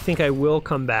tonight, I think I will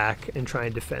come back and try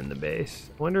and defend the base.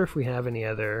 I wonder if we have any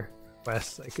other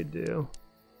quests I could do.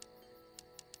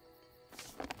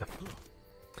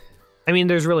 I mean,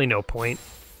 there's really no point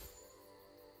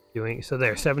doing... So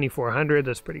there, 7,400,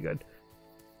 that's pretty good.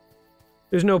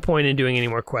 There's no point in doing any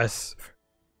more quests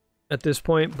at this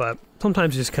point, but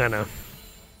sometimes just kind of...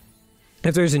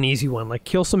 If there's an easy one, like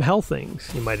kill some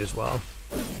Helthings, you might as well.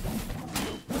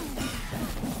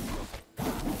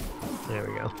 There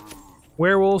we go.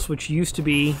 Werewolves, which used to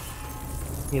be,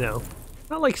 you know,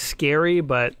 not like scary,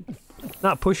 but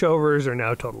not pushovers, are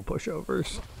now total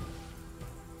pushovers.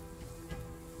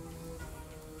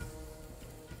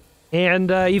 And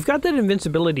you've got that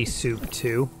invincibility soup,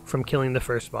 too, from killing the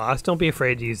first boss. Don't be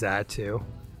afraid to use that, too.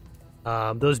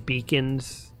 Those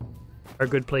beacons are a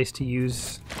good place to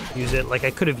use it. Like,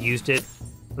 I could have used it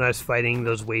when I was fighting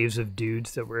those waves of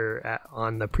dudes that were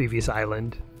on the previous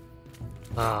island.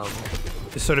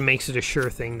 Just sort of makes it a sure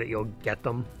thing that you'll get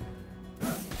them.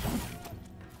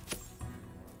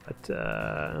 But,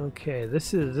 okay,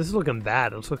 this is looking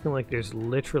bad. It's looking like there's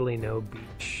literally no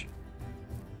beach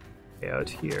out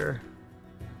here.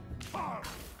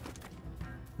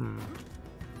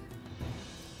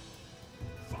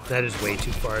 That is way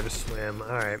too far to swim.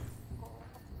 Alright.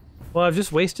 Well, I've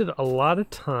just wasted a lot of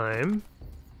time.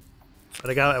 But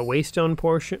I got a waystone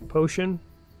potion.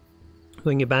 So I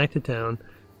can get back to town.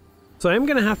 So I'm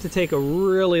going to have to take a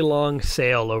really long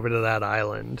sail over to that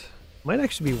island. Might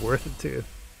actually be worth it too.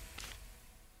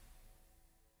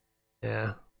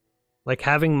 Yeah. Like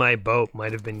having my boat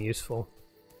might have been useful.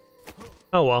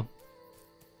 Oh well.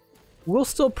 We'll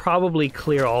still probably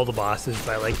clear all the bosses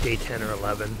by like day 10 or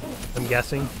 11, I'm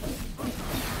guessing.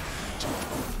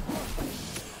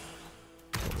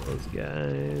 All those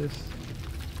guys.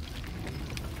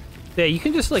 Yeah, you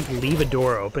can just like leave a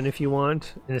door open if you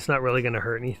want, and it's not really going to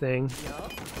hurt anything.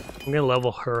 I'm going to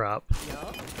level her up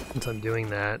since I'm doing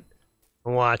that.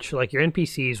 And watch, like your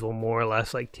NPCs will more or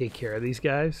less like take care of these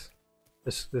guys.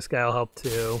 This guy will help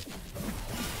too.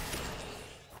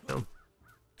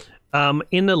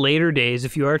 In the later days,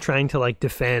 if you are trying to like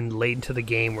defend late into the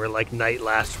game where like night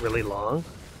lasts really long,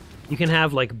 you can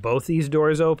have like both these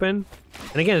doors open.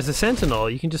 And again, as a sentinel,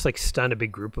 you can just like stun a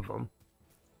big group of them.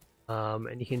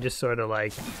 And you can just sort of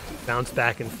like bounce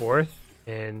back and forth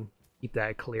and keep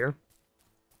that clear.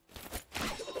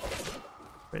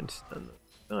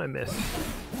 Oh, I missed.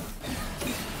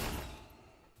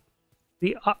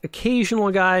 The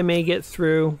occasional guy may get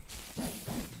through.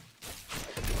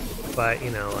 But,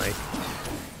 you know, like...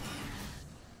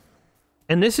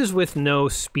 And this is with no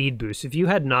speed boost. If you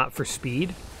had not for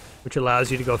speed, which allows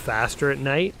you to go faster at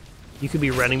night, you could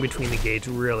be running between the gates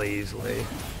really easily.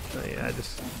 So yeah,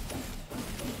 just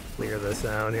clear this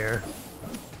out here.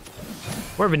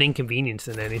 More of an inconvenience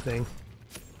than anything.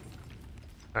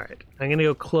 Alright, I'm gonna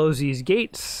go close these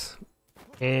gates.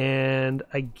 And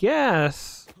I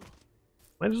guess...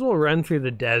 might as well run through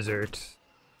the desert.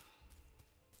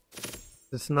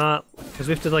 It's not, because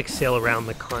we have to like sail around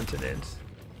the continent.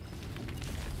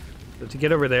 So to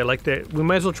get over there, like we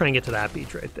might as well try and get to that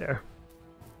beach right there.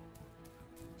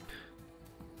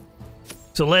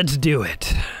 So let's do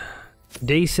it.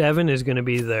 Day 7 is going to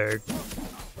be a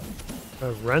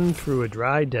run through a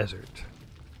dry desert.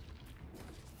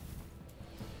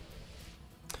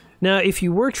 Now, if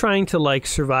you were trying to like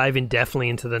survive indefinitely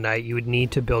into the night, you would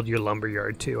need to build your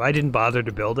lumberyard too. I didn't bother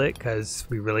to build it because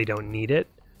we really don't need it.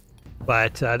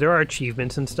 But there are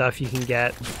achievements and stuff you can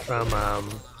get from,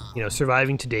 you know,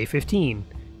 surviving to day 15.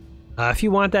 If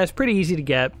you want that, it's pretty easy to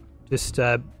get. Just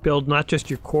build not just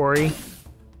your quarry,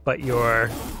 but your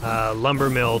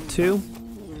lumber mill too.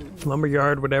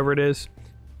 Lumberyard, whatever it is.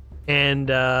 And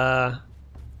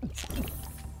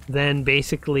then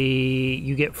basically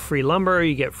you get free lumber,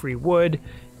 you get free wood.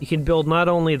 You can build not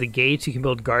only the gates, you can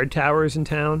build guard towers in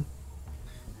town.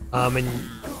 And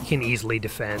you can easily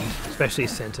defend, especially a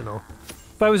sentinel.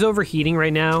 If I was overheating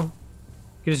right now,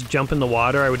 I could just jump in the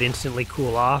water, I would instantly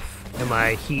cool off, and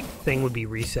my heat thing would be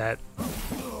reset.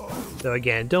 So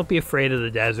again, don't be afraid of the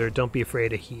desert, don't be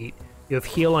afraid of heat. You have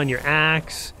heal on your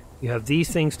axe, you have these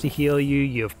things to heal you,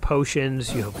 you have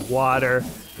potions, you have water,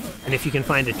 and if you can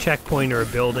find a checkpoint or a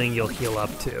building, you'll heal up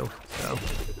too. So,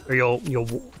 or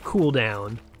you'll cool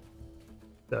down.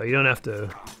 So you don't have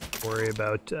to worry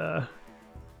about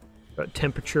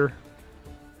temperature.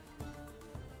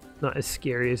 Not as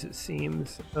scary as it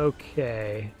seems.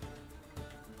 Okay.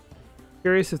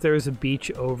 Curious if there was a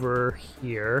beach over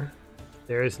here.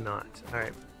 There is not.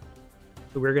 Alright.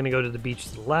 So we're going to go to the beach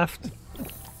to the left.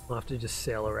 We'll have to just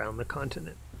sail around the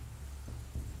continent.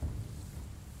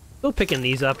 Still picking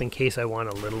these up in case I want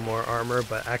a little more armor,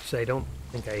 but actually I don't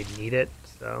think I need it,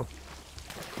 so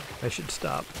I should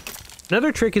stop.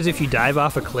 Another trick is if you dive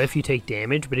off a cliff, you take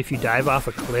damage, but if you dive off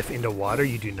a cliff into water,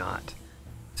 you do not.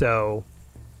 So,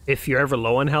 if you're ever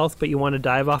low on health, but you want to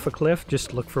dive off a cliff,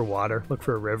 just look for water. Look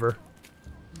for a river.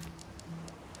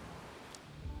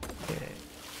 Okay.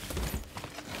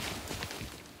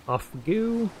 Off we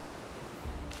go.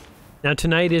 Now,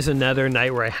 tonight is another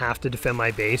night where I have to defend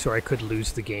my base, or I could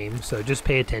lose the game, so just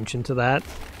pay attention to that.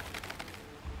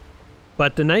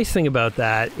 But the nice thing about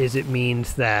that is it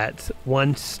means that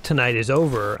once tonight is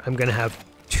over, I'm going to have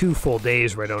 2 full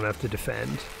days where I don't have to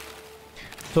defend.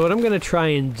 So what I'm going to try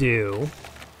and do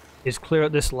is clear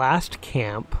out this last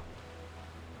camp.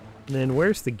 And then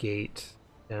where's the gate?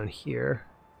 Down here.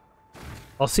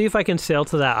 I'll see if I can sail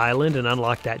to that island and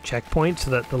unlock that checkpoint so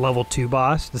that the level 2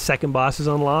 boss, the second boss, is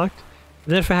unlocked.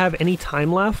 And then if I have any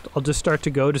time left, I'll just start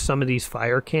to go to some of these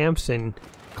fire camps and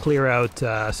clear out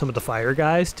some of the fire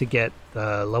guys to get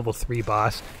the level 3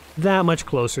 boss that much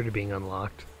closer to being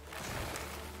unlocked.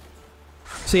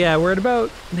 So yeah, we're at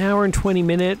about an hour and 20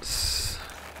 minutes.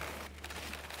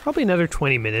 Probably another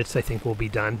 20 minutes I think we'll be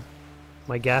done.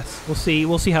 My guess. We'll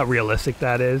see how realistic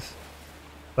that is.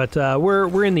 But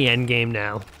we're in the end game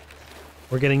now.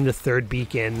 We're getting the third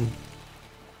beacon.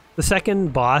 The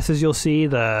second boss, as you'll see,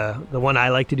 the one I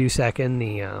like to do second,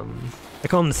 I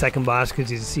call him the second boss because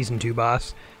he's a Season 2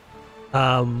 boss.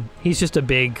 He's just a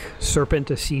big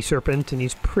serpent, a sea serpent, and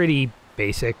he's pretty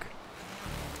basic.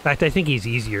 In fact, I think he's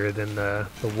easier than the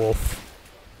wolf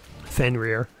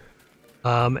Fenrir.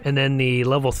 And then the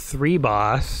level 3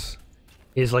 boss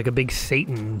is like a big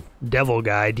Satan devil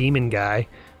guy, demon guy.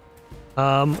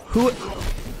 Who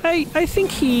I think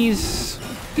he's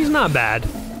not bad.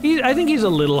 I think he's a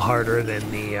little harder than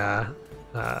the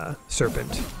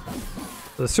serpent.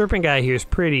 So the serpent guy here is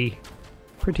pretty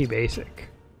basic.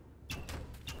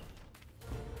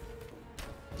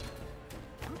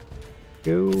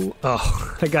 Go.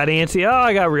 Oh, I got antsy. Oh,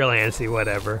 I got real antsy.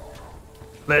 Whatever.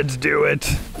 Let's do it.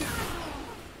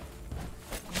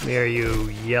 There, you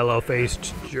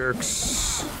yellow-faced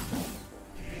jerks.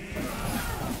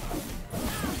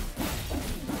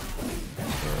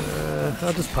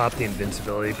 I'll just pop the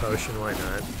invincibility potion. Why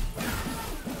not?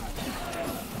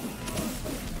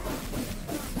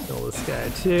 Kill this guy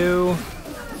too.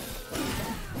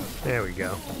 There we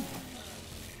go.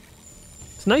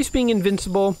 It's nice being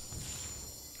invincible.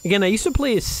 Again, I used to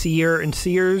play as Seer, and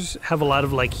Seers have a lot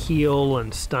of like heal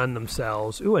and stun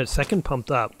themselves. Ooh, a second pumped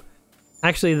up.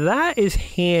 Actually, that is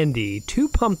handy. 2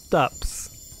 pumped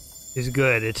ups is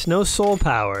good. It's no soul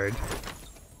powered,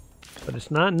 but it's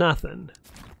not nothing.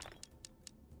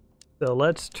 So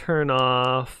let's turn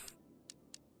off.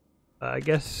 I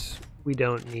guess we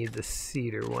don't need the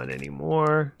cedar one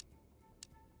anymore.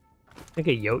 I think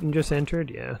a Jotunn just entered,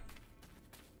 yeah.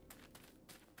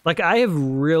 Like, I have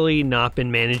really not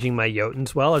been managing my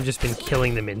Jotunns well. I've just been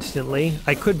killing them instantly.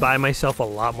 I could buy myself a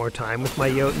lot more time with my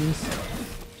Jotunns.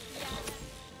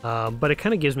 But it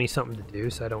kind of gives me something to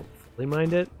do, so I don't fully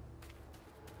mind it.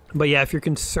 But yeah, if you're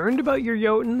concerned about your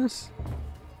Jotunns,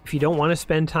 if you don't want to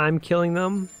spend time killing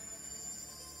them,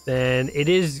 then it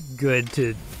is good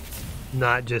to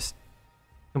not just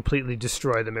completely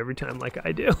destroy them every time like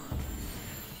I do.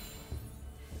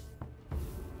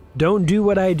 Don't do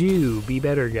what I do. Be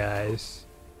better, guys.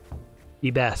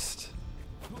 Be best.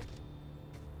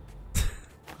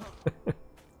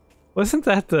 Wasn't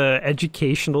that the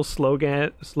educational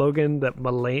slogan that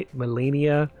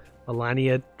Melania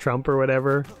Trump or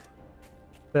whatever?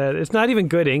 That it's not even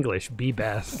good English. Be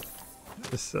best.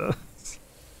 Just, oh,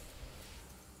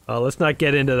 let's not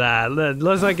get into that.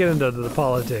 Let's not get into the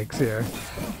politics here.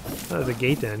 Oh, there's a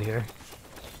gate down here.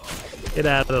 Get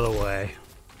out of the way.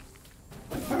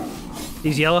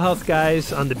 These yellow health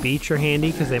guys on the beach are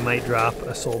handy because they might drop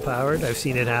a soul powered. I've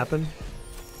seen it happen.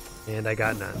 And I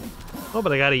got none. Oh,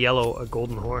 but I got a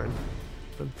golden horn.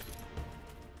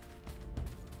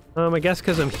 I guess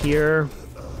because I'm here,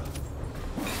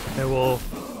 I will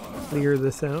clear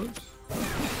this out.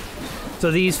 So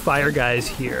these fire guys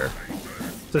here.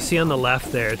 So see on the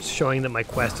left there, it's showing that my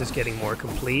quest is getting more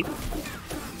complete.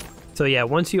 So yeah,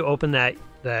 once you open that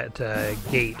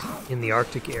gate in the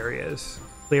Arctic areas,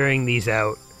 clearing these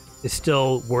out is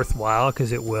still worthwhile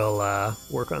because it will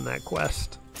work on that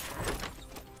quest.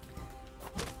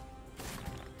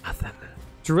 Nothing. I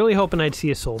was really hoping I'd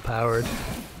see a soul powered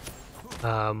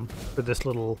for this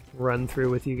little run through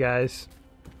with you guys.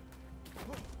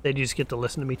 They just get to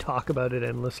listen to me talk about it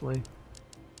endlessly.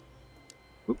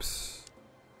 Oops.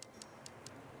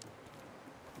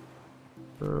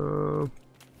 Hello?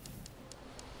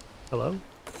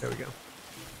 There we go.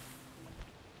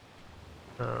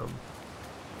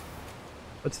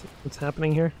 What's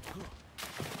happening here?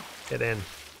 Get in.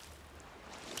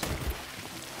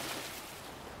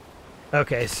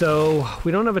 Okay, so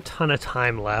we don't have a ton of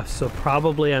time left, so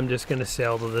probably I'm just gonna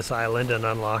sail to this island and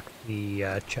unlock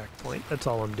the checkpoint. That's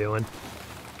all I'm doing.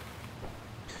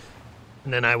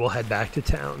 And then I will head back to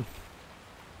town.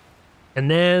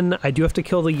 And then I do have to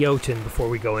kill the Jotunn before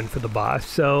we go in for the boss.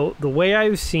 So the way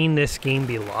I've seen this game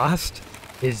be lost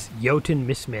is Jotunn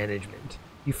mismanagement.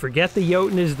 You forget the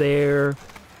Jotunn is there,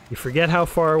 you forget how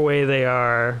far away they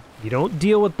are, you don't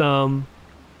deal with them,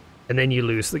 and then you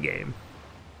lose the game.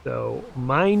 So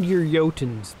mind your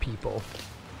Jotunns, people.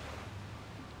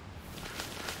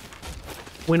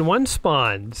 When one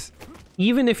spawns,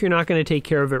 even if you're not going to take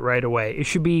care of it right away, it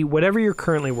should be whatever you're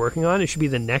currently working on, it should be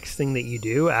the next thing that you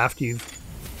do after you've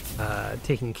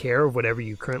taken care of whatever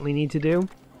you currently need to do.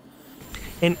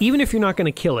 And even if you're not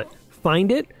going to kill it,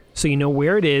 find it so you know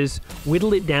where it is,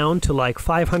 whittle it down to like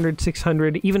 500,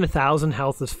 600, even 1,000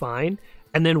 health is fine,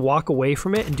 and then walk away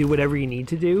from it and do whatever you need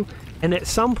to do. And at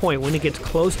some point when it gets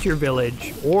close to your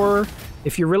village, or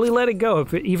if you really let it go,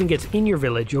 if it even gets in your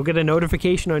village, you'll get a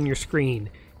notification on your screen.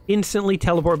 Instantly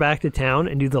teleport back to town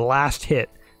and do the last hit.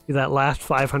 Do that last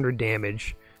 500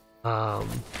 damage.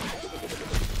 and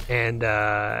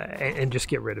just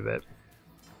get rid of it.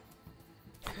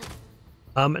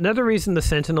 Another reason the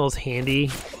Sentinel is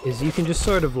handy is you can just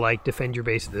sort of like defend your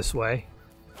base this way.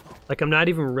 Like, I'm not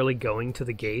even really going to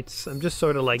the gates. I'm just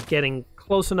sort of like getting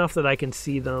close enough that I can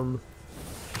see them,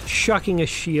 chucking a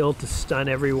shield to stun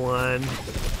everyone.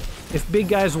 If big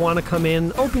guys want to come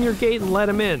in, open your gate and let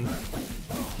them in,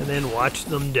 and then watch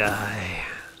them die.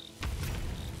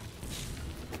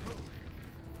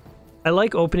 I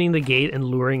like opening the gate and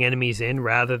luring enemies in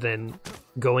rather than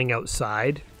going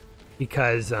outside,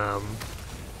 because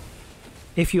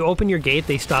if you open your gate,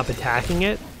 they stop attacking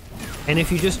it. And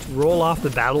if you just roll off the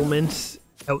battlements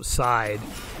outside,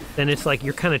 then it's like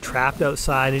you're kind of trapped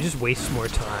outside and it just wastes more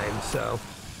time. So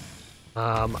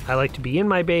I like to be in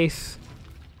my base,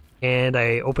 and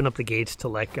I open up the gates to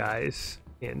let guys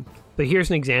in. So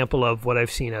here's an example of what I've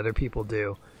seen other people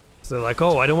do. So they're like,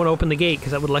 oh, I don't want to open the gate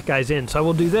because that would let guys in. So I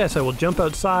will do this. I will jump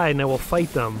outside and I will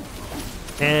fight them.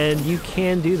 And you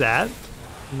can do that.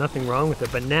 Nothing wrong with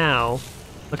it. But now,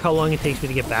 look how long it takes me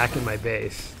to get back in my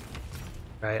base.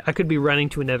 Right? I could be running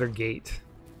to another gate.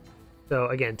 So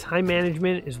again, time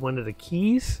management is one of the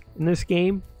keys in this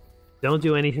game. Don't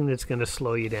do anything that's going to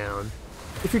slow you down.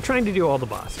 If you're trying to do all the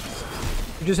bosses,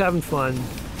 if you're just having fun,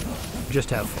 just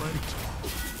have fun.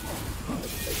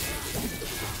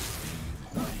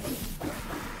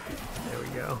 There we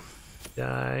go.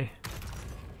 Die.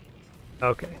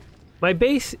 Okay. My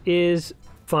base is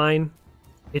fine.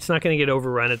 It's not going to get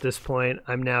overrun at this point.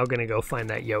 I'm now going to go find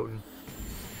that Jotunn.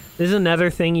 This is another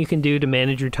thing you can do to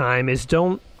manage your time, is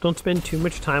don't spend too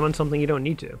much time on something you don't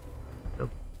need to.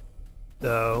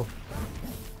 So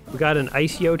we got an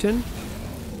ice Jotunn,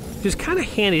 which is kind of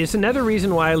handy. It's another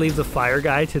reason why I leave the fire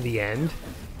guy to the end,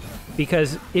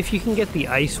 because if you can get the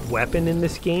ice weapon in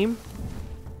this game,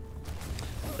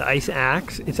 the ice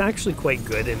axe, it's actually quite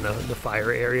good in the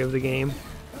fire area of the game.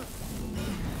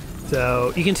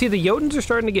 So you can see the Jotunns are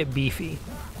starting to get beefy.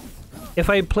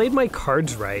 If I had played my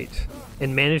cards right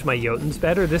and managed my Jotunns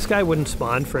better, this guy wouldn't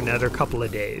spawn for another couple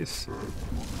of days.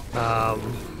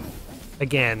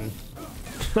 Again,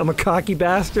 I'm a cocky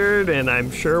bastard, and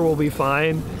I'm sure we'll be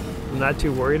fine. I'm not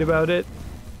too worried about it.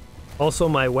 Also,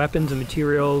 my weapons and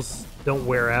materials don't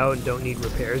wear out and don't need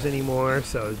repairs anymore,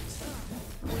 so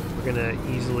we're gonna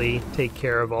easily take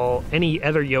care of any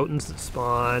other Jotunns that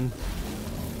spawn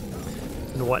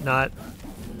and whatnot.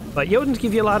 But Jotunns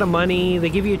give you a lot of money. They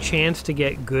give you a chance to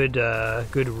get good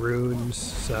runes,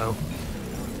 so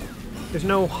there's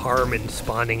no harm in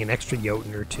spawning an extra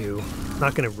Jotunn or two. It's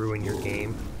not going to ruin your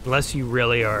game, unless you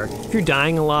really are. If you're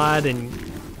dying a lot and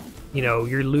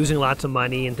you're losing lots of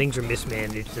money and things are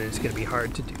mismanaged, then it's going to be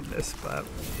hard to do this. But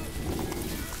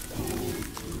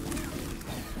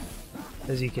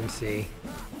as you can see,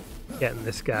 getting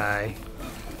this guy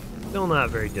still not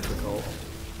very difficult.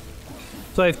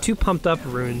 So I have 2 pumped up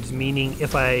runes, meaning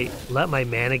if I let my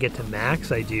mana get to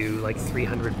max, I do like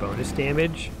 300 bonus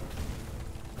damage.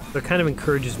 So it kind of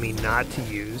encourages me not to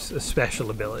use a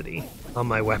special ability on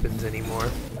my weapons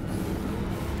anymore.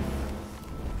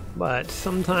 But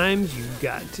sometimes you've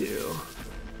got to.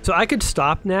 So I could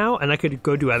stop now, and I could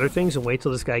go do other things and wait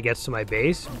till this guy gets to my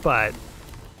base, but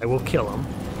I will kill him.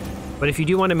 But if you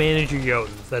do want to manage your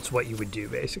Jotunns, that's what you would do,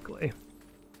 basically.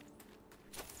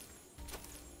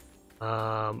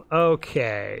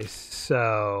 Okay,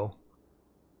 so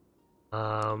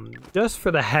just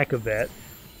for the heck of it,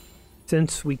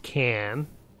 since we can,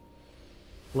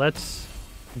 let's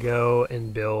go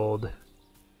and build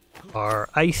our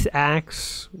ice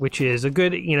axe, which is a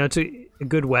good, it's a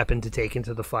good weapon to take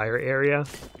into the fire area.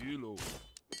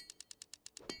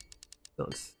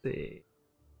 Let's see.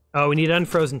 Oh, we need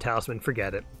Unfrozen Talisman.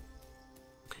 Forget it.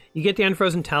 You get the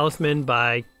Unfrozen Talisman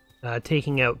by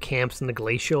taking out camps in the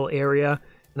glacial area,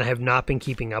 and I have not been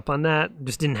keeping up on that. It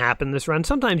just didn't happen this run.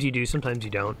 Sometimes you do, sometimes you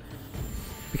don't.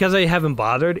 Because I haven't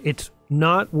bothered, it's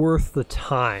not worth the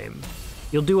time.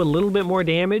 You'll do a little bit more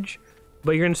damage,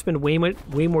 but you're going to spend way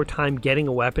more time getting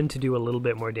a weapon to do a little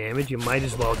bit more damage. You might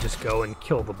as well just go and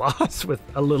kill the boss with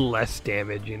a little less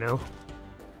damage,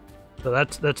 So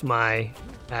that's my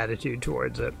attitude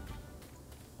towards it.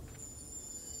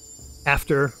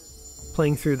 After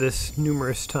playing through this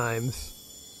numerous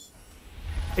times.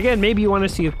 Again, maybe you want to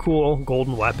see a cool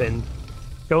golden weapon.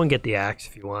 Go and get the axe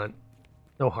if you want.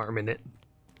 No harm in it.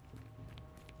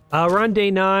 We're on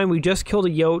day 9. We just killed a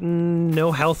Jotunn.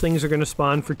 No Helthings are going to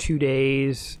spawn for 2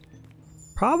 days.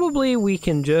 Probably we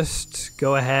can just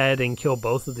go ahead and kill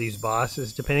both of these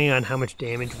bosses, depending on how much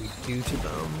damage we do to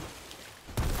them.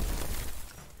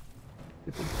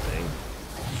 Stupid thing.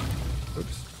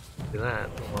 Oops. Look at that.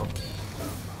 Oh, well.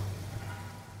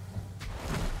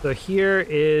 So here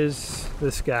is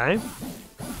this guy.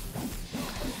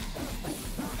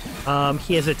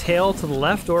 He has a tail to the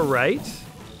left or right.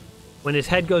 When his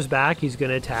head goes back, he's going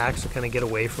to attack, so kind of get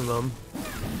away from him.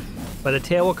 But a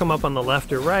tail will come up on the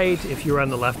left or right. If you're on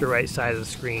the left or right side of the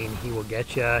screen, he will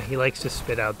get you. He likes to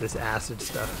spit out this acid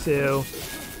stuff too.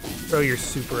 Throw your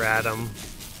super at him.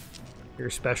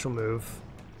 Your special move.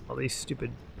 All these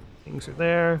stupid things are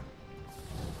there.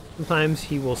 Sometimes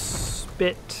he will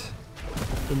spit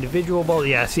individual balls.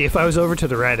 Yeah, see, if I was over to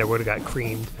the right, I would have got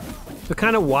creamed. So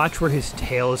kind of watch where his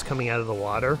tail is coming out of the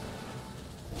water.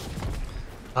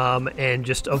 And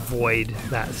just avoid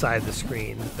that side of the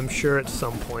screen. I'm sure at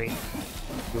some point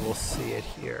you will see it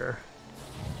here.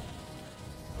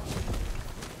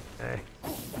 Okay.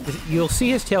 You'll see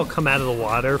his tail come out of the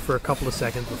water for a couple of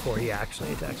seconds before he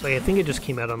actually attacks. Like, I think it just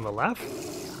came out on the left.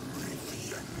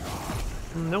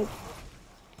 Nope.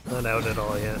 Not out at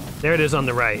all yet. There it is on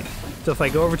the right. So if I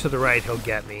go over to the right, he'll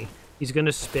get me. He's going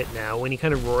to spit now. When he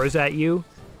kind of roars at you,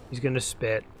 he's going to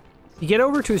spit. You get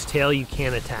over to his tail, you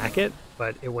can attack it,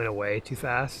 but it went away too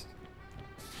fast.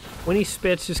 When he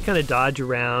spits, just kind of dodge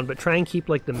around, but try and keep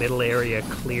like the middle area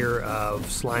clear of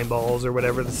slime balls or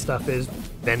whatever the stuff is.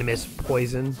 Venomous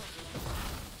poison.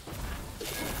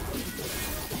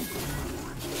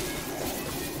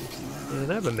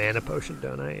 And I have a mana potion,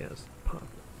 don't I? Yes. Pop.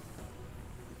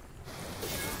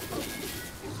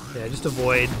 Yeah, just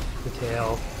avoid the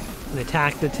tail and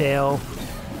attack the tail.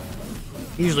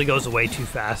 Usually goes away too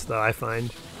fast, though, I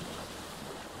find.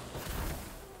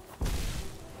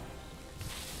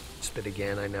 Spit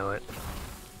again, I know it.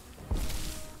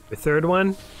 The third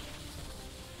one.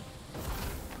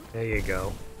 There you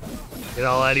go. Get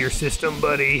all out of your system,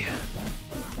 buddy.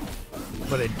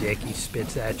 What a dick, he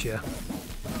spits at you.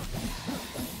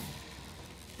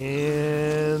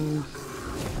 And...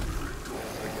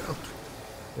 there we go.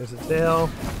 There's the tail.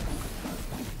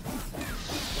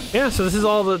 Yeah, so this is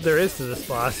all that there is to this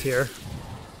boss here.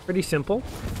 Pretty simple.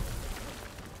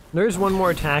 There's one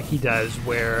more attack he does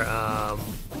where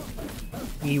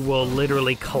he will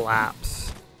literally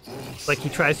collapse. Like he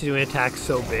tries to do an attack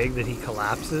so big that he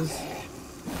collapses.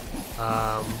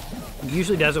 He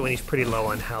usually does it when he's pretty low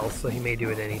on health, so he may do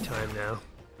it any time now.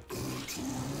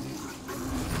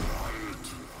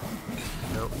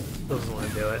 Nope, doesn't want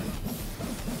to do it.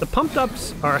 The pumped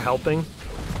ups are helping.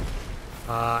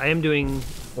 I am doing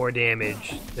more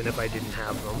damage than if I didn't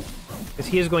have them, because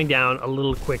he is going down a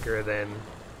little quicker than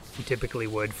he typically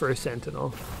would for a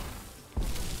Sentinel.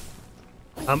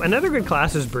 Another good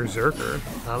class is Berserker.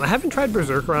 I haven't tried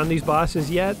Berserker on these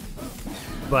bosses yet,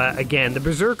 but again, the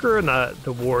Berserker and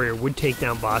the Warrior would take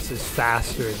down bosses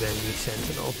faster than the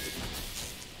Sentinel.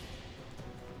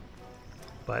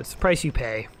 But it's the price you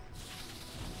pay.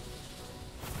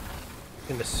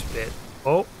 Gonna spit.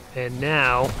 Oh, and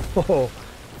now, oh,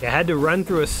 I had to run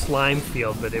through a slime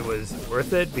field, but it was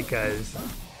worth it because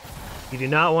you do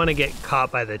not want to get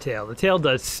caught by the tail. The tail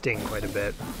does sting quite a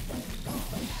bit.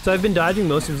 So I've been dodging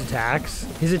most of his attacks.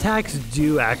 His attacks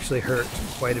do actually hurt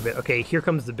quite a bit. Okay, here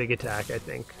comes the big attack, I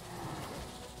think.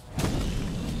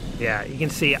 Yeah, you can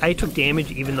see I took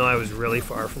damage even though I was really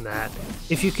far from that.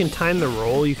 If you can time the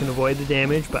roll, you can avoid the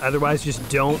damage, but otherwise just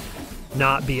don't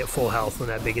not be at full health when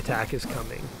that big attack is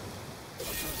coming.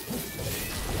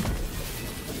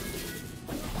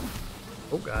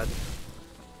 Oh god.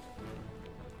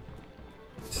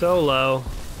 So low.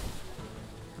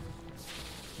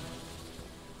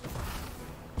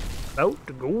 About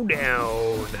to go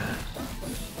down.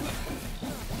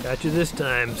 Got you this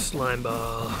time, slime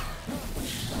ball.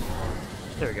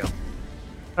 There we go.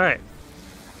 Alright.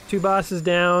 2 bosses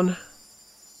down.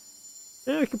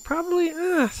 Yeah, I could probably...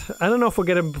 I don't know if we'll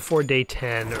get him before day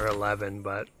 10 or 11,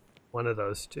 but one of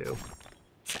those two.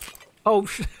 Oh,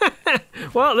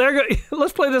 well, there you go.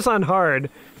 Let's play this on hard.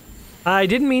 I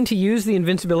didn't mean to use the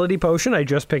invincibility potion I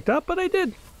just picked up, but I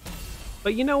did.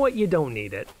 But you know what? You don't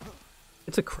need it.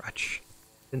 It's a crutch.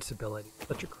 Invincibility.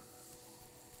 Such a crutch.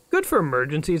 Good for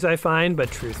emergencies, I find, but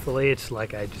truthfully, it's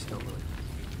like I just don't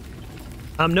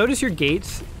really... Notice your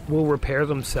gates will repair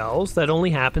themselves. That only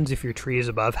happens if your tree is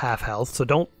above half health, so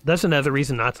don't... That's another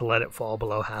reason not to let it fall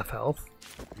below half health.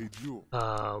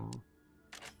 But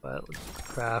let's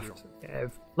craft... Okay, I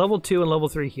have level 2 and level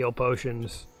 3 heal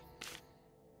potions.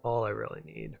 All I really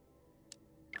need.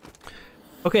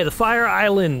 Okay, the Fire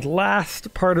Island,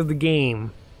 last part of the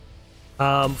game.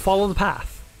 Follow the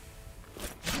path.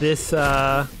 This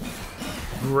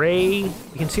gray, you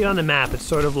can see it on the map, it's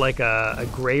sort of like a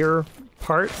grayer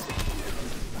part.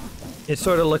 It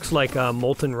sort of looks like a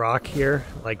molten rock here,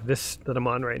 like this that I'm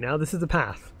on right now. This is the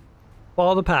path.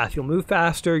 Follow the path. You'll move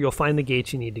faster, you'll find the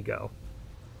gates you need to go.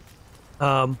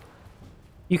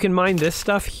 You can mine this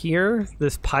stuff here,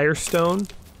 this pyre stone,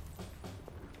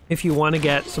 if you want to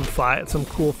get some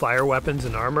cool fire weapons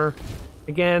and armor.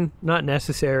 Again, not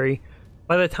necessary.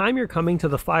 By the time you're coming to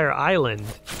the Fire Island,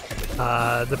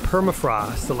 the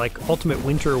permafrost, the like ultimate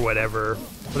winter or whatever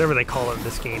they call it in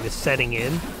this game, is setting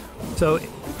in. So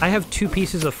I have 2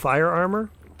 pieces of fire armor.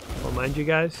 I'll remind you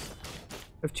guys. I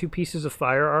have 2 pieces of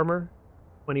fire armor,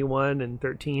 21 and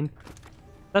 13.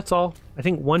 That's all. I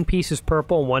think 1 piece is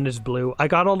purple and 1 is blue. I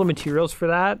got all the materials for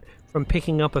that from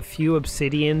picking up a few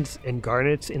obsidians and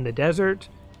garnets in the desert,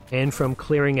 and from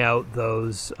clearing out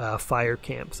those fire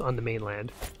camps on the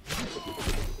mainland.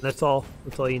 That's all.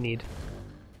 That's all you need.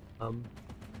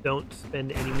 Don't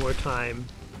spend any more time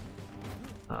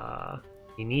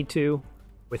you need to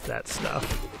with that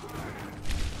stuff.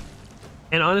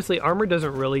 And honestly, armor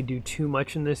doesn't really do too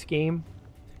much in this game.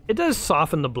 It does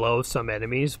soften the blow of some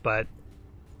enemies, but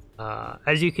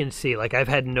as you can see, like, I've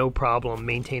had no problem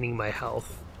maintaining my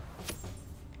health.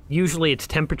 Usually it's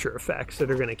temperature effects that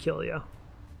are going to kill you.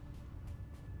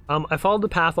 I followed the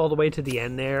path all the way to the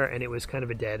end there, and it was kind of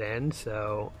a dead end,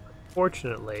 so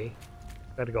unfortunately,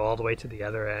 got to go all the way to the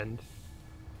other end.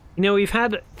 You know, it's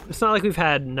not like we've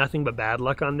had nothing but bad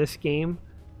luck on this game,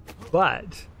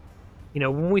 but, you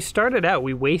know, when we started out,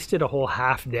 we wasted a whole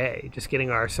half day just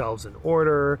getting ourselves in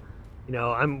order. You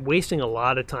know, I'm wasting a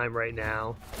lot of time right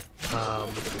now.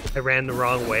 I ran the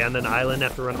wrong way on an island, I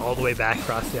have to run all the way back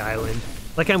across the island.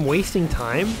 Like, I'm wasting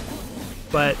time,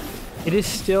 but it is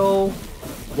still,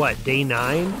 what, day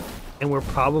 9? And we're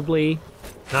probably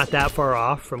not that far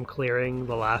off from clearing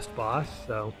the last boss,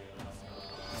 so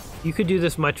you could do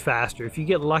this much faster. If you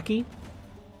get lucky,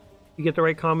 you get the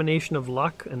right combination of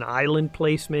luck and island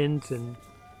placement and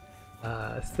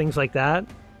things like that.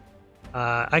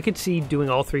 I could see doing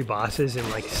all 3 bosses in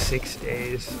like 6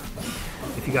 days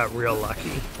if you got real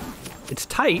lucky. It's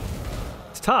tight,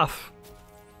 it's tough,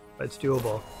 but it's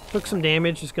doable. Took some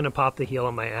damage, just gonna pop the heal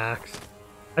on my axe.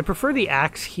 I prefer the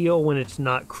axe heal when it's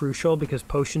not crucial because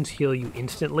potions heal you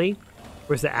instantly,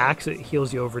 whereas the axe, it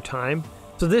heals you over time.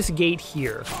 So this gate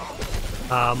here,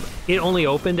 it only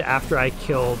opened after I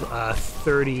killed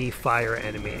 30 fire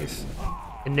enemies.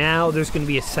 And now there's going to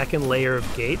be a second layer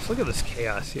of gates. Look at this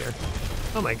chaos here.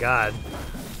 Oh my god.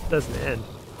 It doesn't end.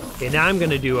 Okay, now I'm going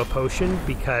to do a potion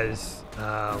because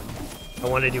I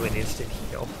want to do an instant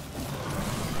heal.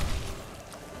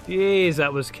 Jeez,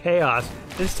 that was chaos.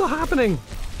 It's still happening.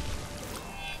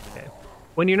 Okay.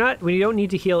 When you don't need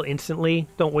to heal instantly,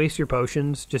 don't waste your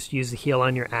potions. Just use the heal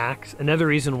on your axe. Another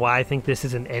reason why I think this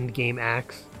is an end game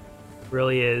axe. It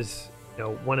really is, you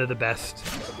know, one of the best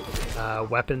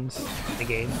weapons in the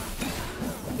game.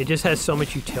 It just has so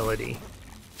much utility.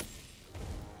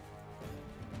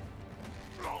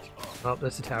 Oh,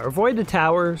 that's a tower. Avoid the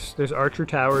towers. There's archer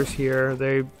towers here.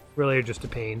 They really are just a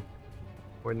pain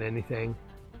more than anything.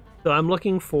 So I'm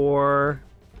looking for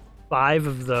 5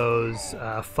 of those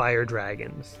fire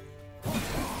dragons.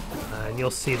 And you'll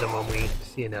see them when we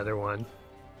see another one.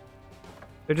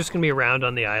 They're just going to be around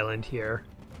on the island here.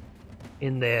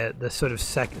 In the sort of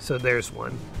second... So there's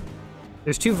one.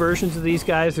 There's 2 versions of these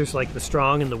guys. There's like the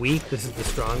strong and the weak. This is the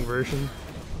strong version.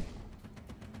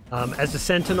 As a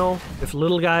sentinel, if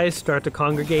little guys start to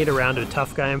congregate around a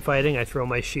tough guy I'm fighting, I throw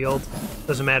my shield.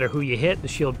 Doesn't matter who you hit, the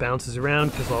shield bounces around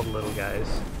because all the little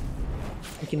guys.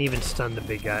 You can even stun the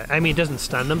big guy. I mean, it doesn't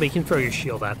stun them, but you can throw your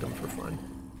shield at them for fun.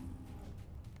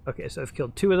 Okay, so I've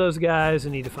killed 2 of those guys. I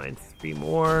need to find 3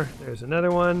 more. There's another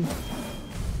one.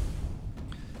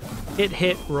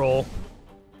 Hit, roll.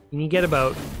 And you get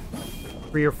about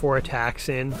 3 or 4 attacks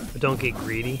in, but don't get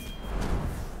greedy.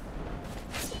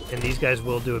 And these guys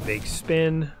will do a big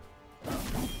spin.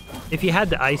 If you had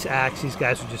the ice axe, these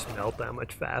guys would just melt that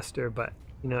much faster, but,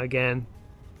 you know, again,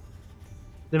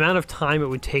 the amount of time it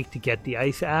would take to get the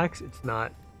ice axe, it's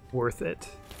not worth it.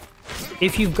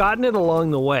 If you've gotten it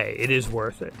along the way, it is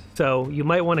worth it. So you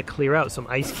might want to clear out some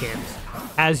ice camps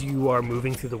as you are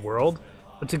moving through the world,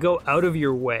 but to go out of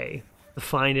your way to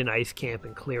find an ice camp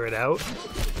and clear it out,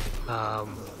 I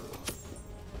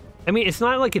mean, it's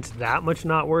not like it's that much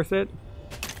not worth it.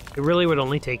 It really would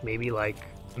only take maybe like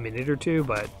a minute or 2,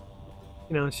 but,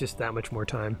 you know, it's just that much more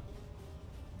time.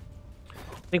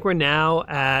 I think we're now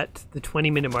at the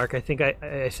 20-minute mark. I think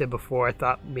I said before, I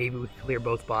thought maybe we could clear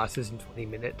both bosses in 20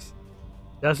 minutes.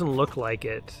 Doesn't look like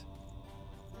it,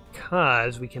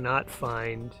 because we cannot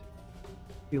find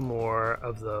 2 more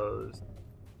of those.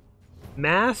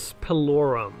 Mass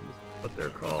Pelorums, what they're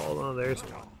called. Oh, there's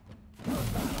one.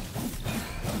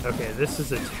 Okay, this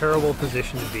is a terrible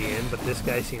position to be in, but this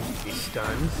guy seems to be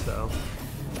stunned, so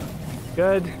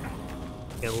good.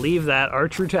 Gonna leave that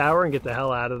archer tower and get the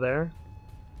hell out of there.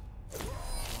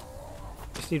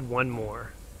 just need one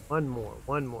more. One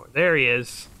more. There he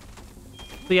is.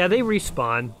 So yeah, they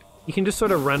respawn. You can just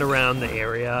sort of run around the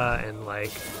area and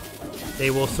like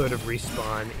they will sort of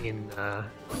respawn in the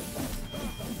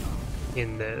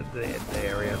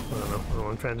area. I don't know what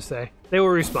I'm trying to say. They will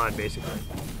respawn basically.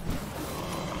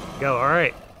 Go,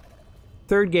 alright.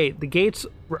 Third gate. The gates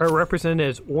are represented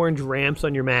as orange ramps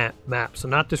on your map. So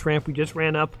not this ramp we just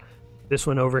ran up, this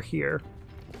one over here.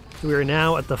 So we are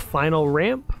now at the final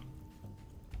ramp.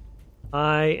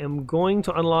 I am going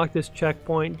to unlock this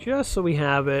checkpoint just so we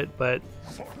have it, but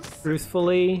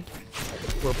truthfully,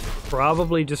 we're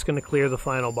probably just going to clear the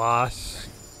final boss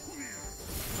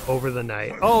over the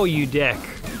night. Oh, you dick.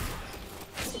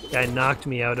 Guy knocked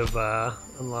me out of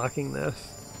unlocking this.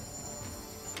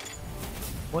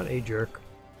 What a jerk.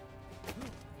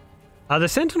 The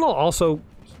Sentinel also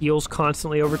heals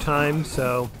constantly over time,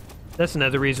 so that's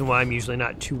another reason why I'm usually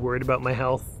not too worried about my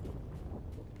health.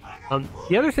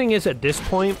 The other thing is, at this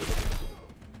point,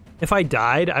 if I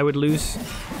died, I would lose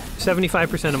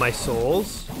 75% of my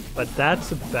souls, but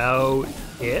that's about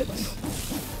it.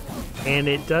 And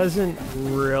it doesn't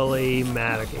really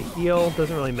matter. Okay, heal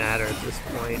doesn't really matter at this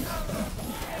point.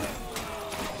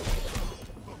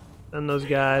 Stun those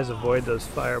guys, avoid those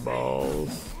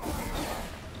fireballs.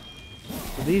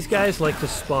 So these guys like to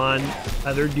spawn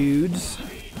other dudes.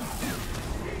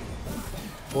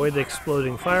 Avoid the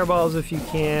exploding fireballs if you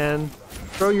can.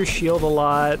 Throw your shield a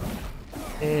lot.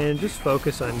 And just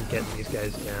focus on getting these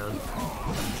guys down.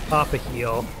 Pop a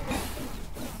heal.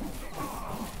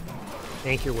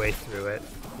 Tank your way through it.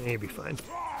 You'll be fine.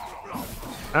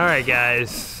 Alright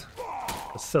guys.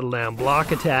 Let's settle down.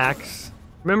 Block attacks.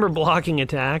 Remember blocking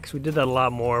attacks? We did that a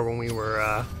lot more when we were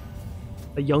a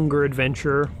younger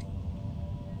adventurer.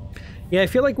 Yeah, I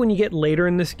feel like when you get later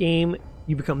in this game,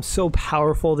 you become so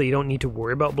powerful that you don't need to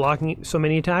worry about blocking so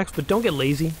many attacks, but don't get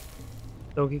lazy.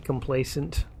 Don't get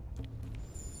complacent.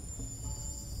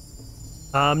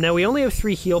 Now we only have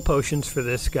 3 heal potions for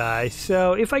this guy,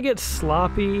 so if I get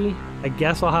sloppy, I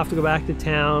guess I'll have to go back to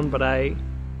town, but I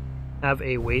have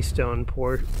a Waystone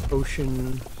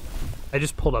potion. I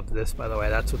just pulled up this, by the way,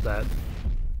 that's what that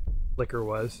flicker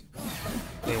was.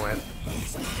 Anyway.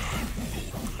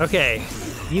 Okay,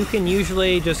 you can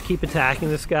usually just keep attacking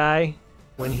this guy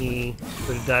when he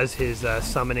sort of does his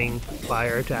summoning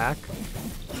fire attack.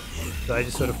 So I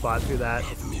just sort of fought through that.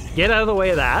 Get out of the way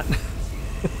of that.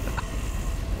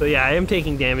 So yeah, I am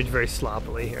taking damage very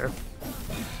sloppily here.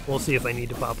 We'll see if I need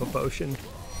to pop a potion.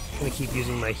 I'm gonna keep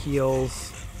using my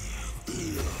heals.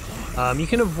 You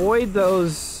can avoid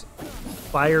those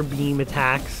fire beam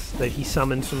attacks that he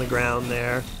summons from the ground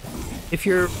there. If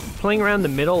you're playing around the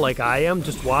middle like I am,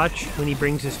 just watch when he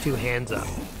brings his 2 hands up.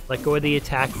 Let go of the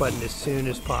attack button as soon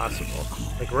as possible.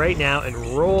 Like right now, and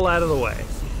roll out of the way.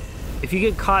 If you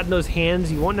get caught in those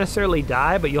hands, you won't necessarily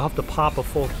die, but you'll have to pop a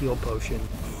full heal potion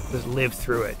to live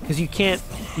through it. Because you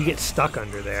get stuck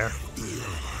under there.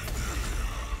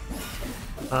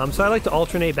 So I like to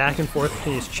alternate back and forth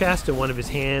between his chest and one of his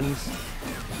hands.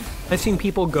 I've seen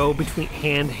people go between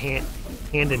hand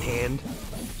in hand.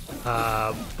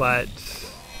 But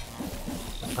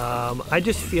I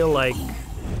just feel like,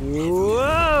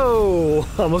 whoa,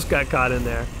 almost got caught in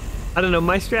there. I don't know,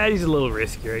 my strategy's a little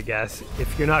riskier, I guess.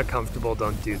 If you're not comfortable,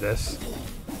 don't do this.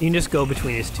 You can just go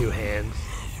between his 2 hands.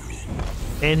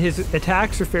 And his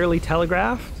attacks are fairly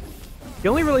telegraphed. The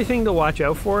only really thing to watch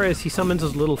out for is he summons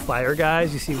those little fire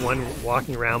guys. You see one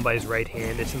walking around by his right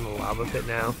hand. It's in the lava pit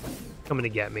now. Coming to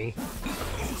get me.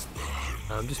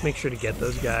 Just make sure to get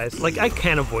those guys. Like, I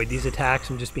can avoid these attacks.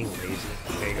 I'm just being lazy.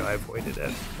 There you go, I avoided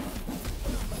it.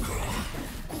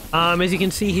 As you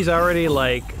can see, he's already,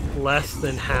 like, less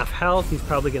than half health. He's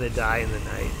probably going to die in the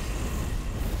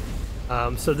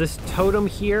night. So this totem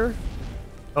here...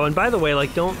 Oh, and by the way,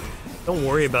 like, don't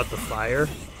worry about the fire.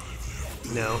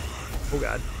 No. Oh,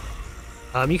 God.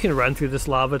 You can run through this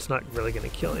lava. It's not really going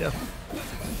to kill you.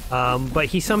 But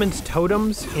he summons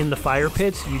totems in the fire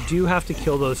pits. You do have to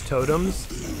kill those totems.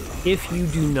 If you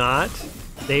do not,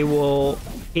 they will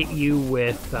hit you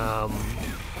with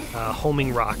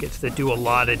homing rockets that do a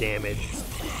lot of damage.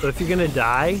 So if you're gonna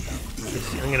die,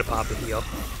 I'm gonna pop a heal.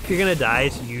 If you're gonna die,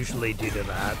 it's usually due to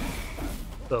that.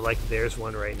 So like there's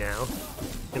one right now.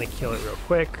 I'm gonna kill it real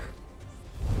quick.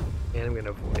 And I'm gonna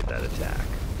avoid that attack.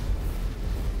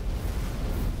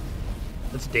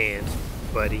 Let's dance,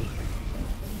 buddy.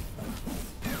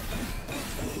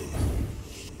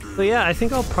 So yeah, I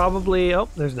think I'll probably... Oh,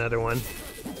 there's another one.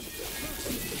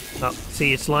 Oh,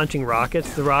 see, it's launching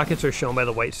rockets. The rockets are shown by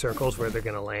the white circles where they're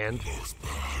gonna land.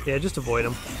 Yeah, just avoid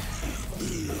them.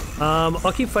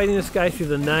 I'll keep fighting this guy through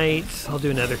the night. I'll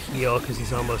do another heal because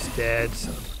he's almost dead.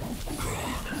 So.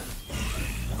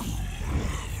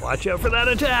 watch out for that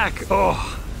attack.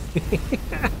 Oh.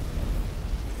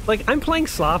 Like, I'm playing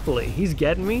sloppily. He's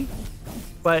getting me,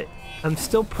 but I'm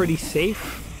still pretty safe,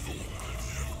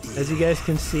 as you guys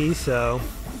can see, so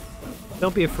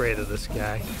don't be afraid of this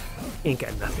guy. He ain't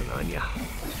got nothing on ya.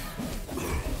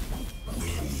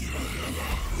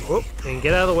 Whoop, and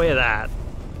get out of the way of that.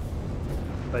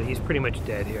 But he's pretty much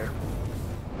dead here.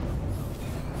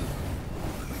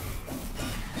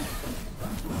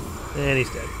 And he's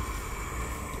dead.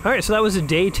 Alright, so that was a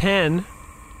day 10.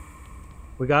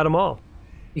 We got them all.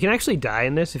 You can actually die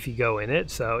in this if you go in it,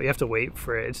 so you have to wait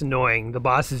for it. It's annoying. The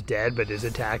boss is dead, but his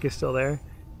attack is still there. You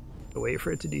have to wait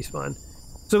for it to despawn.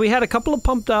 So we had a couple of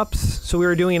pumped ups, so we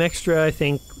were doing an extra, I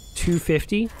think,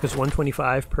 250, because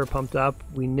 125 per pumped up.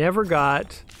 We never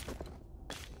got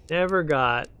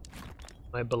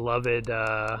my beloved,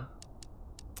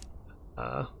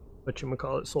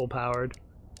 whatchamacallit, soul powered.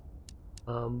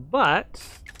 But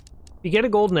if you get a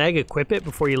golden egg, equip it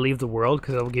before you leave the world,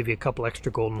 because it'll give you a couple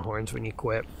extra golden horns when you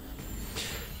quit.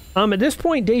 At this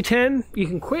point, day 10, you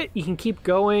can quit, you can keep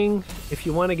going. If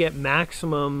you want to get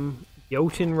maximum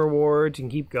Jotunn rewards, you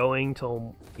can keep going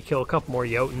till you kill a couple more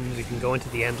Jotunns. You can go into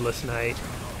the endless night.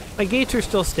 My gates are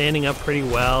still standing up pretty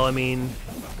well. I mean,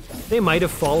 they might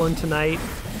have fallen tonight,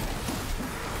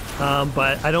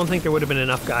 but I don't think there would have been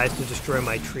enough guys to destroy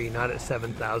my tree, not at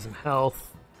 7,000 health.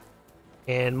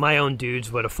 And my own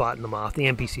dudes would have fought them off. The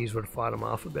NPCs would have fought them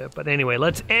off a bit. But anyway,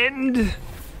 let's end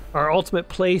our ultimate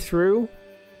playthrough.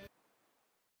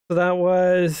 So that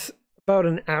was about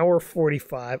an hour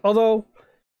 45. Although,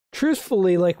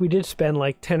 truthfully, like, we did spend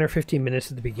like 10 or 15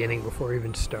 minutes at the beginning before we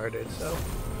even started. So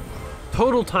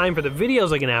total time for the video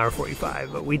is like an hour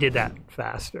 45, but we did that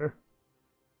faster.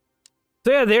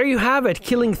 So yeah, there you have it.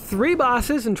 Killing 3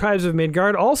 bosses in Tribes of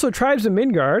Midgard. Also Tribes of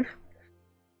Midgard.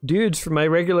 Dudes, for my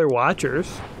regular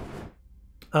watchers.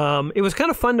 It was kind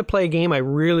of fun to play a game I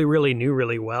really knew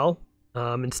really well.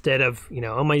 Instead of, you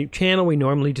know, on my channel, we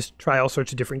normally just try all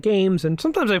sorts of different games, and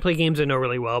sometimes I play games I know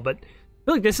really well, but I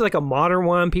feel like this is like a modern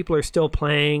one. People are still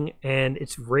playing, and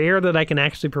it's rare that I can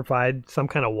actually provide some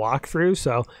kind of walkthrough.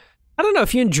 So, I don't know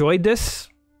if you enjoyed this.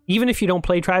 Even if you don't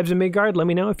play Tribes of Midgard, let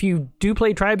me know. If you do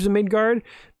play Tribes of Midgard,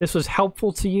 this was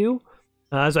helpful to you,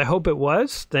 as I hope it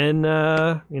was, then,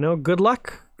 you know, good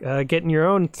luck. Getting your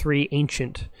own 3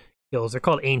 ancient kills. They're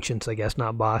called ancients, I guess,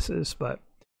 not bosses, but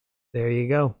there you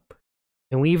go.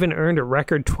 And we even earned a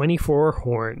record 24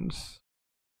 horns.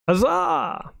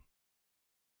 Huzzah!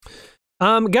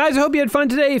 Guys, I hope you had fun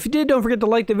today. If you did, don't forget to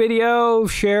like the video,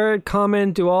 share it,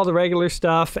 comment, do all the regular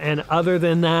stuff. And other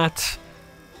than that,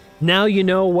 now you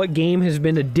know what game has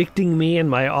been addicting me in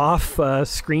my off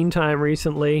screen time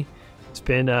recently. It's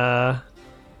been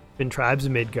Tribes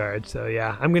of Midgard. So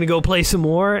yeah, I'm gonna go play some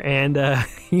more, and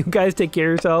you guys take care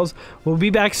of yourselves. We'll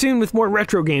be back soon with more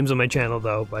retro games on my channel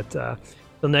though, but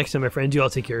till next time, my friends, you all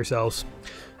take care of yourselves.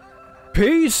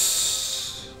 Peace.